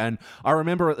say. And I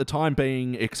remember at the time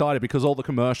being excited because all the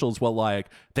commercials were like,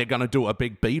 they're going to do a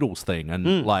big Beatles thing.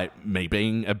 And like me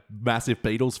being a massive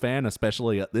Beatles fan,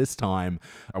 especially at this time,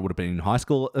 I would have been in high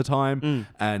school at the time.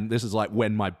 And this is like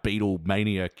when my Beatle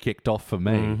mania kicked off for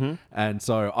me. And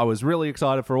so I was really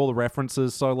excited for all the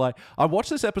references. So like I watched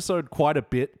this episode quite a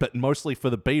bit, but mostly for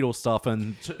the Beatles stuff.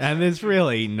 And there's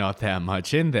really not that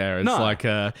much in there. It's No. like,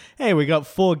 hey, we got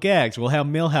 4 gags. We'll have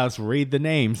Millhouse read the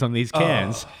names on these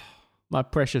cans. My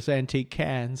precious antique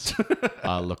cans.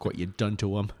 Look what you've done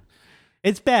to them.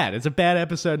 It's bad. It's a bad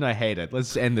episode and I hate it.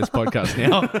 Let's end this podcast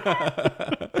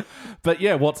now. But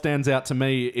yeah, what stands out to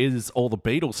me is all the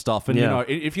Beatles stuff. And, you know,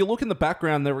 if you look in the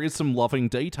background, there is some loving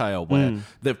detail where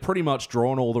they've pretty much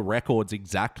drawn all the records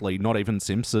exactly, not even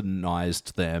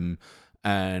Simpsonized them.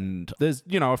 And there's,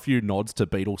 you know, a few nods to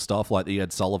Beatles stuff like the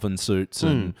Ed Sullivan suits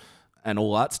and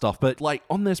all that stuff. But like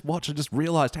on this watch, I just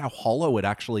realized how hollow it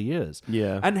actually is.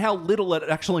 Yeah. And how little it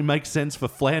actually makes sense for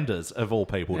Flanders, of all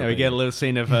people. Yeah, to we be get a in. little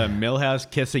scene of Millhouse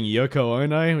kissing Yoko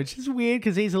Ono, which is weird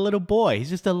because he's a little boy.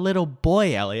 He's just a little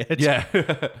boy, Elliot. Yeah.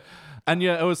 And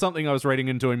yeah, it was something I was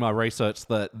reading and doing my research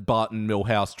that Bart and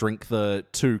Millhouse drink the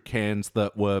 2 cans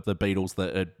that were the Beatles,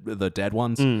 that are the dead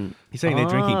ones. You're saying they're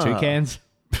drinking 2 cans?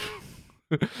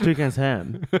 2 cans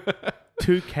ham.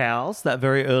 2 cows, that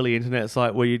very early internet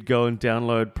site where you'd go and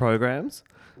download programs.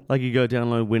 Like you go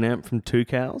download Winamp from 2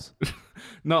 cows.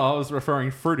 No, I was referring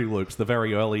Fruity Loops, the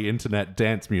very early internet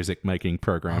dance music making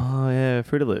program. Oh, yeah,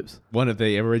 Fruity Loops. One of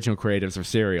the original creators of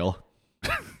Serial.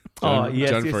 John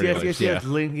Fruity Loops, yeah.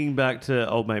 Linking back to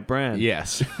Old Mate Brand.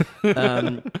 Yes.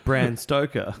 Bram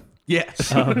Stoker.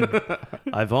 Yes.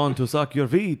 I want to suck your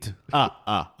feet. What?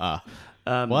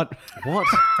 What?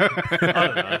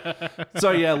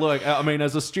 So yeah, look, I mean,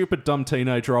 as a stupid, dumb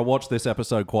teenager, I watched this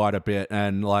episode quite a bit,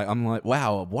 and like, I'm like,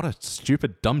 wow, what a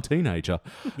stupid, dumb teenager.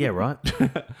 Yeah, right.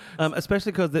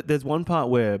 Especially because there's one part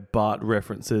where Bart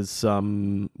references I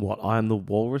Am the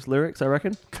Walrus lyrics, I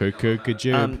reckon. Cuckoo,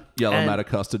 kajoob. Yellow And- matter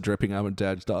custard dripping out of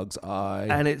Dad's dog's eye.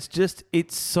 And it's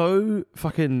so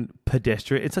fucking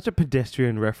pedestrian. It's such a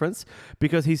pedestrian reference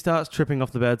because he starts tripping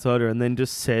off the bad soda and then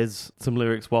just says some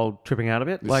lyrics while tripping out of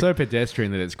it. It's so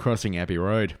pedestrian that it's crossing Abbey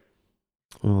Road.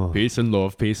 Oh, Peace and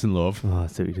love, peace and love. I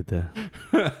see what you did there.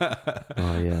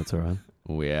 Oh, yeah, that's all right.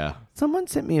 Oh, yeah. Someone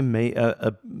sent me an image?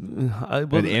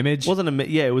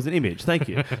 Yeah, it was an image. Thank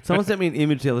you. Someone sent me an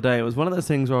image the other day. It was one of those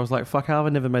things where I was like, fuck, how have I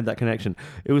never made that connection?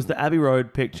 It was the Abbey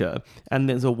Road picture, and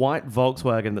there's a white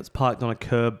Volkswagen that's parked on a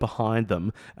curb behind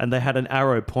them, and they had an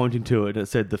arrow pointing to it, and it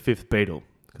said the 5th Beatle,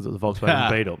 because it was a Volkswagen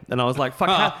Beetle. And I was like, fuck,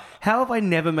 how have I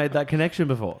never made that connection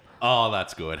before? Oh,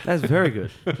 that's good. That's very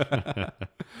good.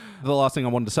 The last thing I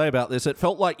wanted to say about this, it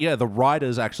felt like, yeah, the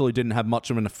writers actually didn't have much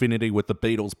of an affinity with the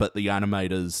Beatles, but the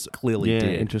animators clearly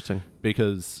did. Interesting.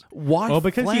 Because why? Well,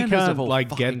 because you Flanders of can't all like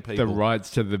fucking get the people? rights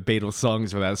to the Beatles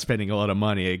songs without spending a lot of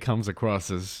money. It comes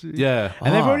across as Yeah.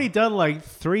 and they've already done like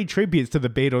 3 tributes to the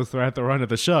Beatles throughout the run of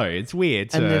the show. It's weird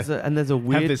to And there's a have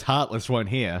weird this heartless one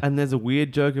here. And there's a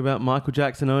weird joke about Michael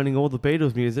Jackson owning all the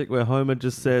Beatles music where Homer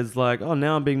just says like, oh,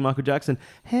 now I'm being Michael Jackson.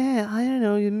 Hey, I don't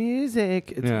know your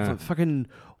music. It's Yeah. fucking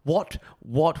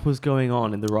what was going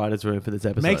on in the writer's room for this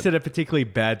episode? Makes it a particularly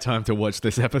bad time to watch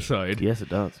this episode. Yes, it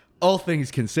does. All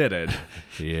things considered,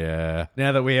 Yeah.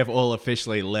 now that we have all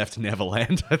officially left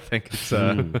Neverland, I think it's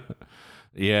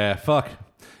Yeah, fuck.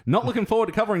 Not looking forward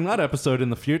to covering that episode in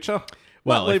the future.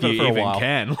 well, Might if leave you it for a even while.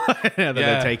 can, now that Yeah.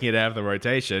 they're taking it out of the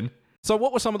rotation. So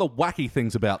what were some of the wacky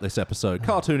things about this episode?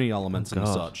 Cartoony elements and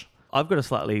such. I've got a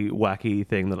slightly wacky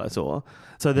thing that I saw.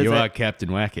 So there's You a- are Captain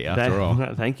Wacky, after all.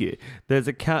 Thank you. There's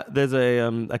a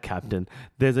captain.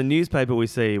 There's a newspaper we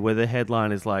see where the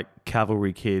headline is like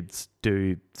cavalry kids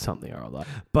do something or other.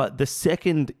 But the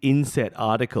second inset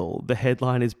article, the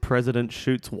headline is President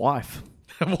shoots wife.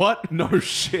 What? No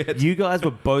shit. You guys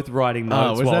were both writing Oh,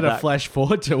 notes. was while that a flash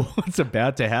forward to what's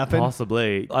about to happen?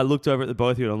 Possibly. I looked over at the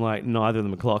both of you and I'm like, neither of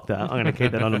them clocked that. I'm going to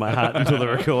keep that under my hat until the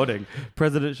recording.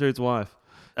 President shoots wife.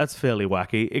 That's fairly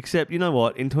wacky. Except, you know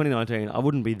what? In 2019, I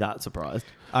wouldn't be that surprised.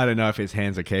 I don't know if his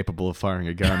hands are capable of firing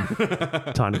a gun.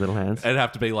 Tiny little hands. It'd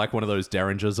have to be like one of those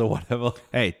Derringers or whatever.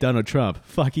 Hey, Donald Trump,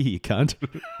 fuck you cunt.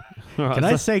 All right, Can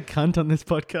I so say cunt on this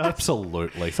podcast?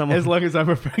 Absolutely. someone, As long as I'm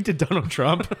referring to Donald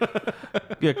Trump.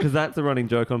 yeah, because that's the running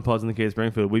joke on Pods and the Key of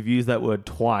Springfield. We've used that word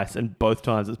twice, and both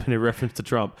times it's been in reference to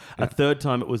Trump. A third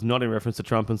time it was not in reference to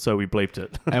Trump, and so we bleeped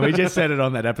it. And we just said it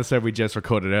on that episode we just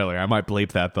recorded earlier. I might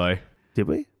bleep that though. Did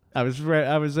we? I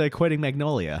was quoting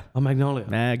Magnolia. Oh, Magnolia.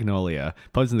 Magnolia.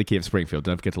 Pods in the key of Springfield.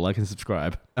 Don't forget to like and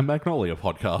subscribe. A Magnolia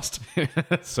podcast.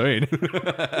 Soon.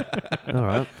 All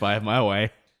right. If I have my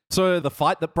way. So the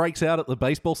fight that breaks out at the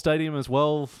baseball stadium as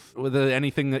well, was there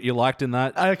anything that you liked in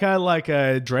that? I kind of like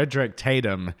Dredrick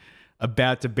Tatum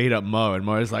about to beat up Mo, and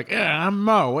Mo's like, yeah, I'm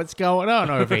Mo. What's going on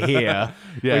over here?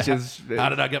 Yeah. Which is... How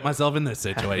did I get myself in this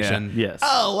situation? Yes.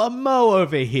 Oh, I'm Mo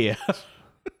over here.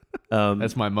 Um,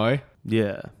 That's my Mo.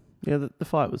 Yeah. Yeah, the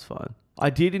fight was fine. I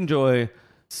did enjoy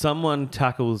someone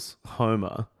tackles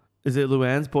Homer. Is it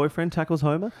Luann's boyfriend tackles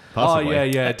Homer? Possibly. Oh,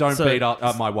 yeah. Don't So- beat up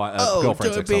my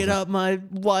girlfriend's don't beat up my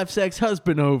wife's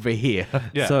ex-husband over here.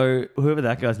 Yeah. So whoever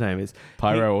that guy's name is,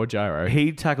 Pyro or Gyro.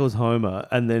 he tackles Homer,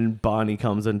 and then Barney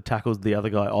comes and tackles the other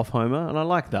guy off Homer, and I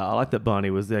like that. I like that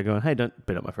Barney was there going, "Hey, don't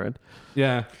beat up my friend."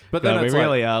 Yeah. But then No, we it's like,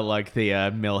 really are like the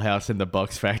Millhouse in the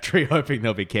box factory, hoping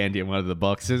there'll be candy in one of the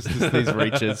boxes. Just these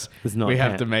reaches There's not we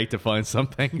have can- to make to find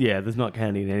something. Yeah, there's not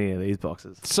candy in any of these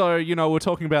boxes. So, we're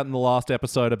talking about in the last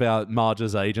episode about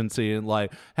Marge's agency and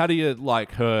like, how do you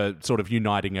like her sort of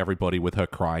uniting everybody with her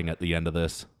crying at the end of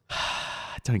this?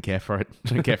 I don't care for it. I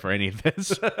don't care for any of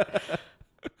this.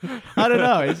 I don't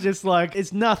know. It's just like,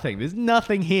 it's nothing. There's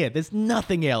nothing here. There's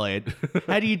nothing, Elliot.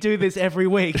 How do you do this every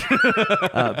week?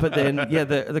 But then, yeah,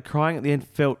 the crying at the end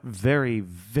felt very,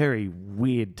 very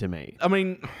weird to me. I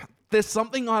mean, there's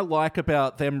something I like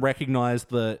about them recognize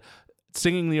that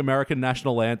singing the American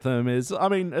national anthem is, I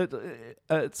mean,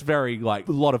 it's very, like,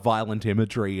 a lot of violent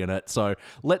imagery in it. So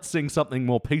let's sing something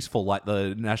more peaceful like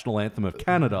the national anthem of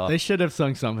Canada. They should have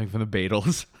sung something from the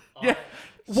Beatles. Yeah.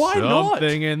 Why not?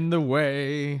 Something in the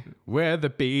way where the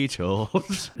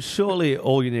Beatles. Surely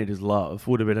All You Need Is Love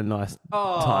would have been a nice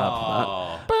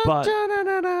tie-up for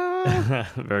that.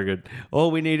 But very good.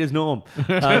 All we need is Norm.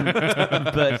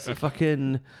 But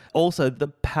fucking also the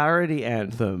parody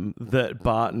anthem that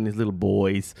Bart and his little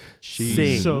boys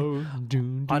sing. So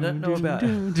I don't know about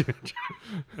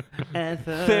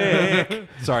anthem. Thick.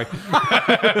 Sorry.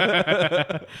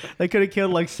 They could have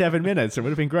killed like 7 minutes. It would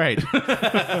have been great.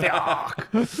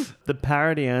 The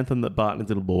parody anthem that Bart and his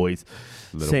little boys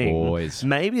sing. boys.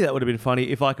 Maybe that would have been funny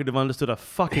if I could have understood a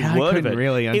fucking I word of couldn't it.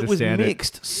 really understand it it. was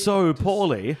mixed so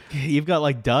poorly. You've got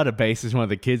like Database as one of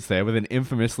the kids there with an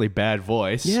infamously bad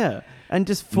voice. Yeah. And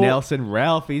just four, Nelson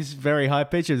Ralph, he's very high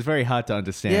pitched. It's very hard to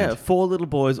understand. yeah, four little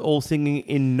boys all singing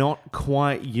in not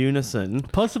quite unison.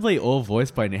 Possibly all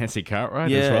voiced by Nancy Cartwright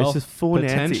Yeah, as well. it's just four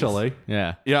Nancy's. Potentially.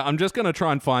 Yeah. Yeah, I'm just going to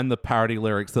try and find the parody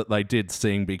lyrics that they did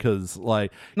sing because,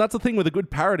 like, that's the thing with a good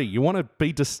parody. You want to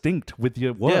be distinct with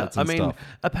your words Yeah, I and mean, stuff.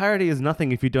 a parody is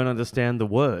nothing if you don't understand the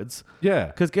words. Yeah.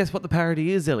 Because guess what the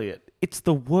parody is, Elliot? It's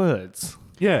the words.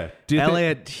 Yeah. Do you think-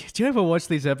 Elliot, do you ever watch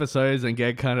these episodes and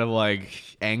get kind of like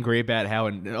angry about how,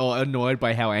 or annoyed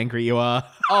by how angry you are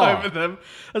over them?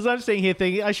 As I'm sitting here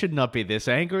thinking, I should not be this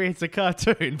angry. It's a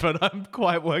cartoon, but I'm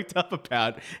quite worked up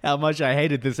about how much I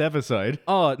hated this episode.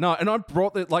 Oh, no, and I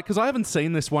brought it, like, because I haven't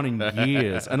seen this one in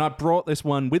years, and I brought this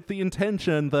one with the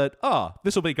intention that,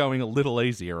 this will be going a little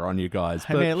easier on you guys.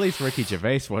 I But mean, at least Ricky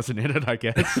Gervais wasn't in it, I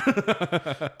guess.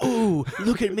 Ooh,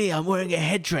 look at me. I'm wearing a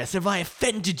headdress. Have I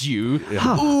offended you?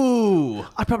 Ooh.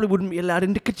 I probably wouldn't be allowed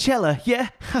into Coachella, yeah?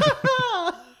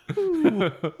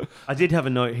 I did have a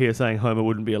note here saying Homer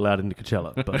wouldn't be allowed into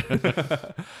Coachella.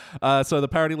 But so the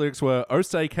parody lyrics were, "Oh,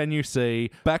 say can you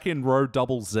see, back in row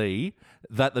double Z,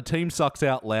 that the team sucks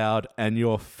out loud and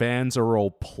your fans are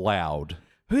all plowed."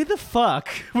 Who the fuck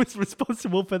was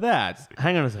responsible for that?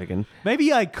 hang on a second.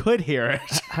 Maybe I could hear it.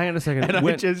 Hang on a second. And I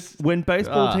when, just- when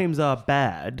baseball teams are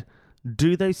bad,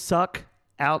 do they suck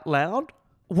out loud?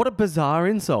 What a bizarre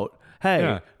insult. Hey,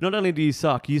 Yeah. not only do you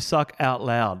suck out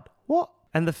loud. What?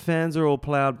 And the fans are all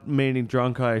plowed, meaning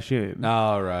drunk, I assume.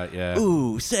 Oh, right, yeah.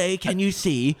 Ooh, say, can you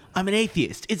see? I'm an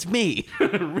atheist. It's me.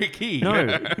 Ricky.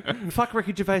 No, fuck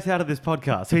Ricky Gervais out of this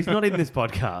podcast. He's not in this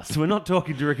podcast. We're not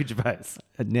talking to Ricky Gervais.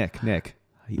 Nick, are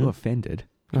you offended?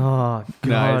 Oh, God.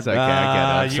 No, it's okay.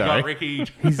 I get it. you I'm sorry. got Ricky.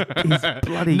 He's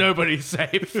bloody... Nobody's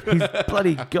safe. He's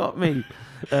bloody got me.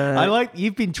 I like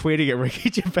you've been tweeting at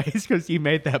Ricky Gervais because you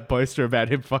made that poster about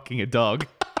him fucking a dog.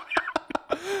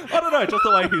 I don't know, just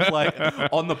the way he's like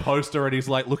on the poster and he's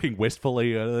like looking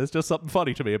wistfully. There's just something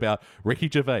funny to me about Ricky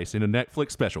Gervais in a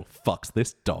Netflix special. Fucks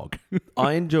this dog.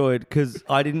 I enjoyed because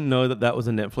I didn't know that was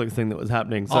a Netflix thing that was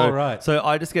happening. So, Oh, right. So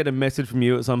I just get a message from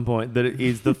you at some point that it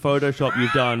is the Photoshop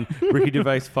you've done. Ricky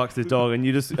Gervais fucks this dog, and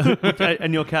you just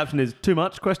and your caption is too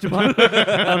much? ?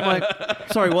 I'm like,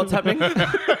 sorry, what's happening?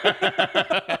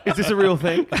 Is this a real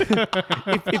thing?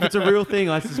 if it's a real thing,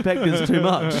 I suspect it's too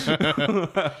much.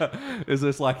 Is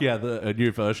this like, a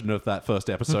new version of that first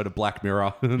episode of Black Mirror.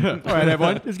 All right,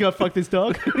 everyone, just go fuck this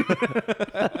dog.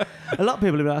 A lot of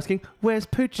people have been asking, where's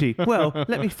Poochie? Well,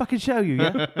 let me fucking show you,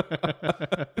 yeah?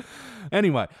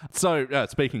 Anyway, so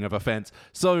speaking of offense,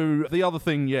 so the other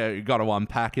thing, you got to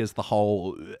unpack is the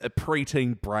whole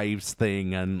preteen Braves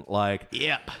thing, and like,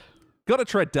 Yep. got to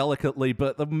tread delicately,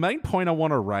 but the main point I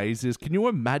want to raise is, can you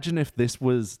imagine if this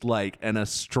was like an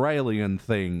Australian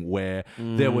thing where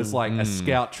there was like a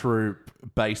scout troop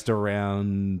based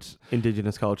around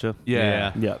Indigenous culture.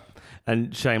 Yeah. Yep.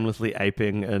 And shamelessly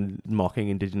aping and mocking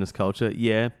Indigenous culture.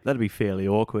 Yeah, that'd be fairly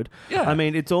awkward. Yeah. I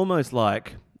mean, it's almost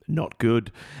like not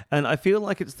good. And I feel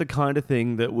like it's the kind of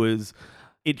thing that was...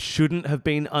 It shouldn't have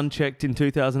been unchecked in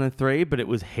 2003, but it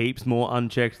was heaps more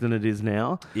unchecked than it is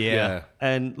now. Yeah.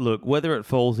 And look, whether it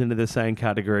falls into the same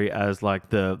category as like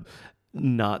the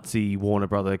Nazi Warner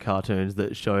Brother cartoons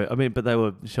that show... I mean, but they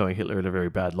were showing Hitler in a very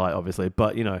bad light, obviously.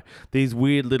 But, you know, these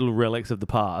weird little relics of the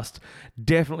past,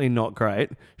 definitely not great.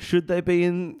 Should they be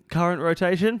in current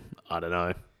rotation? I don't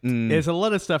know. There's a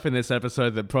lot of stuff in this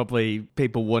episode that probably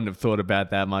people wouldn't have thought about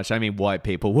that much. I mean, white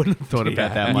people wouldn't have thought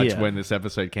about that much when this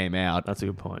episode came out. That's a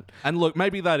good point. And look,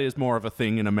 maybe that is more of a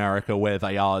thing in America where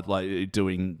they are like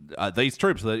doing these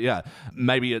troops. That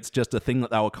maybe it's just a thing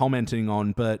that they were commenting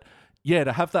on. But yeah,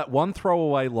 to have that one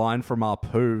throwaway line from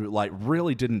Apu like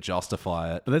really didn't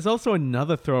justify it. But there's also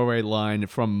another throwaway line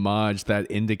from Marge that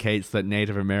indicates that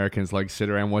Native Americans like sit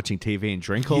around watching TV and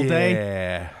drink all day,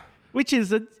 Yeah. which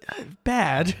is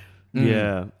bad.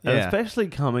 Yeah. And Yeah. especially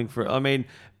coming from... I mean,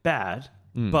 bad,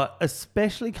 but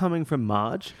especially coming from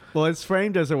Marge. Well, it's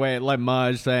framed as a way like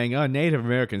Marge saying, "Oh, Native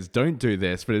Americans don't do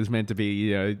this," but it's meant to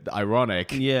be,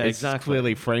 ironic. Yeah, it's exactly.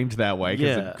 clearly framed that way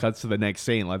because Yeah. it cuts to the next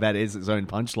scene. Like that is its own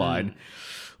punchline.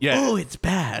 Yeah. Oh, it's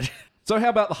bad. So how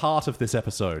about the heart of this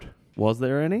episode? Was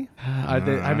there any?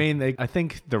 I mean, I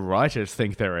think the writers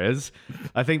think there is.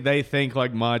 I think they think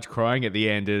like Marge crying at the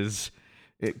end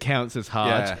it counts as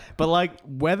heart. Yeah. But like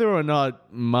whether or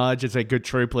not Marge is a good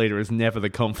troop leader is never the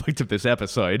conflict of this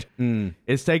episode.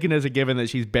 It's taken as a given that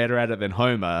she's better at it than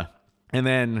Homer. And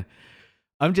then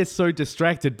I'm just so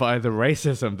distracted by the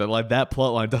racism that like that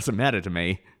plotline doesn't matter to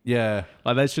me. Yeah.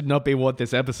 Like that should not be what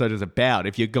this episode is about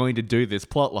if you're going to do this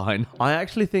plotline. I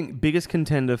actually think biggest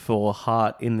contender for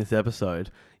heart in this episode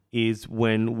is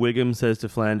when Wiggum says to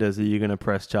Flanders, "Are you going to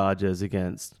press charges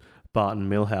against Bart and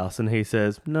Milhouse?" And he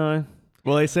says, "No."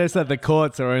 Well, he says that the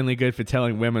courts are only good for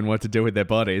telling women what to do with their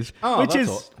bodies, which that's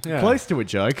is yeah. close to a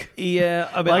joke. Yeah,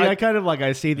 I mean, Like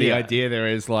I see the yeah. idea there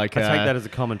is like I take that as a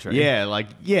commentary. yeah.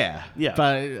 Yeah.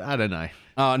 But I don't know.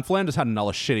 And Flanders had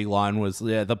another shitty line was,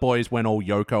 the boys went all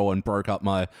Yoko and broke up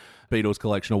my Beatles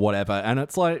collection or whatever. And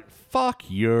it's like, fuck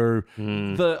you.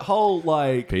 The whole,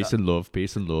 like... Peace and love.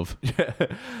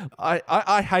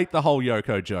 I hate the whole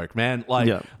Yoko joke, man. Like,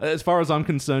 Yeah. as far as I'm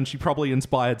concerned, she probably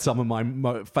inspired some of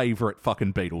my favorite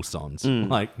fucking Beatles songs.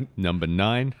 Like, Number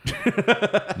 9.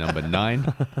 Number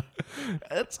 9.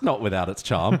 it's not without its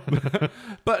charm.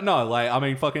 But no, like, I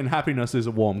mean, fucking happiness is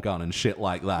a warm gun and shit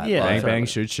like that. Yeah. Like, Bang, bang,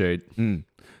 shoot, shoot.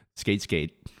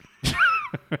 Skate.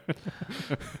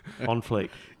 On fleek.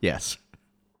 Yes.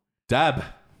 dab.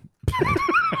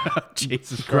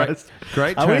 Jesus Christ.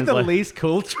 Great Are we the translation. least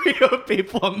cool trio of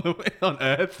people on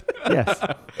Earth? Yes.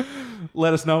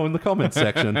 Let us know in the comments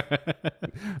section.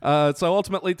 So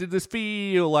ultimately, did this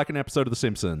feel like an episode of The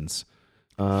Simpsons?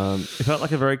 It felt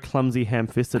like a very clumsy,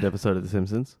 ham-fisted episode of The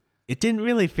Simpsons. It didn't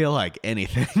really feel like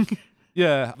anything.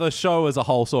 Yeah, the show as a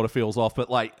whole sort of feels off, but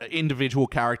like individual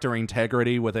character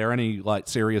integrity, were there any like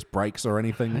serious breaks or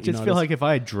anything? I just feel like if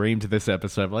I had dreamed this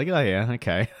episode, I'm like, oh yeah,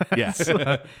 okay. Yes.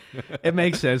 It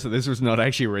makes sense that this was not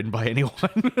actually written by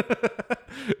anyone.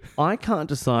 I can't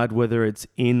decide whether it's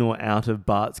in or out of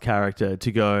Bart's character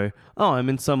to go, oh, I'm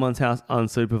in someone's house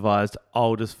unsupervised,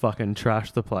 I'll just fucking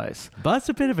trash the place. Bart's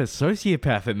a bit of a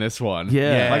sociopath in this one.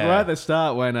 Yeah. Like right at the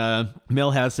start when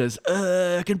Milhouse says,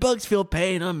 can bugs feel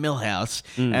pain? I'm Milhouse.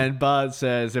 And Bart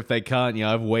says, if they can't,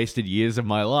 I've wasted years of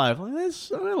my life. Like, I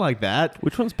don't like that.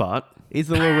 Which one's Bart? He's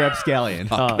the little rapscallion.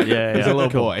 Oh, yeah. He's a little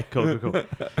Cool. boy. Cool.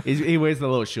 He wears the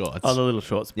little shorts. Oh, the little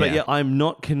shorts. But Yeah. yeah, I'm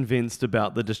not convinced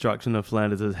about the destruction of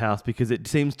Flanders' house because it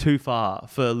seems too far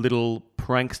for little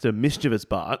prankster, mischievous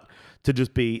Bart to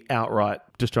just be outright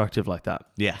destructive like that.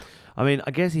 Yeah. I mean,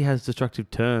 I guess he has destructive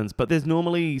turns, but there's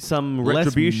normally some Less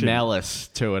retribution. malice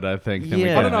to it, I think, than we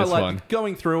Yeah. get I don't in know, this like one.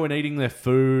 going through and eating their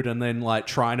food and then like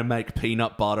trying to make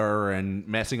peanut butter and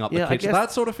messing up the Yeah, I kitchen. guess-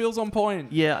 That sort of feels on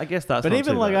point. Yeah, I guess that's But not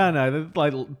even too like, bad. I don't know,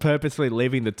 they're, like purposely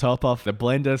leaving the top off the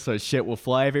blender so shit will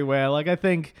fly everywhere. Like, I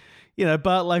think,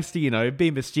 Bart likes to,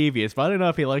 be mischievous, but I don't know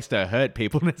if he likes to hurt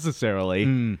people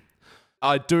necessarily.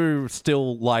 I do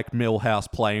still like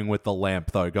Milhouse playing with the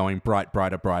lamp, though, going bright,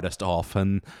 brighter, brightest off,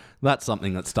 and that's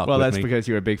something that stuck Well, with that's me. because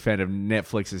you're a big fan of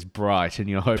Netflix's Bright, and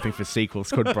you're hoping for sequels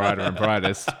called Brighter and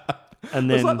Brightest. And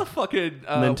Was then that the fucking...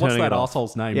 then what's turning that it off.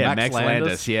 asshole's name? Yeah, Max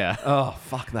Landis, yeah. Oh,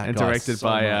 fuck that And guy directed so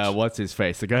by, much. what's his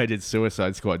face? The guy who did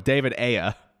Suicide Squad, David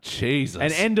Ayer. Jesus.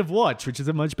 And End of Watch, which is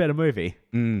a much better movie.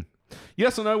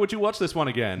 Yes or no, would you watch this one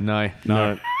again? No.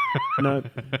 no. All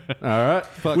right.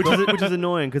 Fuck Which is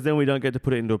annoying because then we don't get to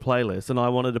put it into a playlist, and I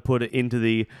wanted to put it into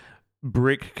the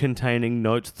brick containing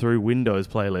notes through Windows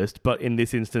playlist, but in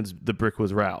this instance, the brick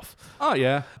was Ralph. Oh,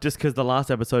 yeah. Just because the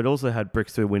last episode also had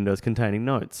bricks through Windows containing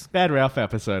notes. Bad Ralph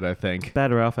episode, I think.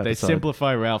 Bad Ralph They episode.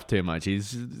 simplify Ralph too much.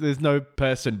 There's no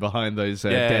person behind those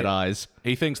dead eyes.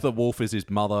 He thinks the wolf is his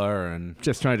mother, and...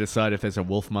 Just trying to decide if there's a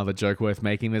wolf mother joke worth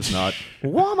making. There's not.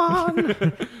 Woman!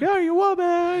 You're a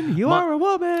woman. You are a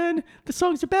woman. The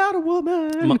song's about a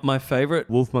woman. My favorite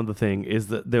Wolf Mother thing is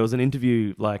that there was an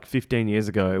interview like 15 years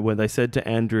ago where they said to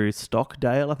Andrew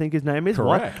Stockdale, I think his name is.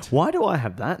 Correct. Why do I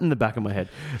have that in the back of my head?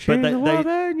 She's a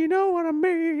woman. You know what I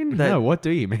mean. They- No, what do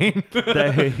you mean?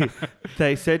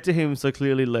 they said to him, so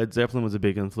clearly Led Zeppelin was a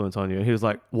big influence on you. And he was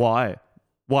like, why?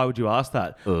 Why would you ask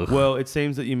that? Well, it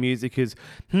seems that your music is,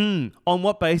 on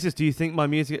what basis do you think my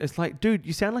music... It's like, dude,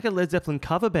 you sound like a Led Zeppelin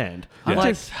cover band.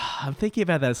 I'm thinking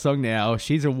about that song now.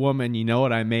 She's a woman. You know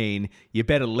what I mean. You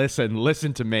better listen.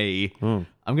 Listen to me.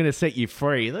 I'm going to set you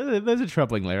free. Those are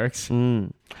troubling lyrics.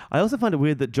 I also find it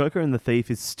weird that Joker and the Thief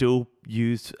is still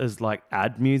used as like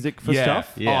ad music for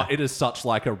stuff. Yeah. Oh, it is such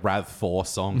like a RAV4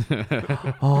 song.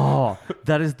 Oh,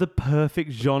 that is the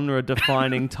perfect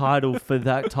genre-defining title for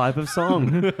that type of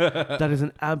song. That is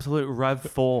an absolute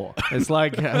RAV4. It's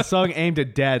like a song aimed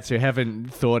at dads who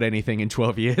haven't thought anything in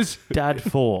 12 years. Dad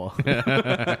 4.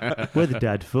 We're the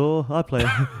Dad 4.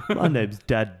 My name's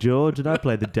Dad George, and I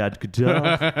play the dad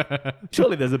guitar.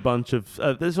 Surely there's a bunch of...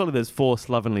 there's 4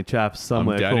 slovenly chaps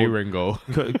somewhere Daddy called, Ringo.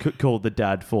 called the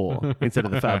Dad 4 instead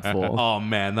of the Fab 4. Oh,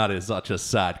 man, that is such a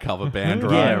sad cover band,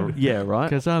 right? Yeah, right?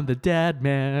 Because I'm the dad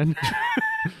man.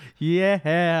 Yeah,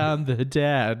 I'm the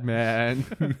dad man.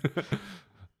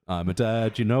 I'm a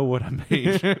dad, you know what I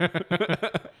mean.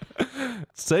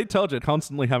 See, told you,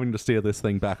 constantly having to steer this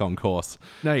thing back on course.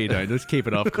 No, you don't. Just keep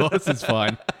it off course. It's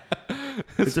fine.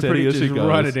 It's a Steady pretty... as she Just goes.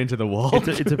 run it into the wall.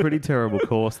 It's a pretty terrible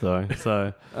course, though.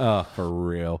 So, Oh, for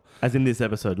real. as in this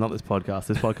episode, not this podcast.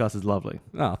 This podcast is lovely.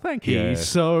 Oh, thank you. He's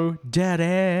so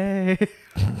daddy.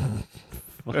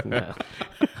 Fucking hell.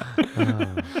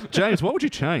 James, what would you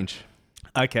change?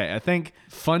 Okay, I think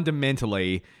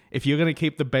fundamentally, if you're going to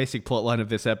keep the basic plotline of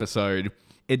this episode,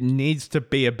 it needs to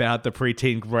be about the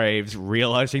preteen Graves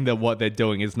realizing that what they're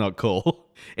doing is not cool.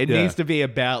 It Yeah. needs to be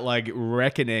about, like,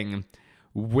 reckoning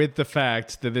with the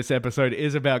fact that this episode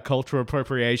is about cultural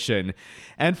appropriation.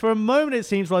 And for a moment, it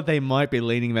seems like they might be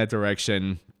leaning that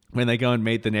direction when they go and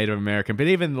meet the Native American. But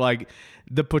even, like,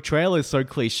 the portrayal is so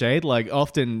cliched. Like,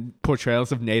 often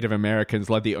portrayals of Native Americans,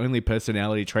 like, the only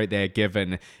personality trait they're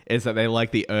given is that they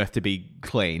like the earth to be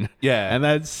clean. Yeah. And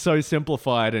that's so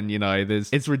simplified, and, you know,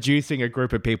 it's reducing a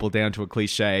group of people down to a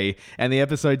cliche, and the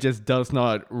episode just does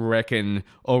not reckon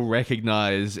or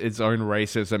recognize its own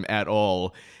racism at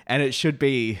all. And it should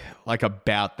be, like,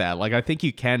 about that. Like, I think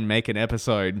you can make an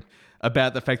episode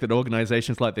about the fact that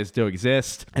organizations like this do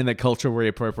exist, and that cultural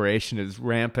reappropriation is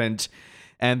rampant,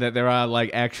 and that there are,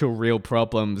 like, actual real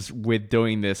problems with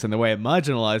doing this and the way it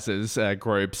marginalizes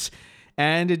groups,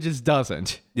 and it just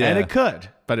doesn't. Yeah. And it could,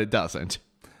 but it doesn't.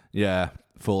 Yeah,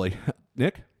 fully.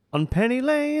 Nick? On Penny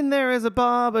Lane, there is a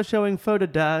barber showing photo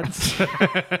dads.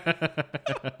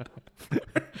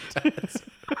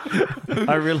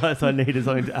 I realised I needed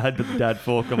something to add to the Dad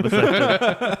 4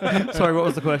 conversation. Sorry, what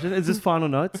was the question? Is this final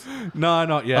notes? No,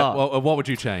 not yet. Oh. Well, what would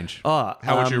you change? Oh,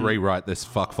 How would you rewrite this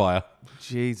fuckfire?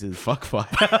 Jesus. Fuck fire.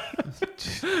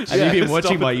 Have you been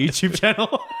watching my YouTube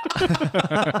channel?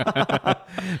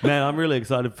 Man, I'm really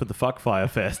excited for the Fuckfire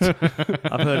Fest.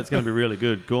 I've heard it's going to be really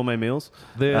good. Gourmet meals.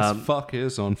 This fuck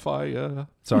is on fire.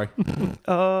 Sorry.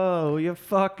 Oh, your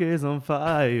fuck is on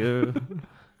fire.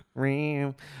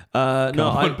 Come No,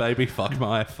 on, baby, fuck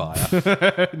my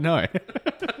fire. No.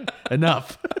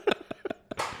 Enough.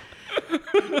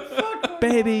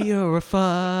 Baby, you're a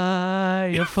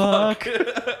fire fuck.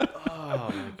 Oh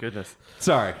my goodness.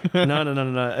 Sorry.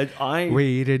 No.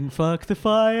 We didn't fuck the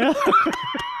fire.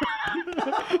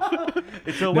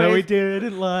 It's No, we always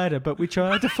didn't light it, but we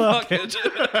tried to fuck it.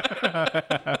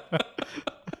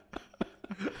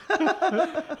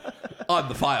 I'm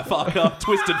the fire fucker.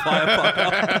 Twisted fire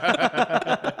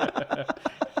fucker.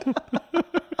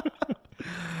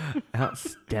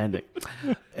 outstanding.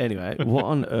 Anyway, what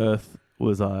on earth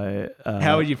was I...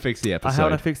 How would you fix the episode? How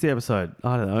would I fix the episode?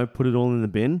 I don't know. Put it all in the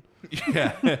bin.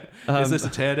 Yeah. Is this a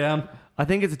teardown? I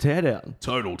think it's a teardown.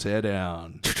 Total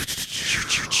teardown.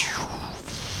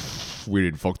 We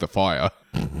didn't fuck the fire.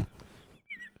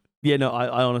 Yeah, no,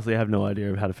 I honestly have no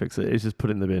idea of how to fix it. It's just put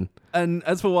it in the bin. And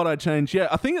as for what I changed,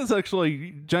 I think it's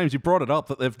actually, James, you brought it up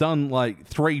that they've done like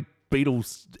 3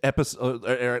 Beatles episodes,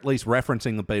 or at least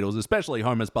referencing the Beatles, especially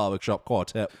Homer's Barbershop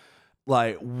Quartet.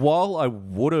 Like, while I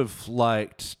would have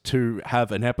liked to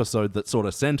have an episode that sort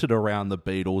of centered around the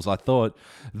Beatles, I thought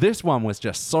this one was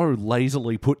just so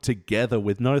lazily put together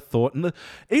with no thought. And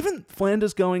even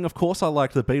Flanders going, of course I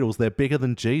like the Beatles, they're bigger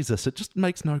than Jesus. It just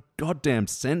makes no goddamn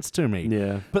sense to me.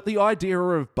 Yeah. But the idea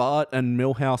of Bart and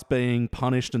Milhouse being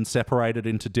punished and separated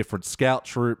into different scout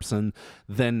troops and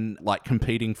then, like,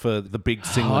 competing for the big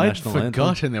single national anthem. I'd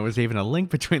forgotten there was even a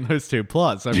link between those 2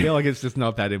 plots. I feel like it's just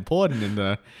not that important in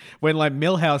the... When, like,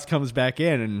 Milhouse comes back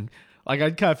in and, like,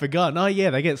 I'd kind of forgotten, oh, yeah,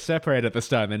 they get separated at the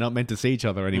start and they're not meant to see each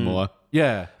other anymore.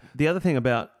 Yeah. The other thing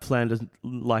about Flanders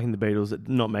liking the Beatles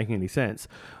not making any sense,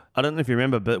 I don't know if you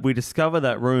remember, but we discover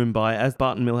that room by, as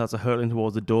Bart and Milhouse are hurtling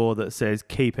towards a door that says,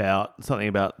 keep out, something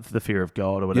about the fear of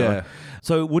God or whatever. Yeah.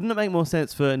 So wouldn't it make more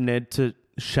sense for Ned to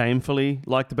shamefully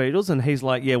like the Beatles? And he's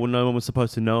like, yeah, well, no one was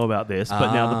supposed to know about this,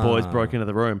 but now the boys broke into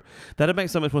the room. That'd make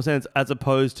so much more sense as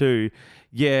opposed to,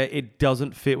 yeah, it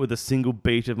doesn't fit with a single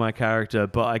beat of my character,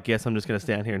 but I guess I'm just going to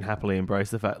stand here and happily embrace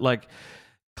the fact. Like,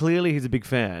 clearly he's a big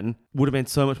fan. Would have made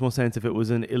so much more sense if it was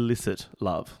an illicit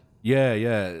love.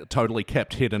 Yeah, totally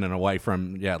kept hidden and away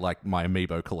from, like my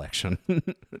Amiibo collection,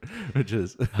 which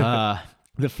is...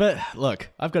 Look,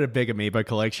 I've got a big Amiibo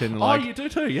collection. Like, oh, you do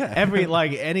too, yeah.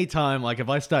 Anytime, like, if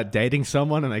I start dating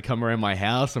someone and they come around my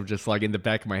house, I'm just, like, in the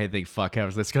back of my head think, fuck,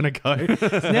 how's this going to go?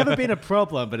 It's never been a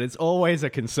problem, but it's always a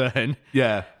concern.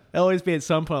 Yeah. It'll always be at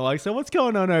some point like, so what's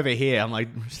going on over here? I'm like,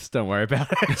 just don't worry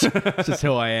about it. It's just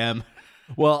who I am.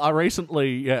 Well, I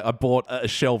recently I bought a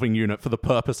shelving unit for the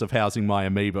purpose of housing my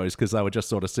Amiibos because they were just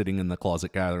sort of sitting in the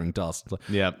closet gathering dust.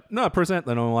 Yeah. No, present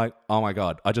them. I'm like, oh my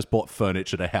God, I just bought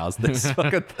furniture to house this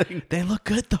fucking thing. They look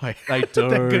good, though. They do.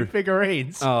 They're good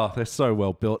figurines. Oh, they're so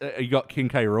well built. You got King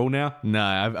K. Rool now? No,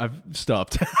 I've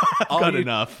stopped. I've got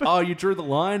enough. Oh, you drew the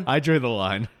line? I drew the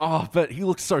line. Oh, but he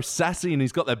looks so sassy and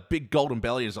he's got that big golden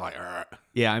belly. He's like, "Arr."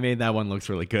 Yeah, I mean, that one looks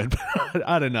really good. But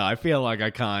I don't know. I feel like I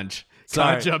can't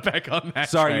jump back on that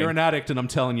Sorry, train. you're an addict and I'm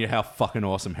telling you how fucking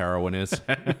awesome heroin is.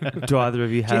 Do either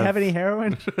of you Do you have any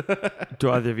heroin?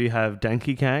 Do either of you have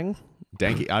Danky Kang?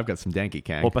 I've got some Danky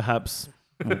Kang. Or perhaps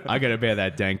I got to bear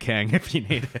that Dank Kang if you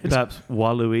need it. perhaps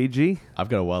Waluigi? I've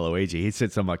got a Waluigi. He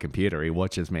sits on my computer. He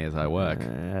watches me as I work.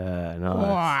 Nice.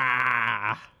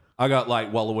 I got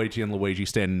like Waluigi and Luigi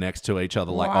standing next to each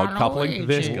other like odd coupling.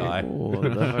 This guy. Oh,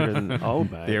 the fucking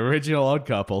old man. The original Odd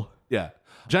Couple. Yeah.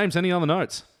 James, any other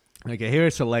notes? Okay, here are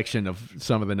a selection of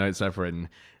some of the notes I've written.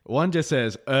 One just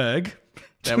says, "Erg."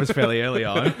 That was fairly early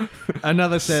on.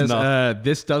 Another says,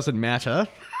 "This doesn't matter,"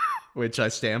 which I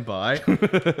stand by.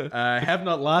 Have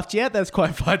not laughed yet. That's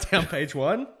quite far down page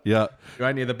 1. Yeah.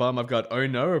 Right near the bottom, I've got, "Oh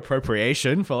no,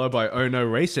 appropriation," followed by, "Oh no,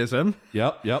 racism."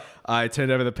 Yep. I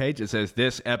turned over the page. It says,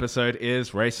 "This episode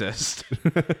is racist."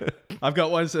 I've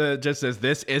got one that just says,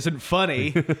 "This isn't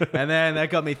funny." And then that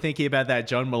got me thinking about that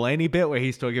John Mulaney bit where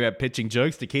he's talking about pitching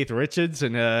jokes to Keith Richards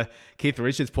and Keith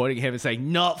Richards pointing at him and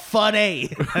saying, "Not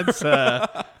funny." That's, so,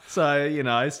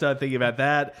 I started thinking about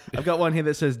that. I've got one here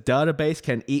that says, "Database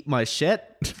can eat my shit,"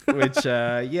 which,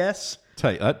 yes.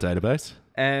 Take that, database.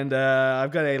 And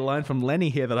I've got a line from Lenny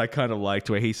here that I kind of liked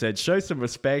where he said, "Show some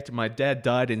respect. My dad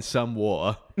died in some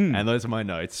war." And those are my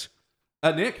notes.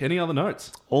 Nick, any other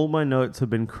notes? All my notes have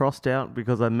been crossed out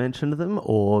because I mentioned them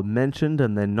or mentioned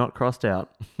and then not crossed out.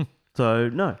 So,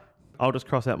 no. I'll just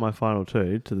cross out my final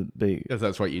 2 to be... Because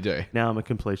that's what you do. Now I'm a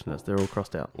completionist. They're all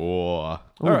crossed out. Or...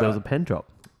 Oh, there was a pen drop.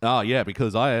 Oh, yeah,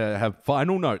 because I have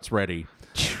final notes ready.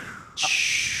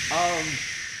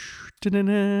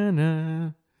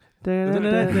 Da-na-na-na.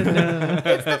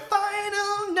 It's the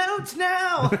final notes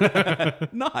now.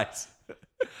 Nice.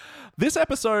 This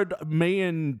episode, me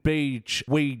and Beach,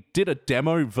 we did a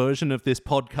demo version of this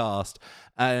podcast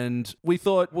and we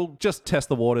thought we'll just test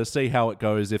the waters, see how it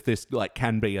goes, if this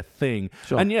can be a thing.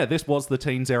 Sure. And yeah, this was the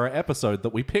Teens Era episode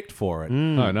that we picked for it.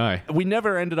 Oh, no. We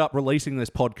never ended up releasing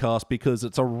this podcast because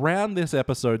it's around this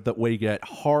episode that we get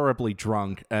horribly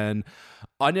drunk, and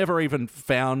I never even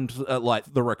found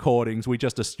the recordings. We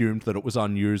just assumed that it was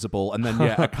unusable, and then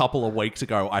a couple of weeks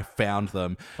ago I found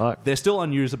them. Right. They're still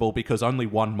unusable because only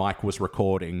one mic was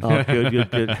recording. Oh,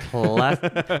 good.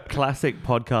 Classic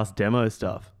podcast demo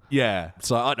stuff. Yeah,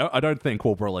 so I don't think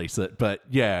we'll release it, but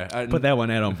yeah. Put that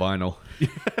one out on vinyl.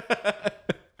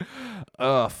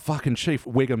 fucking Chief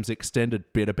Wiggum's extended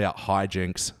bit about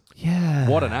hijinks. Yeah.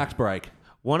 What an act break.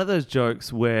 One of those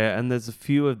jokes where, and there's a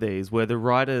few of these, where the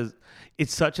writers,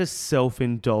 it's such a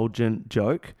self-indulgent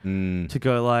joke to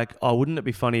go like, oh, wouldn't it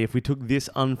be funny if we took this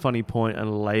unfunny point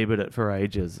and laboured it for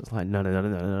ages? It's like,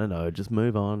 no, just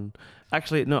move on.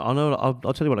 Actually, no,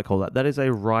 I'll tell you what I call that. That is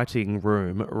a writing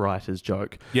room writer's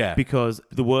joke. Yeah. Because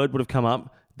the word would have come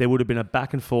up, there would have been a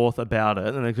back and forth about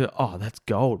it, and they go, oh, that's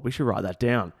gold. We should write that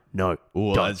down. No.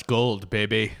 Ooh, that's gold,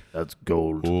 baby. That's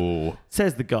gold. Ooh.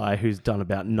 Says the guy who's done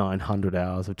about 900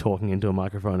 hours of talking into a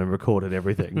microphone and recorded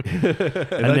everything. Is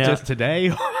that just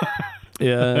today?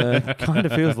 Yeah, kind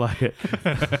of feels like it.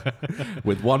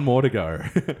 With one more to go.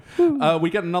 We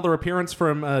get another appearance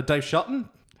from Dave Shutton.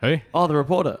 Who? Oh, the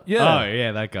reporter. Yeah. Oh,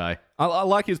 yeah, that guy. I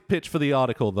like his pitch for the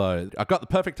article, though. I got the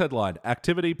perfect headline.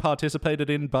 Activity participated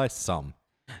in by some.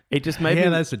 It just made Yeah, me.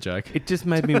 that's a joke. It just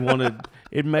made me wanted.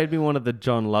 It made me one of the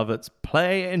John Lovett's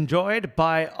play enjoyed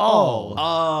by all.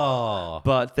 Oh.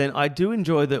 But then I do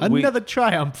enjoy that Another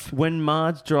triumph. when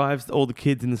Marge drives all the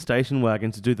kids in the station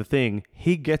wagon to do the thing,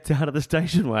 he gets out of the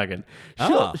station wagon.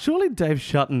 Surely Dave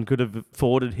Shutton could have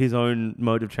afforded his own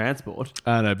mode of transport.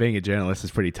 I don't know, being a journalist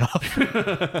is pretty tough.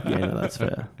 Yeah, no, that's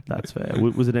fair. That's fair.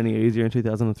 Was it any easier in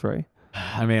 2003?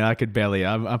 I mean, I could barely...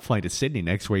 I'm flying to Sydney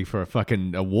next week for a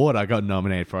fucking award I got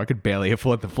nominated for. I could barely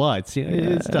afford the flights. You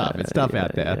know, it's tough. It's tough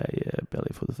out there. Yeah, belly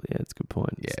for the... Yeah, it's a good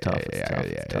point. It's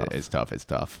tough. It's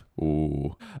tough.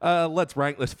 Ooh. Let's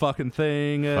rank this fucking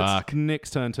thing. Fuck. It's Nick's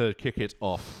turn to kick it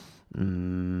off. I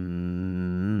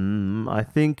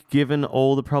think given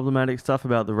all the problematic stuff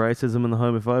about the racism and the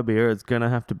homophobia, it's going to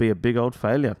have to be a big old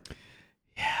failure.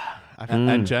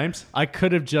 And James? I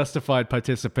could have justified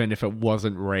participant if it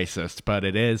wasn't racist, but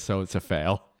it is, so it's a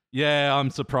fail. Yeah,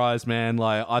 I'm surprised, man.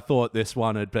 Like, I thought this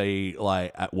one would be,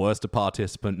 like, at worst a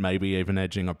participant, maybe even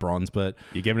edging a bronze, but...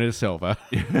 You're giving it a silver.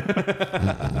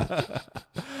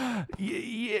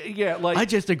 yeah, like... I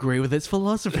just agree with its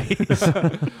philosophies.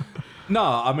 No,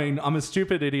 I mean, I'm a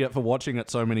stupid idiot for watching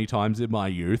it so many times in my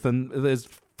youth, and there's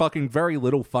fucking very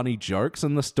little funny jokes,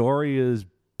 and the story is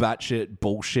batshit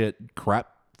bullshit crap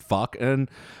fuck, and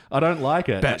I don't like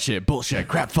it. Batshit bullshit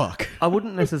crap fuck. I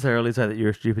wouldn't necessarily say that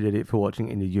you're a stupid idiot for watching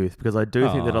it in your youth, because I do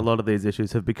think that a lot of these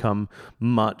issues have become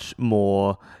much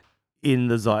more in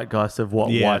the zeitgeist of what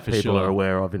white people are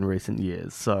aware of in recent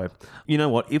years. So, you know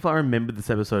what? If I remembered this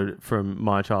episode from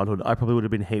my childhood, I probably would have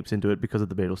been heaps into it because of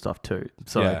the Beatles stuff too.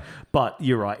 So, Yeah. But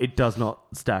you're right, it does not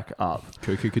stack up.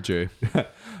 Cuckoo.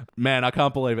 Man, I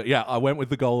can't believe it. Yeah, I went with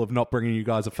the goal of not bringing you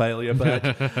guys a failure,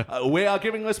 but we are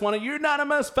giving this one a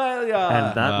unanimous failure.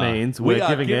 And that means we we're are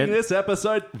giving it this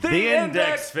episode the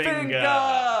index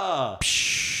finger.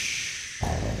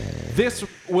 This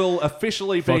will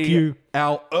officially Fuck be you.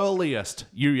 our earliest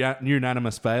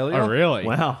unanimous failure. Oh, really?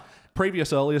 Wow.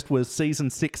 Previous earliest was season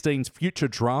 16's Future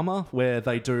Drama, where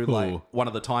they do like one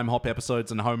of the time hop episodes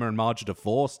and Homer and Marge are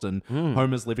divorced and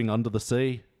Homer's living under the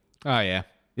sea. Oh, yeah.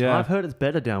 Yeah. I've heard it's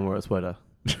better down where it's wetter.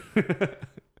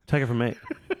 Take it from me.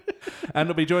 And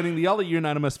we'll be joining the other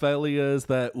unanimous failures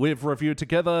that we've reviewed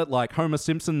together, like Homer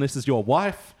Simpson, This Is Your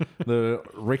Wife, the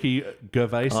Ricky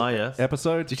Gervais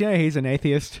episode. Did you know he's an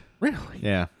atheist? Really?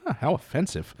 Yeah. Oh, how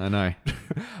offensive. I know.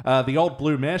 The Old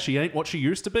Blue Mare, She Ain't What She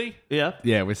Used to Be. Yeah.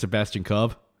 Yeah, with Sebastian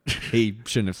Cobb. He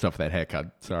shouldn't have stopped that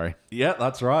haircut. Sorry. Yeah,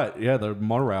 that's right. Yeah, the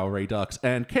Monorail Redux.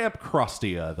 And Camp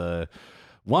Krustia, the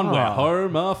one where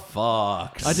Homer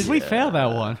fucks. Oh, did we fail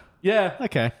that one? Yeah.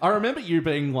 Okay. I remember you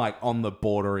being like on the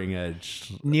bordering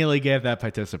edge. Nearly gave that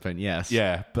participant, yes.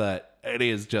 Yeah, but it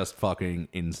is just fucking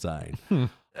insane.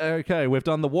 Okay, we've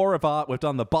done the War of Art, we've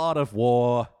done the Bart of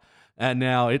War, and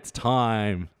now it's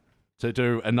time to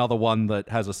do another one that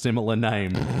has a similar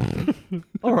name.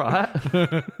 All right.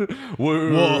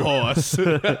 Woo. Warhorse.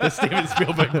 The Steven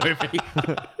Spielberg movie.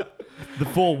 The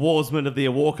four warsmen of the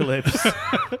apocalypse.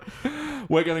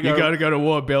 We're going to go... You gotta go to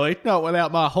war, Billy. Not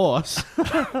without my horse.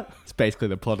 It's basically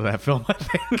the plot of that film, I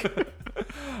think.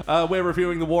 We're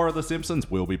reviewing the War of the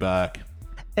Simpsons. We'll be back.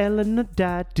 Eleanor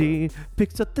Daddy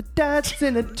picks up the dads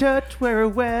in a church where a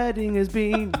wedding has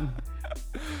been.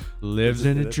 Lives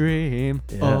in a dream.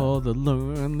 All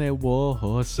alone, their war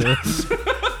horses.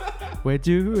 Where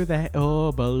do they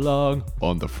all belong?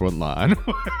 On the front line.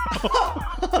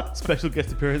 Special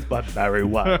guest appearance by Barry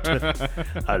White.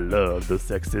 I love the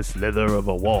sexy slither of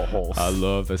a war horse. I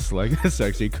love the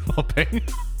sexy clopping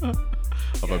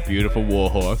of a beautiful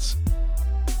war horse.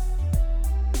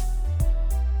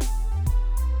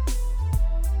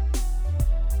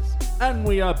 And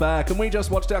we are back, and we just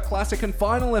watched our classic and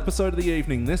final episode of the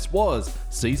evening. This was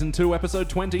Season 2, Episode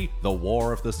 20, The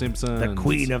War of the Simpsons. The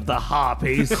Queen of the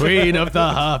Harpies. Queen of the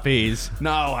Harpies.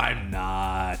 No, I'm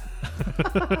not.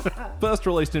 First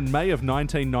released in May of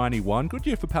 1991. Good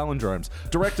year for palindromes.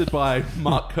 Directed by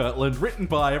Mark Kirtland. Written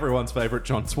by everyone's favourite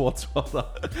John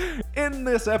Swartzwelder. In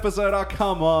this episode, oh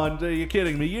come on, are you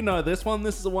kidding me? You know this one.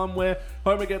 This is the one where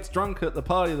Homer gets drunk at the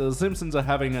party that the Simpsons are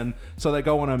having, and so they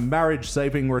go on a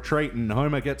marriage-saving retreat, and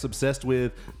Homer gets obsessed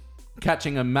with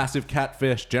catching a massive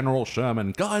catfish, General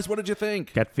Sherman. Guys, what did you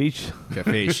think? Catfish.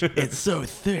 Catfish. It's so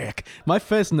thick. My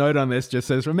first note on this just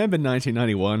says, remember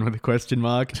 1991 with a question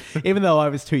mark? Even though I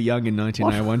was too young in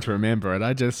 1991 to remember it,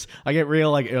 I get real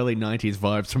like early 90s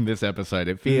vibes from this episode.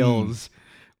 It feels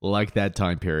like that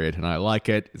time period, and I like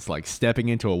it. It's like stepping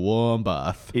into a warm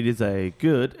bath. It is a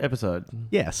good episode.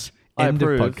 Yes. I End of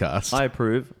approve. podcast. I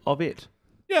approve of it.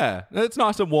 Yeah, it's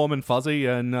nice and warm and fuzzy,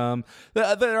 and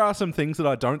there are some things that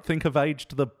I don't think have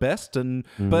aged the best.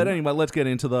 But anyway, let's get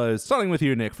into those. Starting with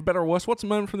you, Nick. For better or worse, what's a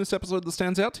moment from this episode that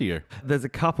stands out to you? There's a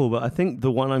couple, but I think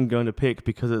the one I'm going to pick,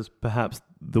 because it's perhaps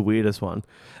the weirdest one,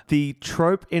 the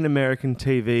trope in American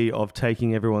TV of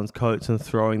taking everyone's coats and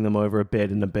throwing them over a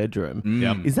bed in a bedroom.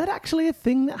 Yep. Is that actually a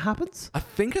thing that happens? I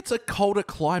think it's a colder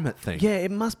climate thing. Yeah, it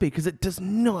must be, because it does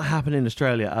not happen in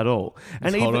Australia at all.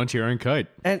 Just hold on to your own coat.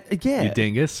 And yeah, You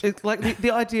dingus. it's like the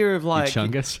idea of like,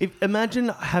 chungus. Imagine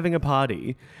having a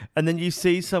party and then you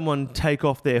see someone take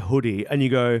off their hoodie and you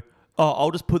go, "Oh,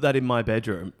 I'll just put that in my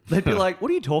bedroom." They'd be like,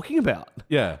 "What are you talking about?"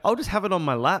 Yeah. I'll just have it on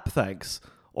my lap, thanks.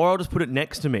 Or I'll just put it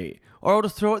next to me. Or I'll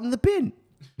just throw it in the bin.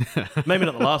 Maybe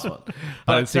not the last one.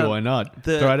 I don't see why not.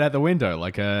 Throw it out the window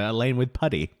like a lane with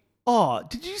putty. Oh,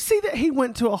 did you see that he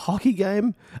went to a hockey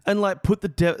game and like put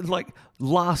like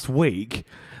last week,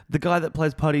 the guy that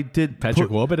plays putty did Patrick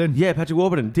Warburton? Yeah, Patrick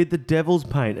Warburton did the Devil's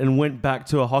paint and went back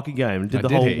to a hockey game and did the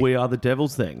did whole he? "We Are the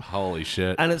Devils" thing. Holy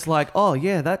shit. And it's like, oh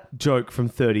yeah, that joke from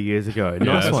 30 years ago.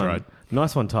 Nice that's one. right.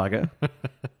 Nice one, Tiger.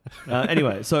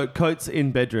 Anyway, so coats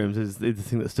in bedrooms is the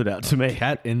thing that stood out to me.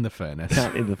 Cat in the furnace.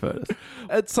 Cat in the furnace.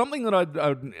 It's something that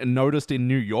I noticed in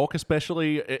New York,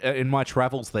 especially in my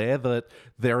travels there, that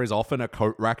there is often a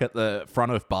coat rack at the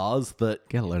front of bars that...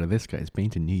 Get a load of this guy. He's been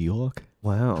to New York.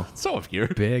 Wow. So have you.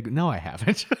 Big. No, I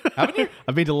haven't. Haven't you?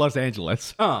 I've been to Los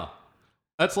Angeles. Ah.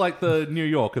 That's like the New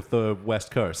York of the West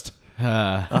Coast.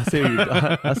 I see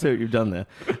what you've done there.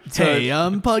 Hey,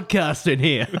 I'm podcasting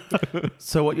here.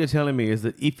 So what you're telling me is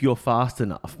that if you're fast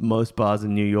enough, most bars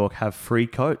in New York have free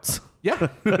coats. Yeah.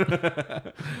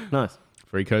 Nice.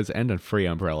 Free coats and free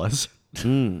umbrellas.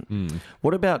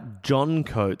 What about John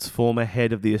Coates, former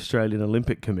head of the Australian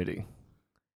Olympic Committee?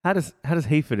 How does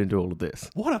he fit into all of this?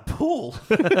 What a pull.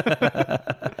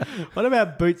 What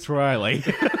about Boots Riley?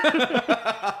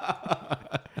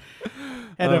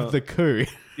 Head of the coup.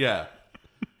 Yeah.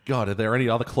 God, are there any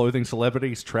other clothing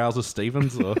celebrities? Trouser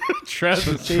Stevens? Or...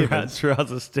 Trouser Stevens.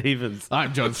 Trouser Stevens.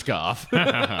 I'm John Scarf.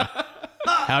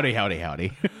 Howdy, howdy,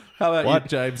 howdy. How about What? you,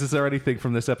 James? Is there anything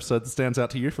from this episode that stands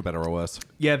out to you for better or worse?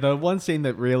 Yeah, the one scene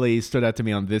that really stood out to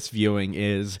me on this viewing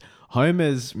is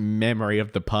Homer's memory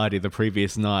of the party the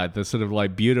previous night, the sort of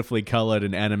like beautifully colored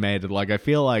and animated. Like, I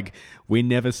feel like we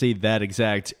never see that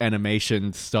exact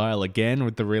animation style again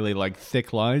with the really like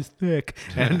thick lines,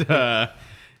 and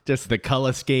just the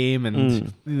color scheme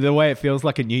and the way it feels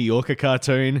like a New Yorker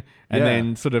cartoon, and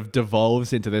then sort of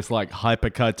devolves into this like hyper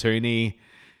cartoony,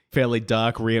 fairly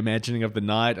dark reimagining of the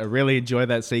night. I really enjoy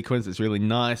that sequence. It's really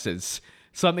nice. It's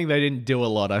something they didn't do a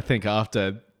lot, I think,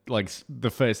 after like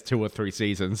the first 2 or 3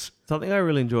 seasons. Something I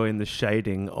really enjoy in the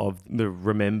shading of the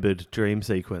remembered dream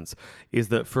sequence is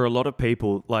that for a lot of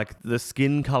people, like the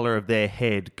skin color of their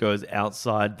head goes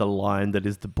outside the line that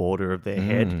is the border of their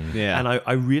head. yeah. And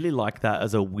I really like that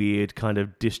as a weird kind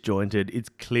of disjointed, it's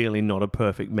clearly not a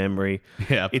perfect memory.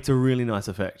 Yeah. It's a really nice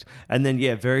effect. And then,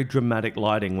 yeah, very dramatic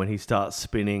lighting when he starts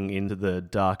spinning into the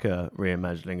darker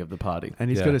reimagining of the party. And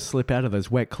he's got to slip out of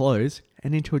those wet clothes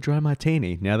and into a dry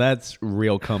martini. Now that's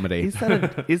real comedy.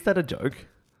 Is that a joke?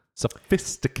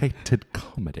 Sophisticated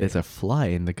comedy. There's a fly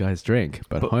in the guy's drink,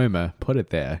 but Homer put it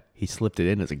there. He slipped it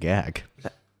in as a gag.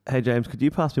 Hey, James, could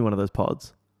you pass me one of those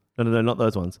pods? No, not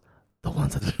those ones. The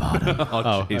ones at the bottom.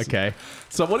 Oh, jeez. okay.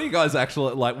 So what do you guys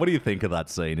actually, like, what do you think of that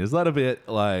scene? Is that a bit,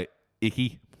 like,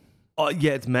 icky? Oh,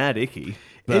 yeah, it's mad icky.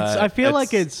 I feel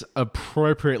like it's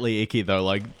appropriately icky, though.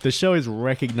 Like, the show is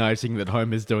recognizing that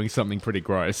Homer's doing something pretty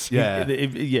gross. Yeah.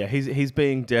 He's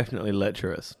being definitely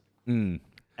lecherous.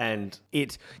 And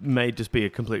it may just be a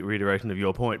complete reiteration of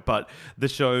your point, but the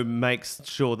show makes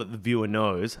sure that the viewer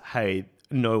knows, hey,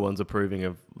 no one's approving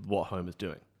of what Homer's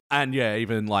doing. And yeah,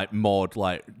 even like Maud,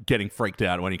 like getting freaked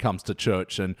out when he comes to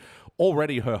church, and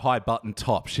already her high button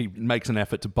top, she makes an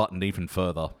effort to button even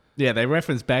further. Yeah, they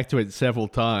reference back to it several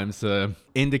times to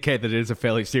indicate that it is a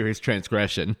fairly serious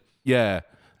transgression. Yeah.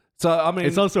 So, I mean...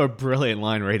 It's also a brilliant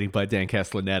line reading by Dan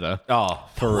Castellaneta. Oh,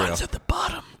 for real. One's at the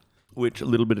bottom. Which, a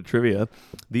little bit of trivia,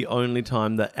 the only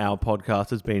time that our podcast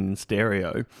has been in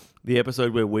stereo, the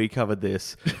episode where we covered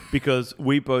this, because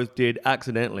we both did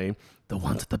accidentally the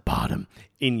ones at the bottom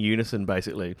in unison,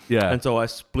 basically. Yeah. And so I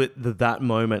split that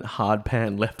moment hard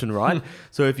pan left and right.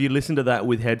 So if you listen to that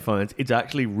with headphones, it's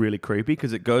actually really creepy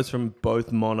because it goes from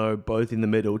both mono, both in the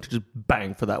middle, to just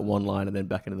bang for that one line and then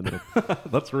back into the middle.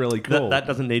 That's really cool. That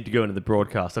doesn't need to go into the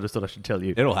broadcast. I just thought I should tell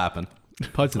you. It'll happen.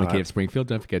 Pods in the Key of Springfield.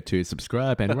 Don't forget to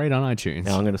subscribe and rate on iTunes.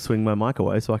 Now I'm going to swing my mic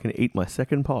away so I can eat my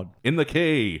second pod. In the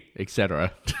key.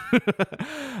 Etc.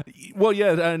 Well,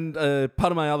 yeah, and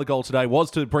part of my other goal today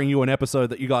was to bring you an episode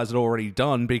that you guys had already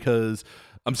done because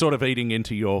I'm sort of eating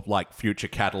into your future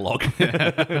catalog.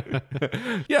 Yeah,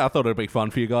 I thought it'd be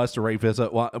fun for you guys to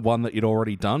revisit one that you'd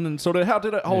already done and sort of how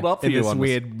did it hold up for in you? this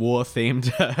weird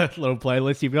war-themed little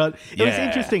playlist you've got. It was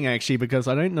interesting actually because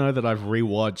I don't know that I've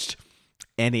rewatched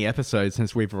any episodes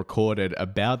since we've recorded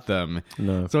about them.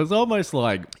 No. So it's almost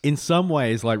like, in some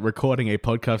ways, like recording a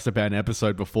podcast about an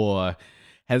episode before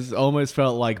has almost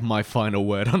felt like my final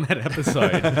word on that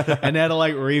episode. And now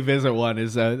to revisit one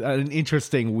is an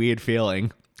interesting, weird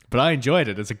feeling. But I enjoyed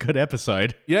it. It's a good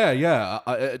episode. Yeah.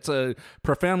 It's a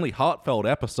profoundly heartfelt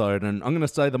episode. And I'm going to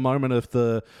say the moment of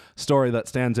the story that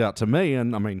stands out to me,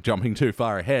 and I mean, jumping too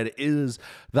far ahead, is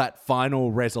that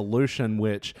final resolution,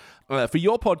 which for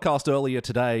your podcast earlier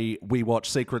today, we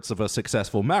watched Secrets of a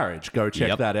Successful Marriage. Go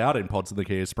check that out in Pods of the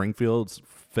Key of Springfield's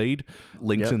feed.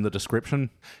 Links in the description.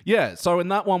 Yeah, so in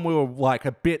that one, we were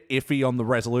a bit iffy on the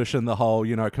resolution, the whole,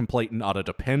 complete and utter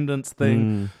dependence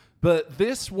thing. But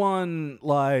this one,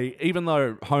 even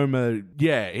though Homer,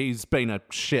 he's been a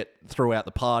shit throughout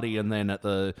the party and then at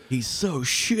the... He's so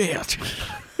shit.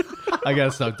 I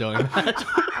gotta stop doing that.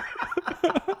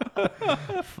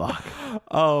 Fuck.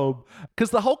 Because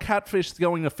the whole catfish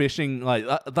going a fishing,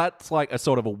 that's a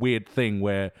sort of a weird thing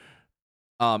where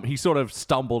he sort of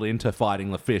stumbled into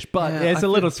fighting the fish. But Yeah, it's a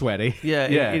little sweaty. Yeah,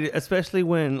 Yeah. Especially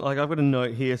when, I've got a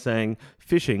note here saying,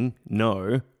 fishing,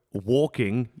 no.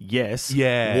 Walking, yes.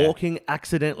 Yeah. Walking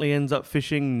accidentally ends up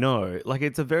fishing, no.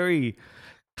 It's a very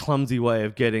clumsy way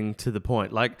of getting to the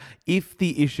point. If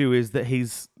the issue is that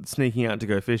he's sneaking out to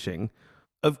go fishing,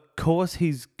 of course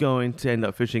he's going to end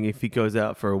up fishing if he goes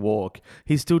out for a walk.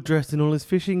 He's still dressed in all his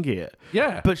fishing gear.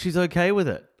 Yeah. But she's okay with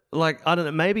it. I don't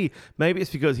know, maybe it's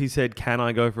because he said, "Can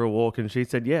I go for a walk?" and she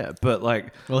said, "Yeah." But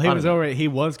well, he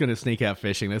was going to sneak out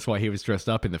fishing. That's why he was dressed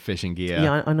up in the fishing gear.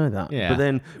 Yeah, I know that. Yeah. But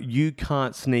then you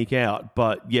can't sneak out,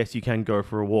 but yes, you can go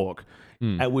for a walk.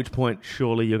 At which point,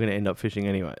 surely you're going to end up fishing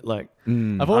anyway.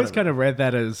 I've always kind of read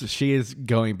that as she is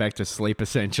going back to sleep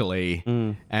essentially,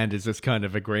 and is just kind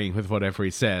of agreeing with whatever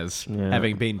he says,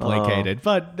 having been placated.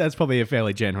 But that's probably a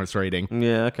fairly generous reading.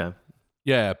 Yeah, okay.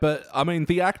 Yeah, but I mean,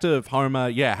 the act of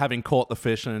Homer, having caught the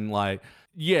fish and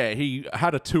he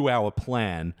had a 2-hour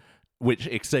plan, which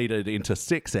exceeded into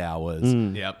 6 hours.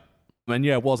 Yep. And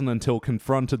it wasn't until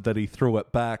confronted that he threw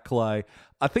it back.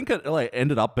 I think it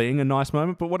ended up being a nice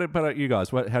moment. But what about you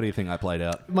guys? How do you think that played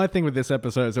out? My thing with this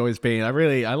episode has always been,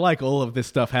 I like all of this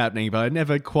stuff happening, but I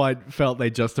never quite felt they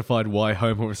justified why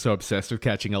Homer was so obsessed with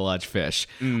catching a large fish.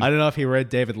 I don't know if he read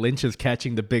David Lynch's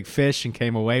Catching the Big Fish and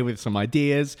came away with some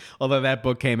ideas, although that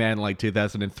book came out in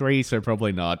 2003, so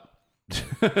probably not.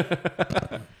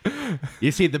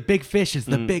 You see, the big fish is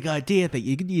the big idea that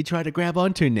you try to grab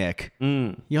onto, Nick.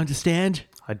 You understand?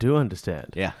 I do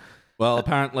understand. Yeah. Well,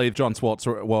 apparently John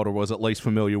Swartzwelder was at least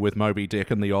familiar with Moby Dick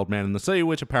and the Old Man in the Sea,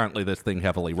 which apparently this thing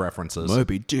heavily references.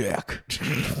 Moby Dick.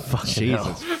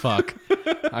 Jesus, fuck.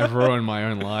 I've ruined my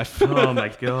own life. Oh my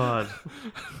god.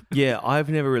 Yeah, I've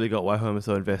never really got why Homer's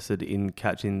so invested in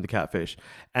catching the catfish.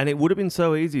 And it would have been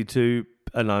so easy to,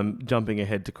 and I'm jumping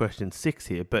ahead to question 6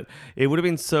 here, but it would have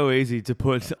been so easy to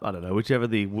put, I don't know, whichever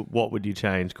the what would you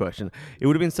change question, it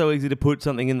would have been so easy to put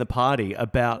something in the party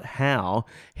about how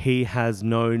he has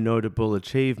no notable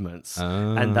achievements.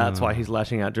 And that's why he's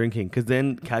lashing out drinking. Because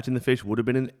then catching the fish would have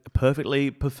been a perfectly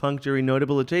perfunctory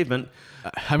notable achievement.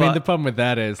 I mean, the problem with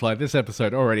that is, this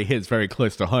episode already hits very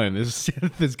close to home.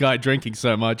 This guy drinking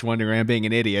so much, wandering around being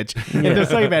an idiot. If there's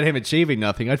something about him achieving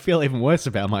nothing, I'd feel even worse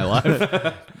about my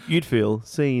life. You'd feel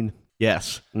seen.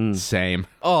 Yes. Same.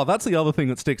 Oh, that's the other thing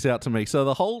that sticks out to me. So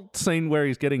the whole scene where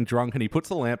he's getting drunk and he puts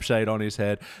the lampshade on his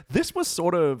head, this was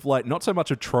sort of not so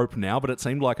much a trope now, but it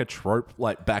seemed like a trope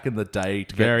back in the day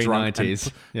to Very get drunk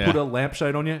 90s. and put a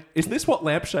lampshade on you. Is this what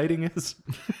lampshading is?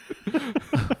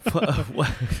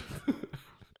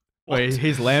 Wait,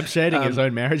 he's lampshading his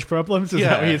own marriage problems? Is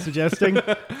that what you're suggesting?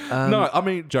 No, I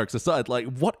mean, jokes aside, like,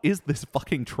 what is this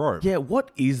fucking trope? Yeah,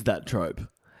 what is that trope?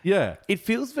 Yeah. It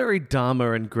feels very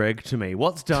Dharma and Greg to me.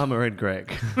 What's Dharma and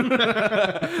Greg?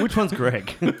 Which one's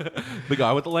Greg? The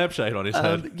guy with the lampshade on his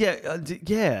head.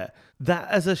 Yeah. That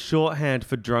as a shorthand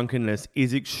for drunkenness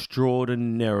is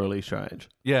extraordinarily strange.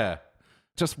 Yeah.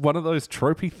 Just one of those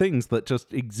tropey things that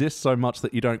just exists so much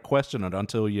that you don't question it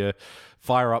until you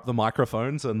fire up the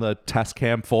microphones and the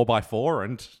Tascam 4x4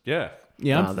 and yeah.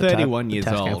 Yeah, I'm 31 years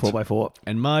Tascam old. 4x4.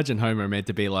 And Marge and Homer are meant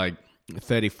to be like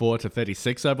 34 to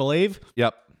 36, I believe.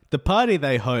 Yep. The party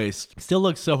they host still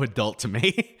looks so adult to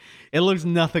me. It looks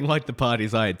nothing like the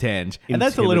parties I attend. And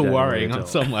that's a little worrying on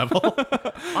some level.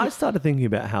 I started thinking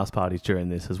about house parties during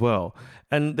this as well.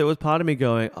 And there was part of me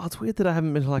going, oh, it's weird that I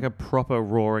haven't been to like a proper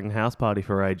roaring house party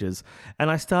for ages.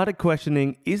 And I started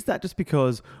questioning, is that just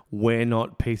because we're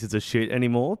not pieces of shit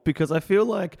anymore? Because I feel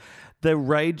like they're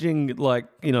raging, like,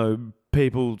 you know,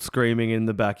 people screaming in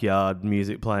the backyard,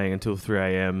 music playing until 3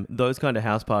 a.m. Those kind of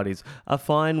house parties are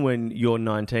fine when you're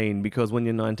 19, because when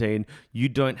you're 19, you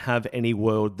don't have any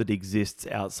world that exists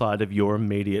outside of your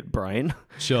immediate brain.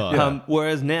 Sure.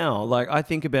 Whereas now, like, I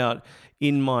think about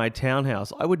in my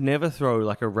townhouse, I would never throw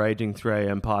like a raging 3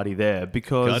 a.m. party there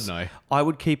because God, no. I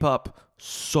would keep up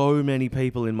so many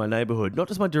people in my neighborhood, not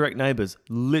just my direct neighbors,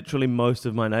 literally most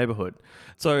of my neighborhood.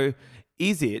 So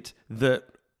is it that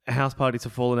house parties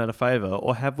have fallen out of favor,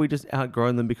 or have we just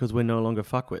outgrown them because we're no longer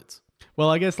fuckwits? Well,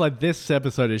 I guess like this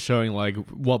episode is showing like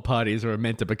what parties are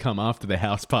meant to become after the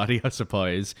house party, I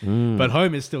suppose. But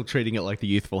Home is still treating it like the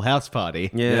youthful house party.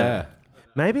 Yeah.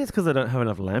 Maybe it's because I don't have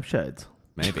enough lampshades.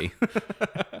 Maybe.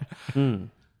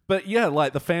 But yeah,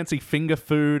 like the fancy finger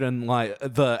food and like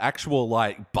the actual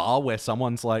like bar where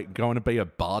someone's like going to be a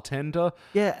bartender.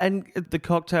 Yeah, and the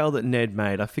cocktail that Ned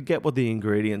made, I forget what the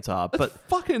ingredients are, but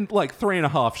Fucking like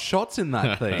 3.5 shots in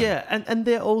that thing. yeah, and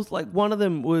they're all like, one of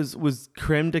them was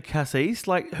creme de cassis.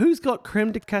 Like, who's got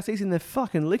creme de cassis in their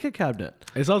fucking liquor cabinet?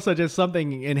 It's also just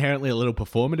something inherently a little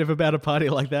performative about a party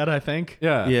like that, I think.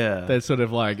 Yeah. Yeah. That's sort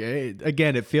of like,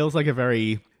 again, it feels like a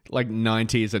very like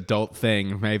 90s adult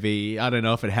thing. Maybe, I don't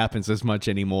know if it happens as much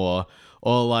anymore,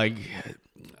 or like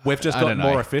We've just I gotten don't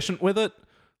know. more efficient with it.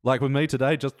 Like with me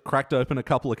today, just cracked open a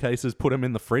couple of cases, put them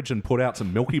in the fridge and put out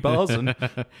some Milky Bars and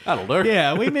that'll do.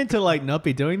 Yeah, are we meant to like not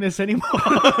be doing this anymore?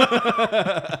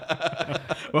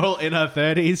 We're all in our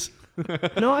 30s,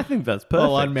 No, I think that's perfect.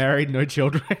 all unmarried, no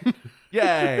children.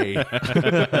 Yay.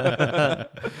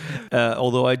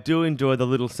 Although I do enjoy the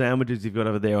little sandwiches you've got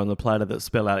over there on the platter that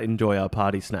spell out "Enjoy our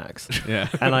party snacks." Yeah.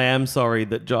 And I am sorry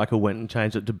that Jaika went and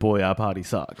changed it to "Boy, our party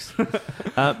sucks."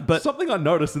 But Something I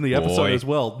noticed in the episode Boy. as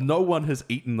well, no one has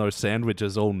eaten those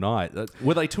sandwiches all night.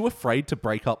 Were they too afraid to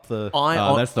break up the...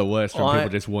 That's the worst when people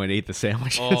just won't eat the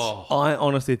sandwiches. I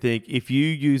honestly think if you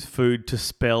use food to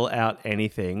spell out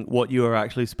anything, what you are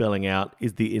actually spelling out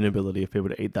is the inability of people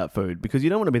to eat that food, because you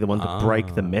don't want to be the one to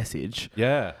break the message.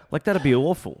 Yeah. Like, that'd be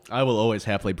awful. I will always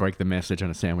happily break the message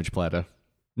on a sandwich platter.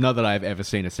 Not that I've ever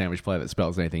seen a sandwich platter that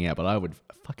spells anything out, but I would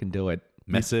fucking do it.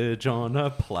 Message on a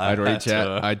I'd platter. reach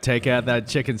out, I'd take out that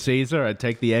chicken Caesar, I'd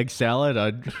take the egg salad,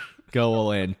 I'd go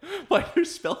all in. Like,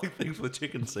 who's spelling things with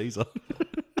chicken Caesar?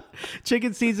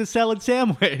 Chicken Caesar salad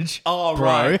sandwich. Oh, Bro.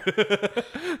 right.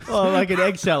 Oh, like an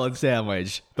egg salad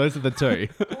sandwich. Those are the two.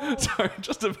 Sorry,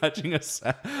 just imagining a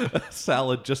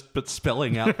salad but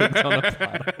spelling out things on a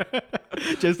platter.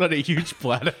 Just on a huge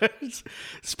platter.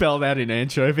 Spelled out in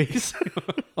anchovies.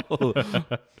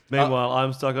 Meanwhile,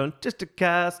 I'm stuck on just a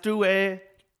castaway,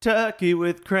 turkey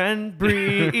with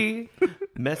cranberry,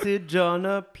 message on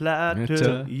a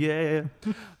platter, yeah.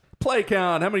 Play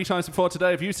count. How many times before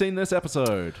today have you seen this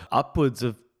episode? Upwards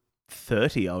of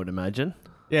 30, I would imagine.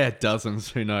 Yeah, dozens.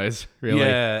 Who knows? Really?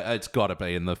 Yeah, it's got to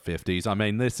be in the 50s. I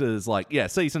mean, this is like,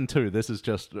 season 2. This is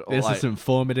just... This like, is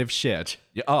informative shit.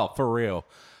 Yeah, oh, for real.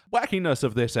 Wackiness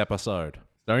of this episode.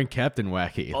 Starring Captain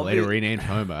Wacky, later renamed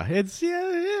Homer. It's,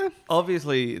 yeah.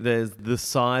 Obviously, there's the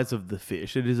size of the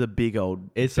fish. It is a big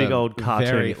old, It's big a old cartoon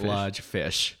very fish. large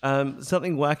fish.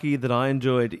 Something wacky that I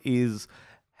enjoyed is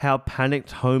how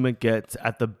panicked Homer gets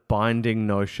at the binding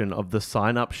notion of the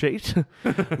sign-up sheet.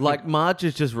 Like, Marge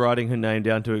is just writing her name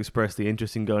down to express the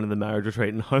interest in going to the marriage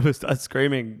retreat, and Homer starts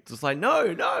screaming, just like,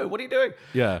 no, what are you doing?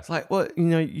 Yeah. It's like, well,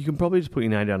 you can probably just put your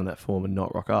name down on that form and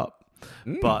not rock up.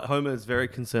 But Homer is very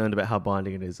concerned about how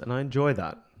binding it is, and I enjoy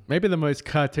that. Maybe the most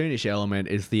cartoonish element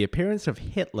is the appearance of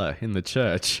Hitler in the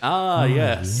church. Ah,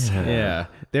 yes. Yeah.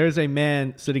 There is a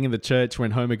man sitting in the church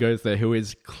when Homer goes there who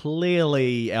is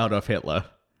clearly out of Hitler.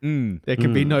 There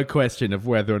can be no question of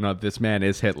whether or not this man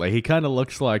is Hitler. He kind of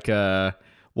looks like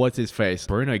what's his face?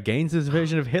 Bruno Gaines's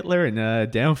version of Hitler in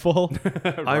Downfall.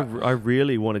 I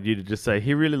really wanted you to just say,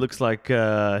 he really looks like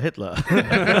Hitler.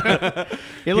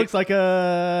 He looks like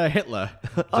a Hitler.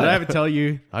 Did I ever tell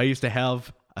you I used to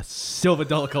have a silver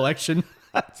dollar collection?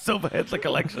 Silver Hitler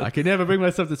collection. I could never bring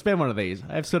myself to spend one of these.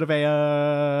 I have sort of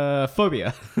a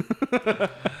phobia.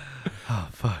 Oh,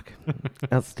 fuck.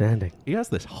 Outstanding. He has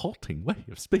this halting way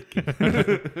of speaking.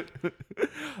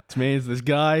 Which means this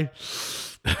guy,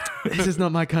 this is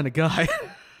not my kind of guy.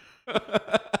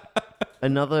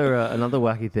 Another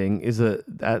wacky thing is that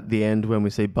at the end when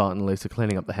we see Bart and Lisa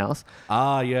cleaning up the house,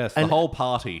 Yes, the whole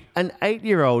party. an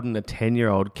 8-year-old and a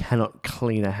 10-year-old cannot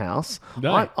clean a house.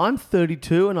 No. I'm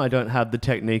 32 and I don't have the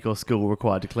technique or skill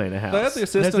required to clean a house. They have the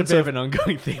There's a assistance bit of of an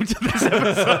ongoing theme to this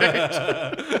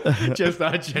episode. Just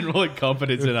our general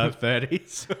incompetence in our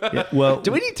 30s. Yeah, well,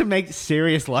 Do we need to make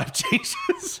serious life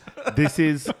changes? this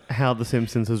is how The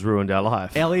Simpsons has ruined our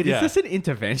life. Elliot, Yeah. is this an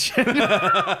intervention?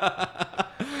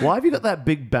 Why have you got that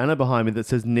big banner behind me that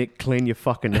says, Nick, clean your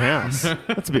fucking house?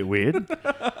 That's a bit weird.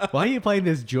 Why are you playing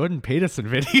this Jordan Peterson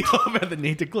video about the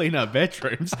need to clean our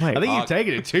bedrooms? Wait, I think you've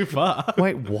taken it too far.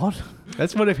 Wait, what?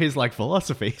 That's one of his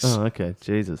philosophies. Oh, okay.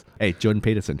 Jesus. Hey, Jordan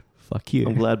Peterson, fuck you.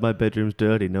 I'm glad my bedroom's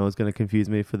dirty. No one's going to confuse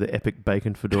me for the epic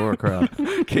bacon fedora crowd.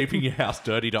 keeping your house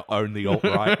dirty to own the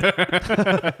alt-right.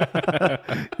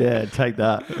 Yeah, take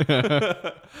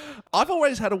that. I've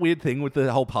always had a weird thing with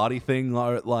the whole party thing.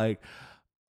 Like,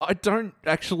 I don't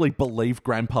actually believe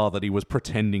Grandpa that he was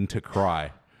pretending to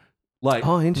cry. Like,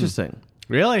 Oh, interesting.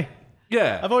 Really?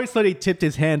 yeah. I've always thought he tipped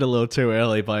his hand a little too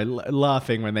early by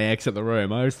laughing when they exit the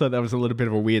room. I always thought that was a little bit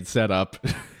of a weird setup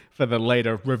for the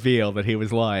later reveal that he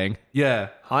was lying. Yeah.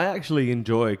 I actually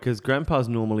enjoy, because Grandpa's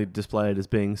normally displayed as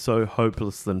being so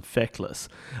hopeless and feckless.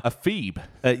 A Phoebe.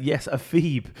 Yes, a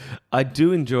Phoebe. I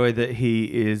do enjoy that he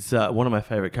is one of my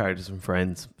favorite characters from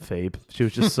Friends. Phoebe. She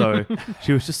was just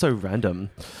so random.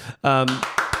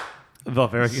 Well,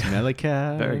 very good. Smelly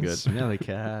cat. Very good. Smelly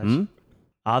cat.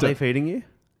 Are they feeding you?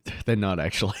 They're not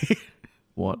actually.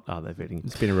 What are they feeding you?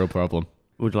 It's been a real problem.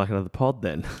 Would you like another pod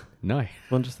then? No.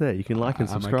 One just there. You can like and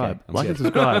I'm subscribe. okay. I'm Like and good.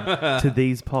 subscribe to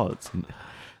these pods.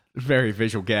 Very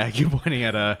visual gag. You're pointing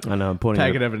at a I know. I'm pointing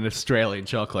packet at of an Australian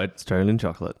chocolate. Australian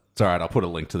chocolate. It's all right. I'll put a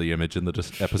link to the image in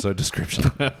the episode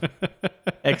description.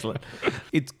 Excellent.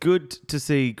 It's good to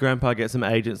see Grandpa get some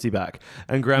agency back.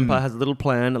 And Grandpa has a little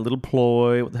plan, a little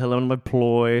ploy. What the hell am I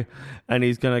ploy? And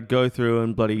he's going to go through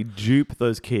and bloody dupe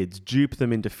those kids, dupe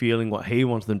them into feeling what he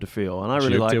wants them to feel. And I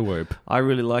really Dupe-de-whoop.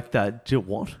 like that.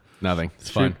 What? Nothing. It's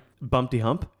fine. Bumpty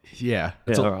hump? Yeah.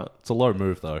 Yeah, all right. It's a low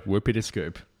move, though. Whoopie to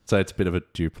scoop. So it's a bit of a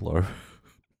Duplo.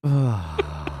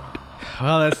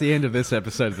 Well, that's the end of this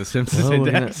episode of The Simpsons Well, we're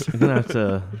Index. going to have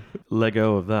to let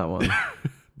go of that one.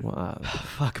 Wow.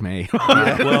 Fuck me.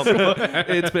 Well,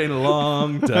 it's been a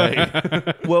long day.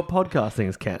 Well, podcasting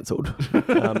is cancelled.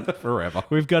 Forever.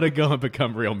 We've got to go and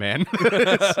become real men.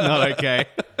 It's not okay.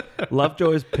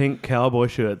 Lovejoy's pink cowboy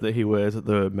shirt that he wears at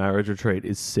the marriage retreat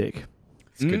is sick.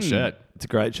 It's a good shirt. It's a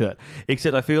great shirt.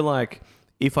 Except I feel like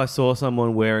if I saw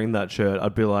someone wearing that shirt,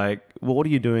 I'd be like, well, what are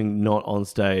you doing not on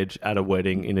stage at a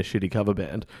wedding in a shitty cover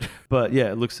band? But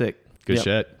yeah, it looks sick. Good Yep.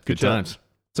 shirt. Good shirt. times.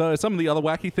 So some of the other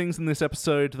wacky things in this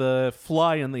episode, the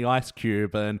fly in the ice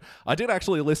cube, and I did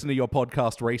actually listen to your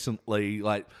podcast recently,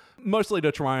 like mostly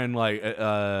to try and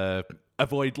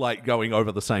avoid going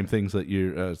over the same things that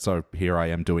you. So here I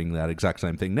am doing that exact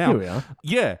same thing now. Here we are.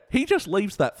 Yeah, he just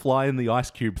leaves that fly in the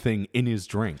ice cube thing in his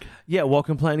drink. Yeah, while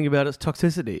complaining about its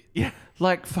toxicity. Yeah.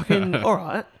 Like, fucking, all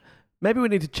right. Maybe we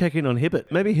need to check in on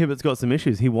Hibbert. Maybe Hibbert's got some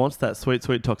issues. He wants that sweet,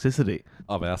 sweet toxicity.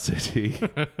 Of our city.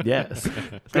 Yes.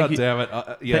 God damn it.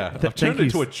 Yeah, I've turned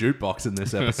thank you. into a jukebox in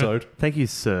this episode. Thank you,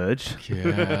 Serge.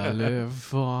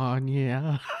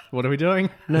 California. What are we doing?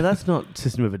 No, that's not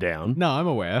System of a Down. No, I'm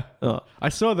aware. Oh. I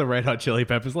saw the Red Hot Chili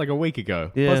Peppers like a week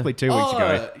ago. Yeah. Possibly 2 weeks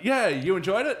ago. Yeah, you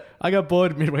enjoyed it? I got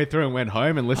bored midway through and went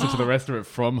home and listened to the rest of it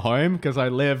from home because I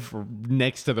live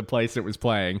next to the place it was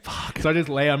playing. So I just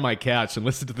lay on my couch and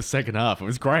listened to the second half. It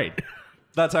was great.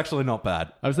 That's actually not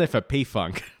bad. I was there for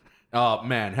P-Funk. Oh,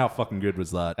 man, how fucking good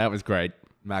was that? That was great.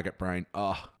 Maggot brain.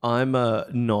 Oh. I'm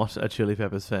not a Chili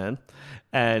Peppers fan.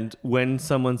 And when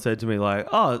someone said to me, like,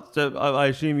 oh, so I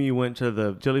assume you went to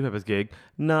the Chili Peppers gig.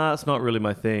 Nah, it's not really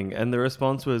my thing. And the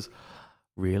response was,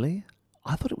 really?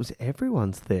 I thought it was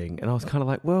everyone's thing. And I was kind of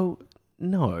like, well,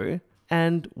 no.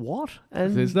 And what?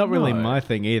 And It's not really no. my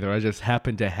thing either. I just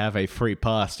happened to have a free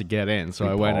pass to get in. So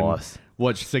I went pass. and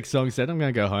watched 6 songs, said, I'm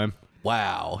going to go home.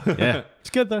 Wow. Yeah. It's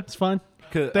good though. It's fine.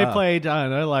 They played, I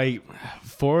don't know,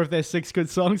 4 of their 6 good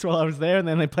songs while I was there, and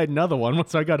then they played another one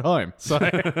once I got home. So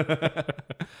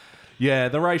Yeah,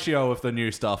 the ratio of the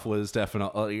new stuff was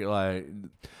definitely like.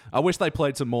 I wish they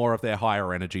played some more of their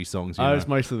higher energy songs. I was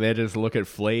mostly there to just look at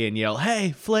Flea and yell,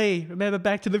 "Hey, Flea! Remember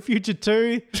Back to the Future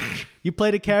 2? You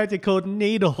played a character called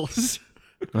Needles.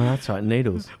 Oh, that's right,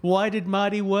 Needles. Why did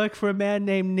Marty work for a man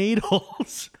named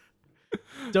Needles?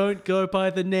 Don't go by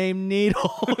the name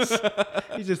Needles."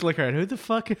 You just look around, who the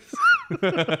fuck is...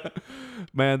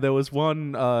 Man, there was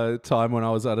one time when I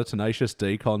was at a Tenacious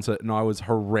D concert and I was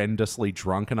horrendously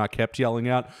drunk and I kept yelling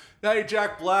out, "Hey,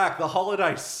 Jack Black, the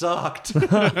holiday sucked."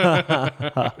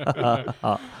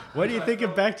 What do you think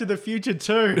of Back to the Future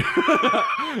 2?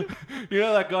 You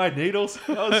know that guy Needles?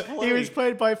 That was Flea. He was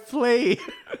played by Flea.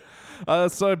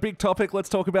 So, big topic. Let's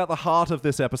talk about the heart of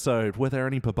this episode. Were there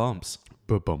any bumps?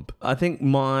 Bump. I think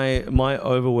my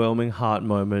overwhelming heart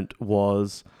moment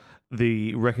was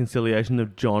the reconciliation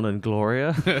of John and Gloria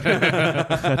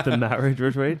at the marriage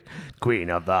retreat. Queen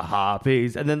of the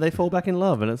Harpies. And then they fall back in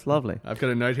love, and it's lovely. I've got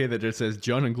a note here that just says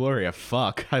John and Gloria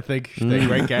fuck. I think they're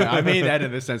great characters. I mean that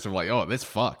in the sense of like, oh, this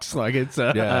fucks. Like it's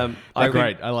they're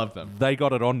great. I love them. They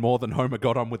got it on more than Homer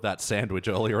got on with that sandwich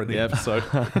earlier in the episode.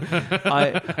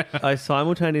 I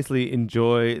simultaneously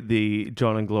enjoy the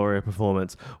John and Gloria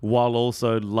performance while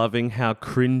also loving how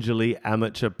cringily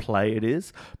amateur play it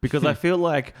is, because I feel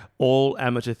like all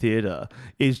amateur theatre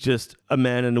is just a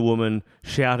man and a woman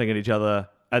shouting at each other,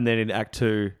 and then in Act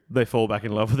 2 they fall back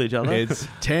in love with each other. It's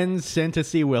 10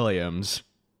 Tennessee Williams.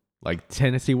 Like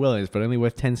Tennessee Williams, but only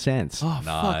worth 10 cents. Oh, Nice.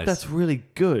 fuck, that's really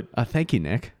good. Thank you,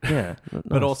 Nick. Yeah.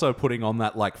 But also putting on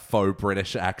that like faux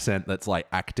British accent that's like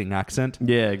acting accent.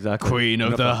 Yeah, exactly. Queen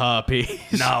of the Harpies.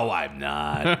 No, I'm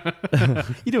not.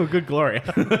 You do a good Gloria.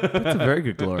 That's a very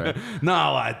good Gloria. No,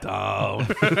 I don't.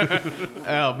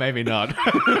 Oh, maybe not.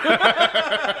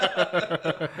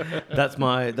 That's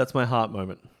my heart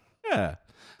moment. Yeah.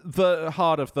 The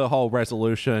heart of the whole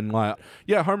resolution, like,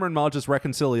 yeah, Homer and Marge's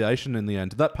reconciliation in the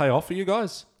end. Did that pay off for you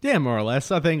guys? Yeah, more or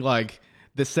less. I think, like,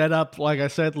 the setup, like I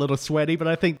said, a little sweaty, but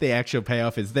I think the actual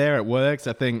payoff is there. It works.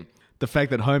 I think the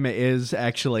fact that Homer is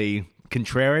actually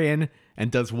contrarian and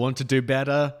does want to do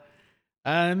better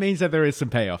means that there is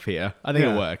some payoff here. I think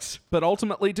it works. But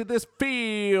ultimately, did this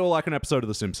feel like an episode of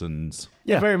The Simpsons?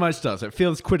 Yeah, it very much does. It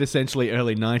feels quintessentially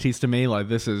early 90s to me. Like,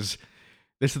 this is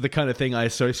the kind of thing I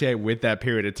associate with that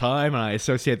period of time, and I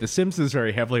associate The Simpsons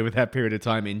very heavily with that period of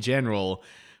time in general.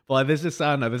 But like, there's just,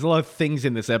 I don't know, there's a lot of things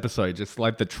in this episode, just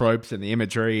like the tropes and the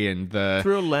imagery and the...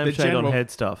 Real lampshade on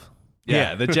head stuff.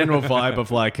 Yeah, the general vibe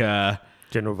of like...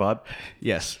 General vibe.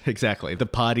 Yes, exactly. The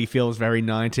party feels very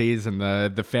 90s, and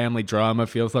the family drama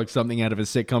feels like something out of a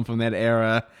sitcom from that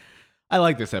era. I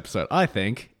like this episode. I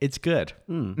think it's good.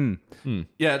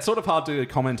 Yeah, it's sort of hard to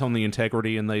comment on the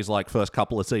integrity in these like first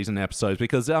couple of season episodes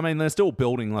because, I mean, they're still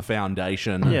building the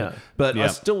foundation. Yeah. But I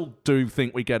still do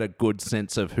think we get a good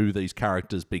sense of who these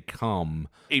characters become,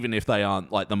 even if they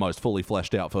aren't like the most fully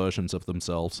fleshed out versions of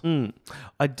themselves.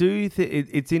 I do think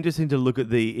it's interesting to look at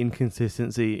the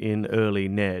inconsistency in early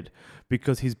Ned,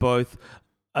 because he's both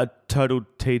a total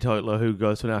teetotaler who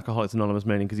goes to an Alcoholics Anonymous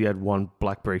meeting because he had one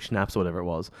blackberry schnapps or whatever it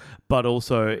was, but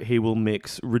also he will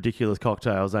mix ridiculous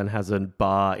cocktails and has a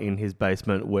bar in his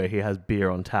basement where he has beer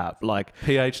on tap. Like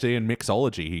PhD in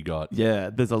mixology he got. Yeah,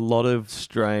 there's a lot of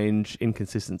strange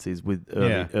inconsistencies with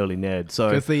early Ned. So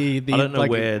 'Cause the I don't know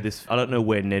like, I don't know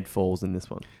where Ned falls in this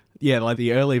one. Yeah, like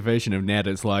the early version of Ned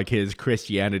is like his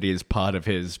Christianity is part of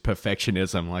his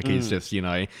perfectionism. Like he's just, you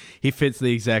know, he fits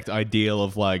the exact ideal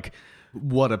of like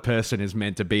what a person is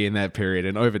meant to be in that period.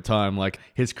 And over time, like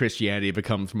his Christianity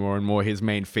becomes more and more his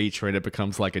main feature, and it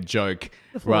becomes like a joke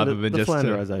rather than just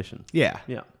flanderization. Yeah.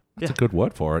 That's a good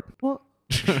word for it. What?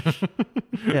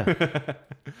 Yeah.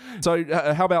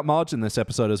 So how about Marge in this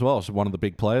episode as well? She's one of the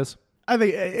big players. I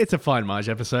think it's a fine Marge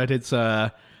episode. It's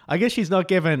I guess she's not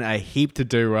given a heap to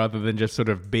do rather than just sort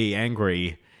of be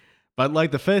angry. But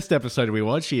like the first episode we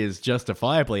watched, she is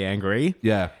justifiably angry.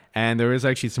 Yeah. And there is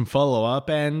actually some follow-up,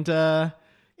 and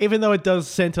even though it does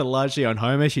center largely on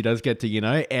Homer, she does get to, you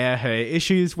know, air her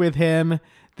issues with him.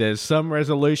 There's some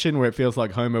resolution where it feels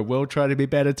like Homer will try to be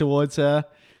better towards her.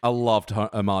 I loved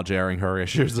Marge airing her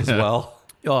issues as well.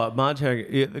 Oh, Marge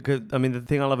Harrigan, because I mean, the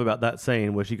thing I love about that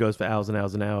scene where she goes for hours and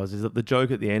hours and hours is that the joke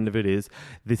at the end of it is,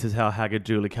 this is how haggard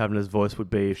Julie Kavanagh's voice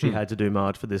would be if she had to do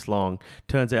Marge for this long.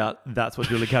 Turns out that's what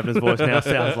Julie Kavanagh's voice now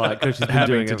sounds like because she's been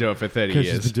doing do it for 30 'cause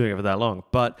years. She's been doing it for that long.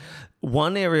 But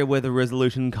one area where the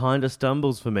resolution kind of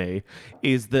stumbles for me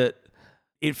is that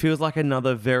it feels like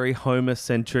another very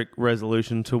Homer-centric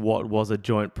resolution to what was a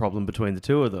joint problem between the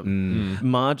two of them.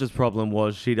 Marge's problem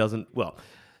was she doesn't... Well,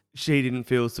 she didn't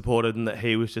feel supported and that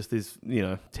he was just this,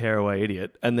 tearaway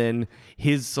idiot. And then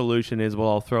his solution is, well,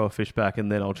 I'll throw a fish back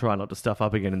and then I'll try not to stuff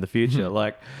up again in the future.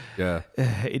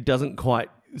 It doesn't quite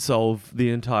solve the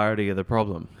entirety of the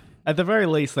problem. At the very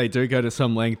least, they do go to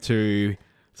some length to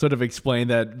sort of explain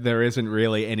that there isn't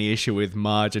really any issue with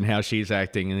Marge and how she's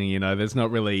acting. And, there's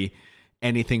not really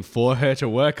anything for her to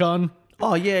work on.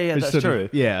 Oh, yeah, that's true.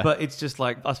 Yeah. But it's just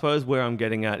like, I suppose where I'm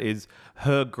getting at is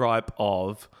her gripe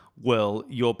of, well,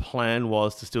 your plan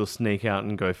was to still sneak out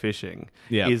and go fishing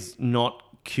is not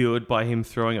cured by him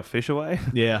throwing a fish away.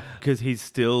 Yeah. Because there's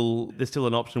still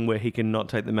an option where he can not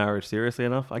take the marriage seriously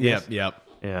enough, I guess. Yep.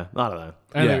 Yeah, I don't know.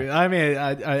 I mean,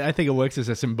 I think it works as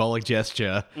a symbolic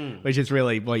gesture, which is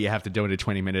really what you have to do in a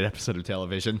 20-minute episode of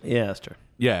television. Yeah, that's true.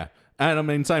 Yeah. And I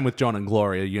mean, same with John and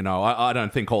Gloria, I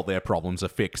don't think all their problems are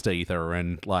fixed either.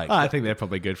 And I think they're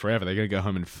probably good forever. They're going to go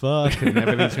home and fuck and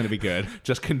everything's going to be good.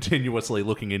 Just continuously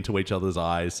looking into each other's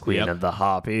eyes. Queen of the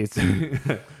Harpies.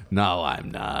 No, I'm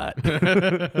not.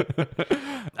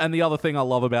 And the other thing I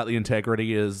love about the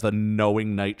integrity is the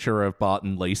knowing nature of Bart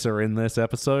and Lisa in this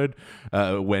episode.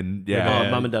 When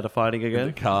Mum and Dad are fighting again.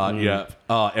 The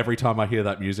car, every time I hear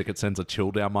that music, it sends a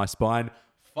chill down my spine.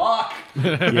 Fuck.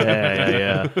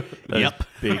 Yeah. Yep.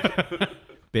 Big.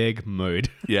 Big mood.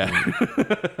 Yeah.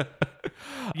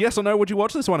 Yes or no, would you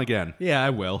watch this one again? Yeah, I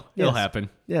will. It'll happen.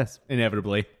 Yes.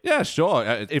 Inevitably. Yeah, sure.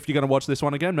 If you're going to watch this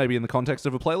one again, maybe in the context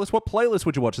of a playlist, what playlist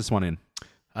would you watch this one in?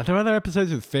 Are there other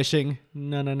episodes with fishing?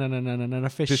 No,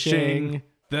 fishing.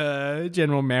 The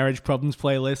general marriage problems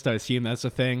playlist, I assume that's a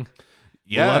thing.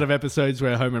 Yeah. A lot of episodes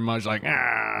where Homer and Marge are like,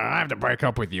 I have to break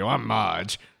up with you. I'm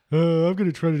Marge. I'm going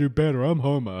to try to do better. I'm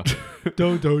Homer.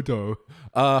 Do.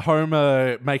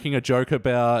 Homer making a joke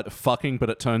about fucking, but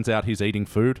it turns out he's eating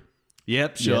food.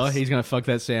 Yep, sure. Yes. He's going to fuck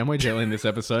that sandwich early in this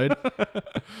episode.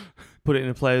 Put it in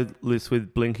a playlist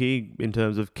with Blinky in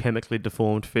terms of chemically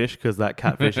deformed fish, because that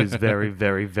catfish is very,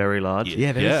 very, very large.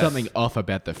 Yeah, there's something off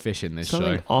about the fish in this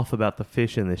Something show. off about the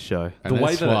fish in this show. And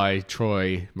that's why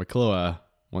Troy McClure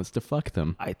wants to fuck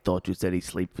them. I thought you said he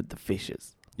sleeps with the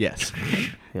fishes. Yes.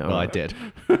 Yeah, Well, I right. did.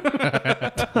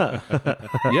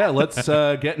 Yeah, let's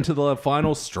get into the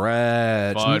final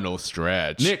stretch. Final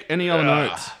stretch. Nick, any other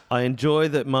notes? I enjoy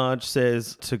that Marge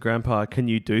says to Grandpa, "Can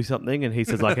you do something?" And he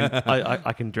says, "I can.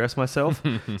 I can dress myself."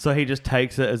 So he just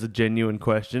takes it as a genuine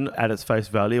question at its face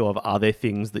value of, "Are there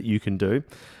things that you can do?"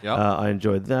 Yep. I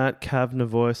enjoyed that. Kavner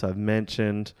voice I've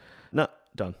mentioned. No,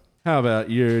 done. How about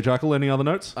you, Jackal? Any other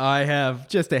notes? I have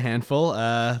just a handful.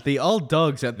 The old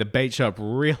dogs at the bait shop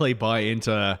really buy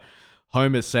into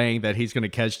Homer saying that he's going to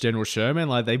catch General Sherman.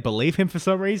 Like, they believe him for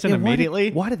some reason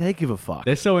immediately. Why do they give a fuck?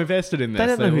 They're so invested in this. They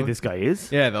don't know who this guy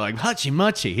is. Yeah, they're like, Hachi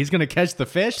Machi, he's going to catch the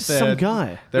fish. Some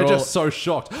guy. They're all- just so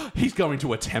shocked. He's going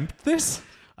to attempt this?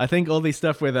 I think all these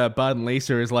stuff with Bart and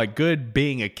Lisa is like good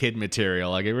being a kid material.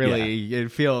 Like, it really,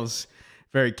 it feels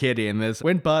very kiddie. And there's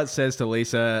when Bart says to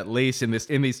Lisa,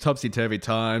 in these topsy-turvy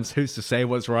times, who's to say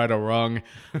what's right or wrong?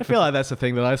 I feel like that's the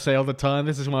thing that I say all the time.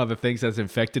 This is one of the things that's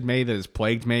infected me, that has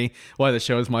plagued me, why the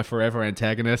show is my forever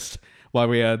antagonist, why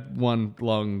we had one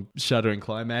long shuddering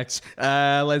climax.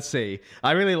 Let's see.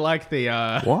 I really like the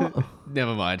What?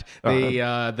 never mind.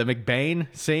 The McBain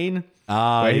scene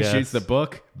Ah, where he yes. shoots the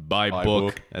book by By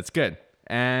book. book. That's good.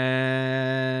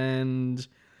 And I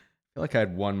feel like I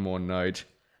had one more note.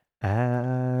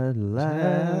 At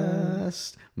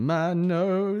last. My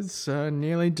notes are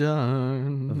nearly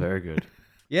done. Very good.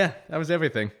 Yeah, that was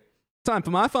everything. Time for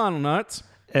my final notes.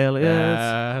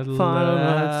 Elliot's final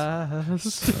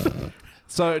notes.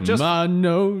 So just My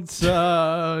notes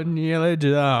are nearly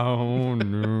down.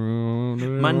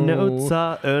 My notes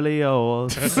are early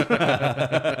yours.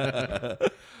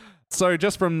 So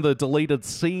just from the deleted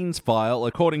scenes file,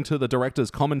 according to the director's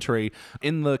commentary,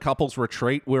 in the couple's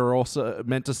retreat, we're also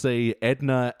meant to see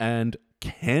Edna and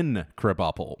Ken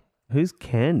Krabappel. Who's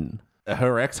Ken?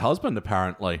 Her ex-husband,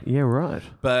 apparently. Yeah, right.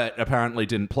 But apparently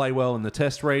didn't play well in the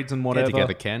test reads and whatever. Get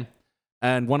together, Ken.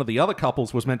 And one of the other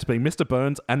couples was meant to be Mr.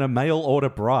 Burns and a mail-order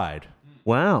bride.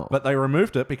 Wow. But they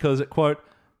removed it because it, quote,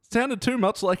 sounded too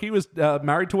much like he was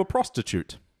married to a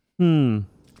prostitute.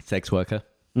 Sex worker.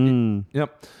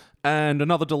 Yep. And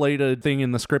another deleted thing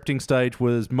in the scripting stage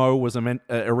was Moe was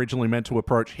originally meant to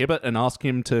approach Hibbert and ask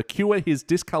him to cure his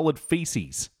discoloured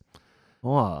feces.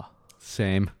 Oh,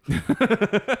 Same.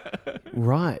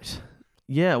 right.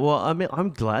 Yeah, well, I mean,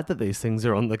 I'm glad that these things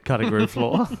are on the cutting room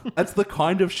floor. That's the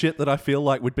kind of shit that I feel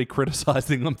like we'd be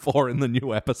criticising them for in the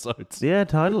new episodes. Yeah,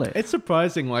 totally. It's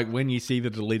surprising, like, when you see the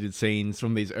deleted scenes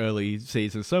from these early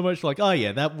seasons, so much like, oh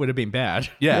yeah, that would have been bad.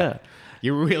 Yeah.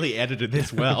 You really edited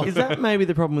this well. Is that maybe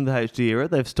the problem with the HD era?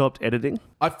 They've stopped editing.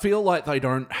 I feel like they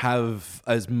don't have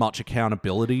as much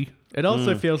accountability. It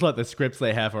also feels like the scripts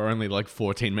they have are only like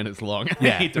 14 minutes long.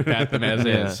 Yeah. They need to pat them as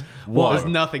is. Whoa. There's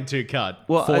nothing to cut.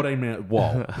 Well, 14 minutes.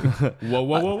 Whoa.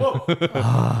 Whoa.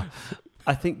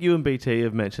 I think you and BT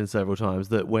have mentioned several times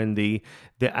that when the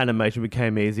animation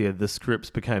became easier, the scripts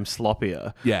became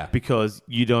sloppier. Yeah. Because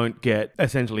you don't get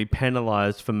essentially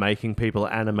penalized for making people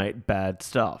animate bad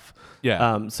stuff.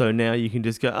 Yeah. So now you can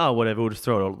just go, oh, whatever, we'll just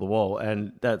throw it all at the wall.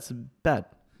 And that's bad.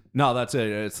 No, that's it.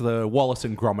 It's the Wallace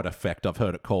and Gromit effect, I've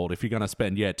heard it called. If you're going to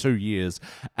spend, 2 years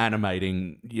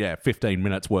animating, 15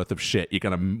 minutes worth of shit, you're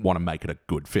going to want to make it a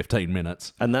good 15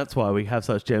 minutes. And that's why we have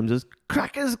such gems as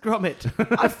Crackers Gromit.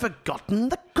 I've forgotten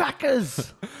the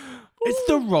crackers. It's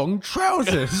the wrong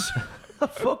trousers.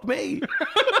 Fuck me.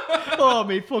 Oh,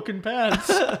 me fucking pants.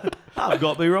 I've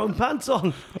got my wrong pants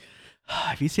on.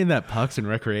 Have you seen that Parks and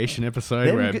Recreation episode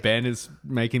Then where get- Ben is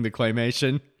making the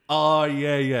claymation? Oh,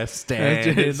 yeah.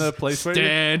 Stand in the place where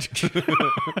you... Stand.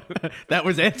 That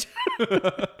was it.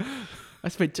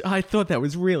 I thought that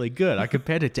was really good. I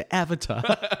compared it to Avatar.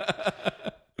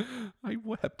 I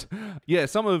wept. Yeah,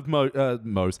 some of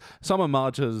some of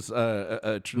Marge's...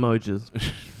 Mojas.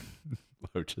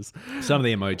 Mojas. Some of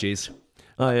the emojis.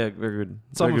 Oh, yeah, very good.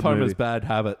 Some Very of good Homer's movie. bad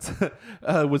habits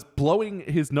was blowing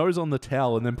his nose on the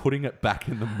towel and then putting it back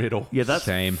in the middle. Yeah, that's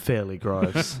Same. fairly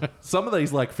gross. Some of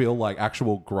these feel like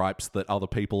actual gripes that other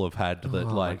people have had that from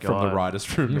the God.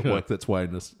 writers' room that worked its way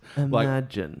in this. Like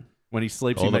Imagine. when he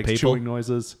sleeps, All he the makes people? chewing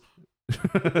noises.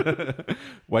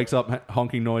 Wakes up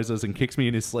honking noises and kicks me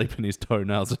in his sleep, and his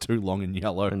toenails are too long and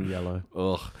yellow.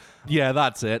 Ugh. Yeah,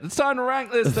 that's it. It's time to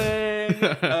rank this thing.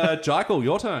 Jekyll,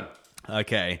 your turn.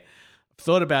 Okay.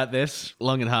 Thought about this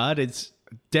long and hard. It's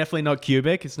definitely not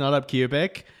cubic. It's not up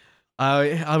cubic.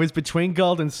 I was between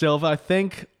gold and silver. I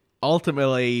think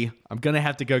ultimately I'm going to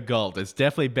have to go gold. It's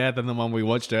definitely better than the one we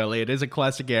watched earlier. It is a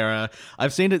classic era.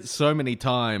 I've seen it so many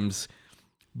times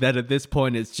that at this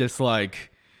point it's just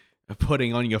like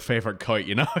putting on your favorite coat,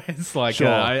 you know? It's like, Sure.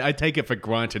 I take it for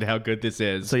granted how good this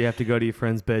is. So you have to go to your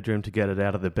friend's bedroom to get it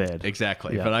out of the bed.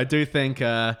 Exactly. Yeah. But I do think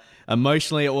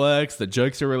emotionally it works. The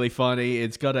jokes are really funny.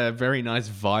 It's got a very nice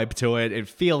vibe to it. It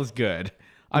feels good.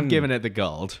 I'm giving it the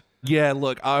gold. Yeah,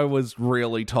 look, I was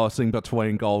really tossing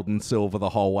between gold and silver the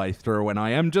whole way through, and I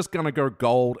am just going to go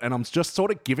gold, and I'm just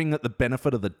sort of giving it the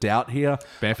benefit of the doubt here.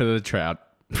 Benefit of the trout.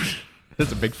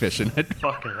 There's a big fish in it.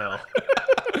 Fucking hell.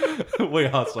 We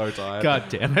are so tired. God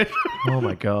damn it. Oh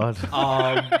my God.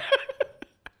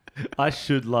 I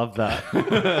should love that.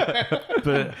 But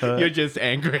it hurt. You're just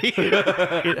angry.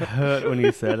 It hurt when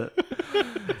you said it.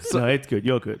 No, it's good.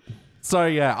 You're good. So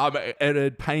yeah,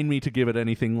 it'd pain me to give it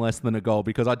anything less than a gold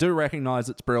because I do recognize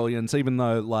its brilliance, even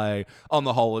though, like, on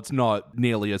the whole, it's not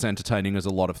nearly as entertaining as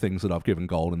a lot of things that I've given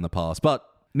gold in the past. But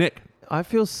Nick, I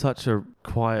feel such a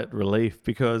quiet relief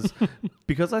because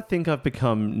I think I've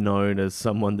become known as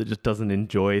someone that just doesn't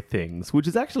enjoy things, which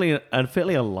is actually a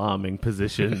fairly alarming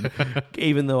position,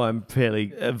 even though I'm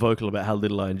fairly vocal about how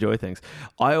little I enjoy things.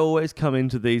 I always come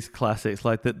into these classics,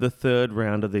 like the third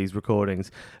round of these recordings,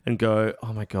 and go,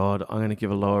 oh my God, I'm going to give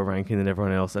a lower ranking than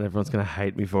everyone else, and everyone's going to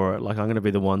hate me for it. Like, I'm going to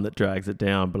be the one that drags it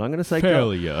down, but I'm going to say gold.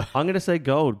 Failure. I'm going to say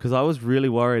gold because I was really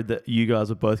worried that you guys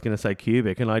were both going to say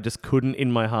cubic, and I just couldn't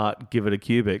in my heart give it a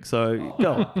cubic. So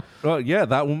gold. well, yeah,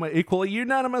 that will equal a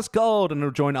unanimous gold, and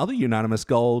it'll join other unanimous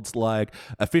golds like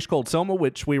A Fish Called Selma,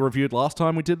 which we reviewed last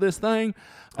time we did this thing.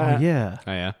 Oh yeah.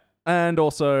 Oh, yeah. And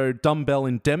also Dumbbell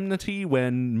Indemnity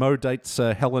when Mo dates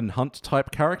a Helen Hunt type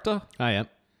character. Oh, yeah.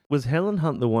 Was Helen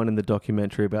Hunt the one in the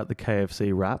documentary about the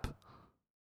KFC wrap?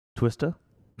 Twister?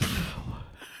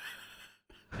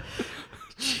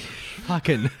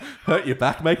 Fucking. Hurt your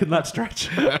back making that stretch.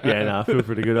 Yeah, no, I feel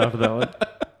pretty good after that one.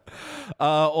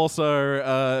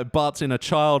 Also, Bart's Inner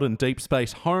Child and Deep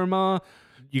Space Homer.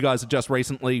 You guys have just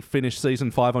recently finished season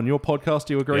 5 on your podcast.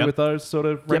 Do you agree Yep. with those sort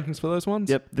of rankings for those ones?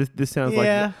 Yep, this sounds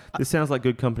Yeah. like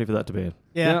good company for that to be in.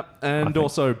 Yeah. Yep. And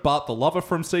also Bart the Lover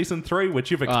from season 3,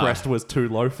 which you've expressed was too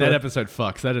low for. That episode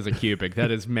fucks. That is a cubic. That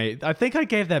is made. I think I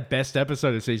gave that best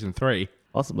episode of season 3.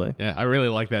 Possibly. Yeah, I really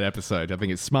like that episode. I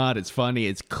think it's smart, it's funny,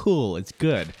 it's cool, it's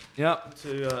good. Yep.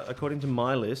 According to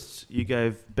my list, you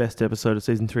gave best episode of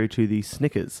season 3 to the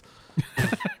Snickers.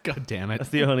 God damn it.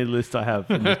 That's the only list I have.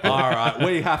 All right,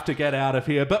 we have to get out of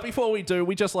here. But before we do,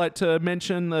 we just like to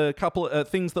mention a couple of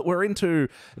things that we're into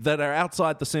that are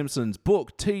outside The Simpsons.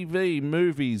 Book, TV,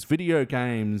 movies, video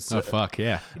games. Oh, fuck,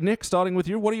 yeah. Nick, starting with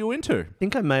you, what are you into? I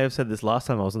think I may have said this last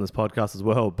time I was on this podcast as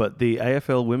well, but the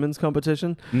AFL women's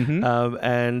competition,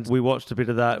 and we watched a bit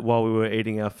of that while we were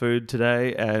eating our food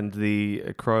today, and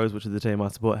the Crows, which is the team I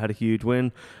support, had a huge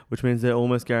win, which means they're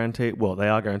almost guaranteed, well, they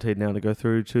are guaranteed now to go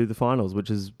through to the finals, which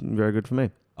is very good for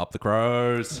me. Up the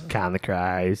Crows. Can the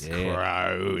Crows.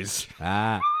 Crows.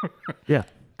 Ah. Yeah.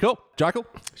 Cool. Jackal?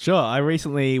 Sure. I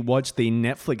recently watched the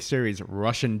Netflix series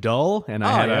Russian Doll, and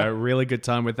I had a really good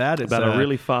time with that. It's About a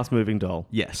really fast-moving doll.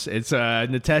 Yes. It's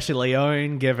Natasha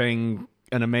Lyonne giving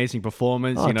an amazing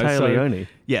performance. Oh, Taylor Leone.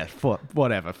 Yeah,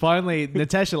 whatever. Finally,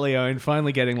 Natasha Lyonne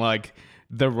finally getting like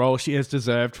the role she has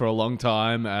deserved for a long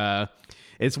time.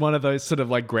 It's one of those sort of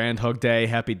like Groundhog Day,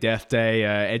 Happy Death Day,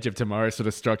 Edge of Tomorrow sort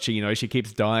of structure. You know, she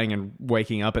keeps dying and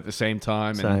waking up at the same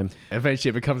time. And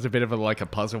eventually it becomes a bit of like a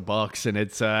puzzle box. And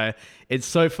it's so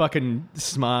fucking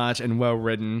smart and well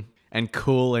written and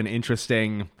cool and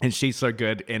interesting. And she's so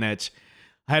good in it.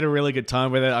 I had a really good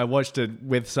time with it. I watched it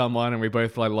with someone and we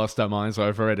both like lost our minds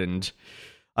over it. And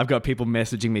I've got people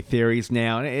messaging me theories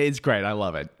now. And it's great. I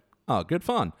love it. Oh, good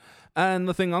fun. And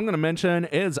the thing I'm going to mention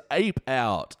is Ape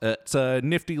Out. It's a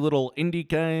nifty little indie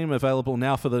game available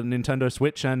now for the Nintendo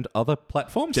Switch and other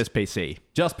platforms. Just PC.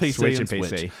 Just PC Switch and and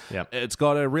Switch. PC. Yep. It's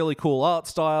got a really cool art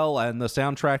style, and the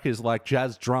soundtrack is like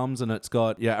jazz drums, and it's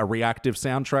got a reactive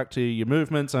soundtrack to your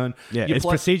movements. And Yeah, you it's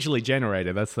procedurally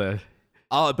generated. That's the...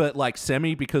 Oh, but like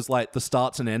semi, because like the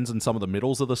starts and ends and some of the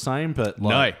middles are the same, but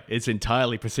like... No, it's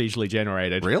entirely procedurally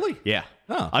generated. Really? Yeah.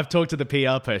 Oh. I've talked to the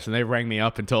PR person. They rang me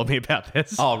up and told me about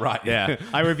this. Oh, right. Yeah.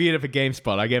 I reviewed it for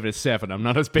GameSpot. I gave it a 7. I'm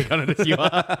not as big on it as you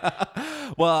are.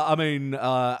 Well, I mean,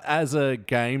 as a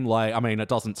game, like, I mean, it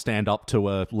doesn't stand up to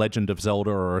a Legend of Zelda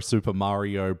or a Super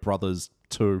Mario Brothers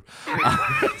 2.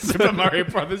 Super Mario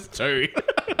Brothers 2.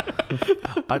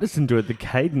 I just enjoyed the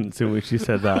cadence in which you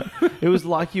said that. It was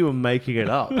like you were making it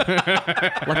up.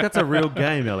 Like, that's a real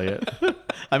game, Elliot.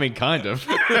 I mean, kind of.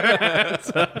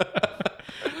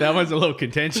 That one's a little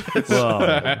contentious.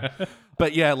 Wow.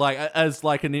 But yeah, like as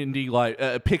like an indie,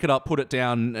 like pick it up, put it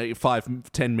down,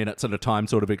 5-10 minutes at a time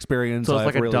sort of experience. So it's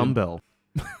like a dumbbell.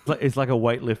 It's like a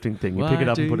weightlifting thing. You pick it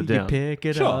up and put it down. Pick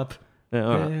it Sure. up Yeah,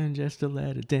 all right. and just to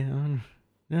let it down.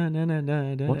 No.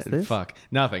 What's this? Fuck.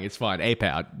 Nothing. It's fine. Ape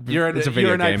Out. You're an It's a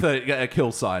video ape game. that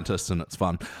kills scientists, and it's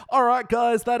fun. All right,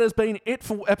 guys, that has been it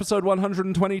for episode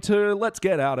 122. Let's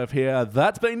get out of here.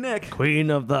 That's been Nick. Queen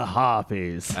of the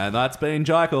Harpies. And that's been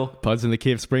Jackal. Pods in the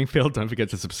Key of Springfield. Don't forget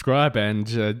to subscribe and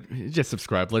just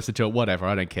subscribe. Listen to it. Whatever.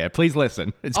 I don't care. Please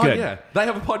listen. It's Oh, good. yeah. They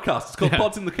have a podcast. It's called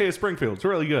Pods in the Key of Springfield. It's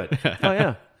really good. Oh,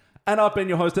 yeah. And I've been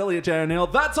your host, Elliot J. O'Neill.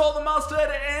 That's all the mustard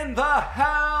in the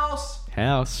house.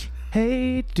 House.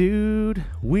 Hey, dude,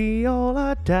 we all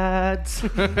are dads.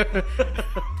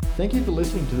 Thank you for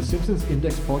listening to the Simpsons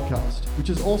Index podcast, which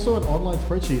is also an online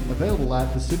spreadsheet available at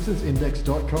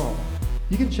thesimpsonsindex.com.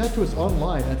 You can chat to us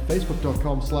online at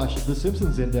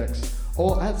facebook.com/thesimpsonsindex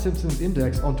or at Simpsons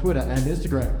Index on Twitter and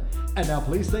Instagram. And now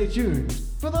please stay tuned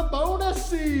for the bonus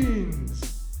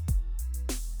scenes!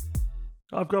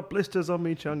 I've got blisters on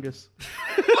me, Chungus.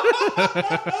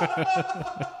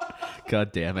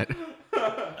 God damn it.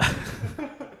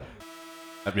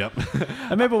 Yep. I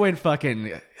remember when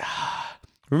fucking...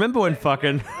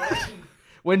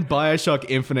 When Bioshock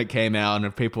Infinite came out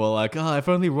and people were like, oh, if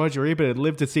only Roger Ebert had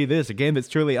lived to see this, a game that's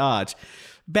truly art.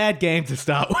 Bad game to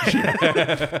start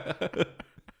with.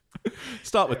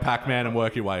 Start with Pac-Man and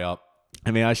work your way up.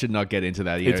 I mean, I should not get into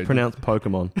that. It's pronounced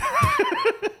Pokemon.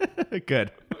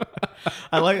 Good.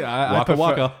 I Waka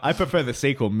Waka. I prefer the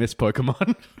sequel, Miss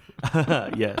Pokemon.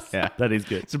 Yes, Yeah. that is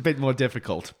good. It's a bit more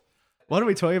difficult. What are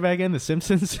we talking about again? The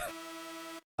Simpsons?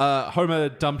 Homer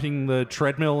dumping the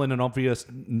treadmill in an obvious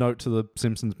note to the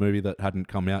Simpsons movie that hadn't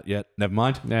come out yet. Never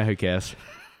mind. Nah, who cares?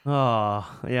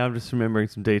 Oh, yeah, I'm just remembering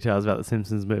some details about the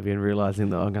Simpsons movie and realizing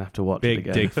that I'm going to have to watch it Big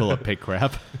again. dick full of pig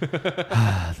crap.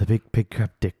 The big pig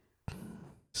crap dick.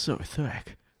 So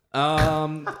thick.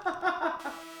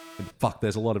 Fuck,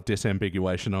 there's a lot of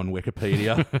disambiguation on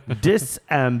Wikipedia.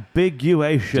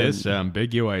 Disambiguation.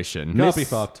 Disambiguation. Can't be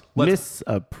fucked.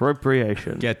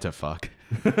 Misappropriation. Get to fuck.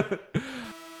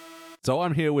 So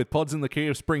I'm here with Pods in the Key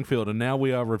of Springfield, and now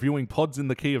we are reviewing Pods in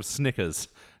the Key of Snickers.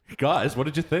 Guys, what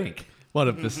did you think? What,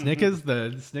 of the Snickers?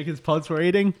 The Snickers pods we're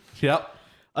eating? Yep.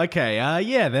 Okay,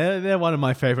 yeah, they're one of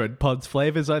my favorite pods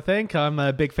flavors, I think. I'm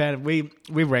a big fan. We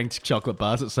ranked chocolate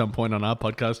bars at some point on our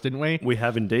podcast, didn't we? We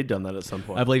have indeed done that at some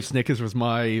point. I believe Snickers was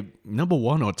my number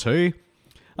 1 or 2.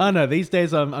 Oh no, these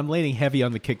days I'm leaning heavy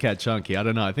on the Kit Kat Chunky. I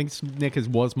don't know. I think Snickers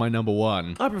was my number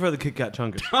one. I prefer the Kit Kat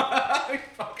Chunky. I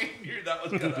fucking knew that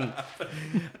was going to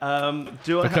happen.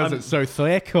 Because it's so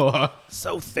thick, or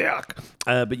so thick.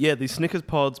 But yeah, the Snickers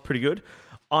pod's pretty good.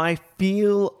 I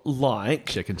feel like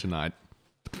chicken tonight.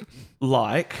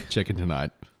 Chicken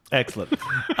tonight. Excellent.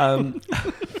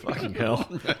 Fucking hell.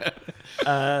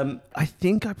 I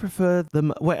think I prefer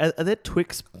them. Wait, are there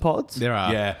Twix pods? There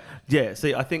are. Yeah. Yeah,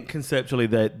 see, I think conceptually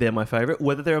they're my favourite.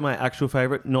 Whether they're my actual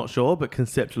favourite, not sure, but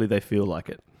conceptually they feel like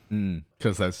it.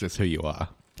 Because that's just who you are.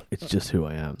 It's just who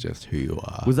I am. Just who you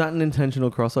are. Was that an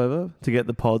intentional crossover to get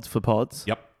the pods for pods?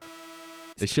 Yep.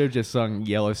 They should have just sung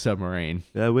Yellow Submarine.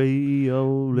 Yeah, we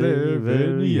all live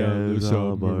in the yellow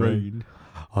submarine.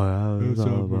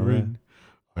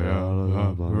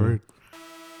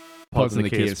 Pods in the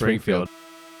key at Springfield.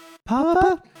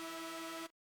 Papa?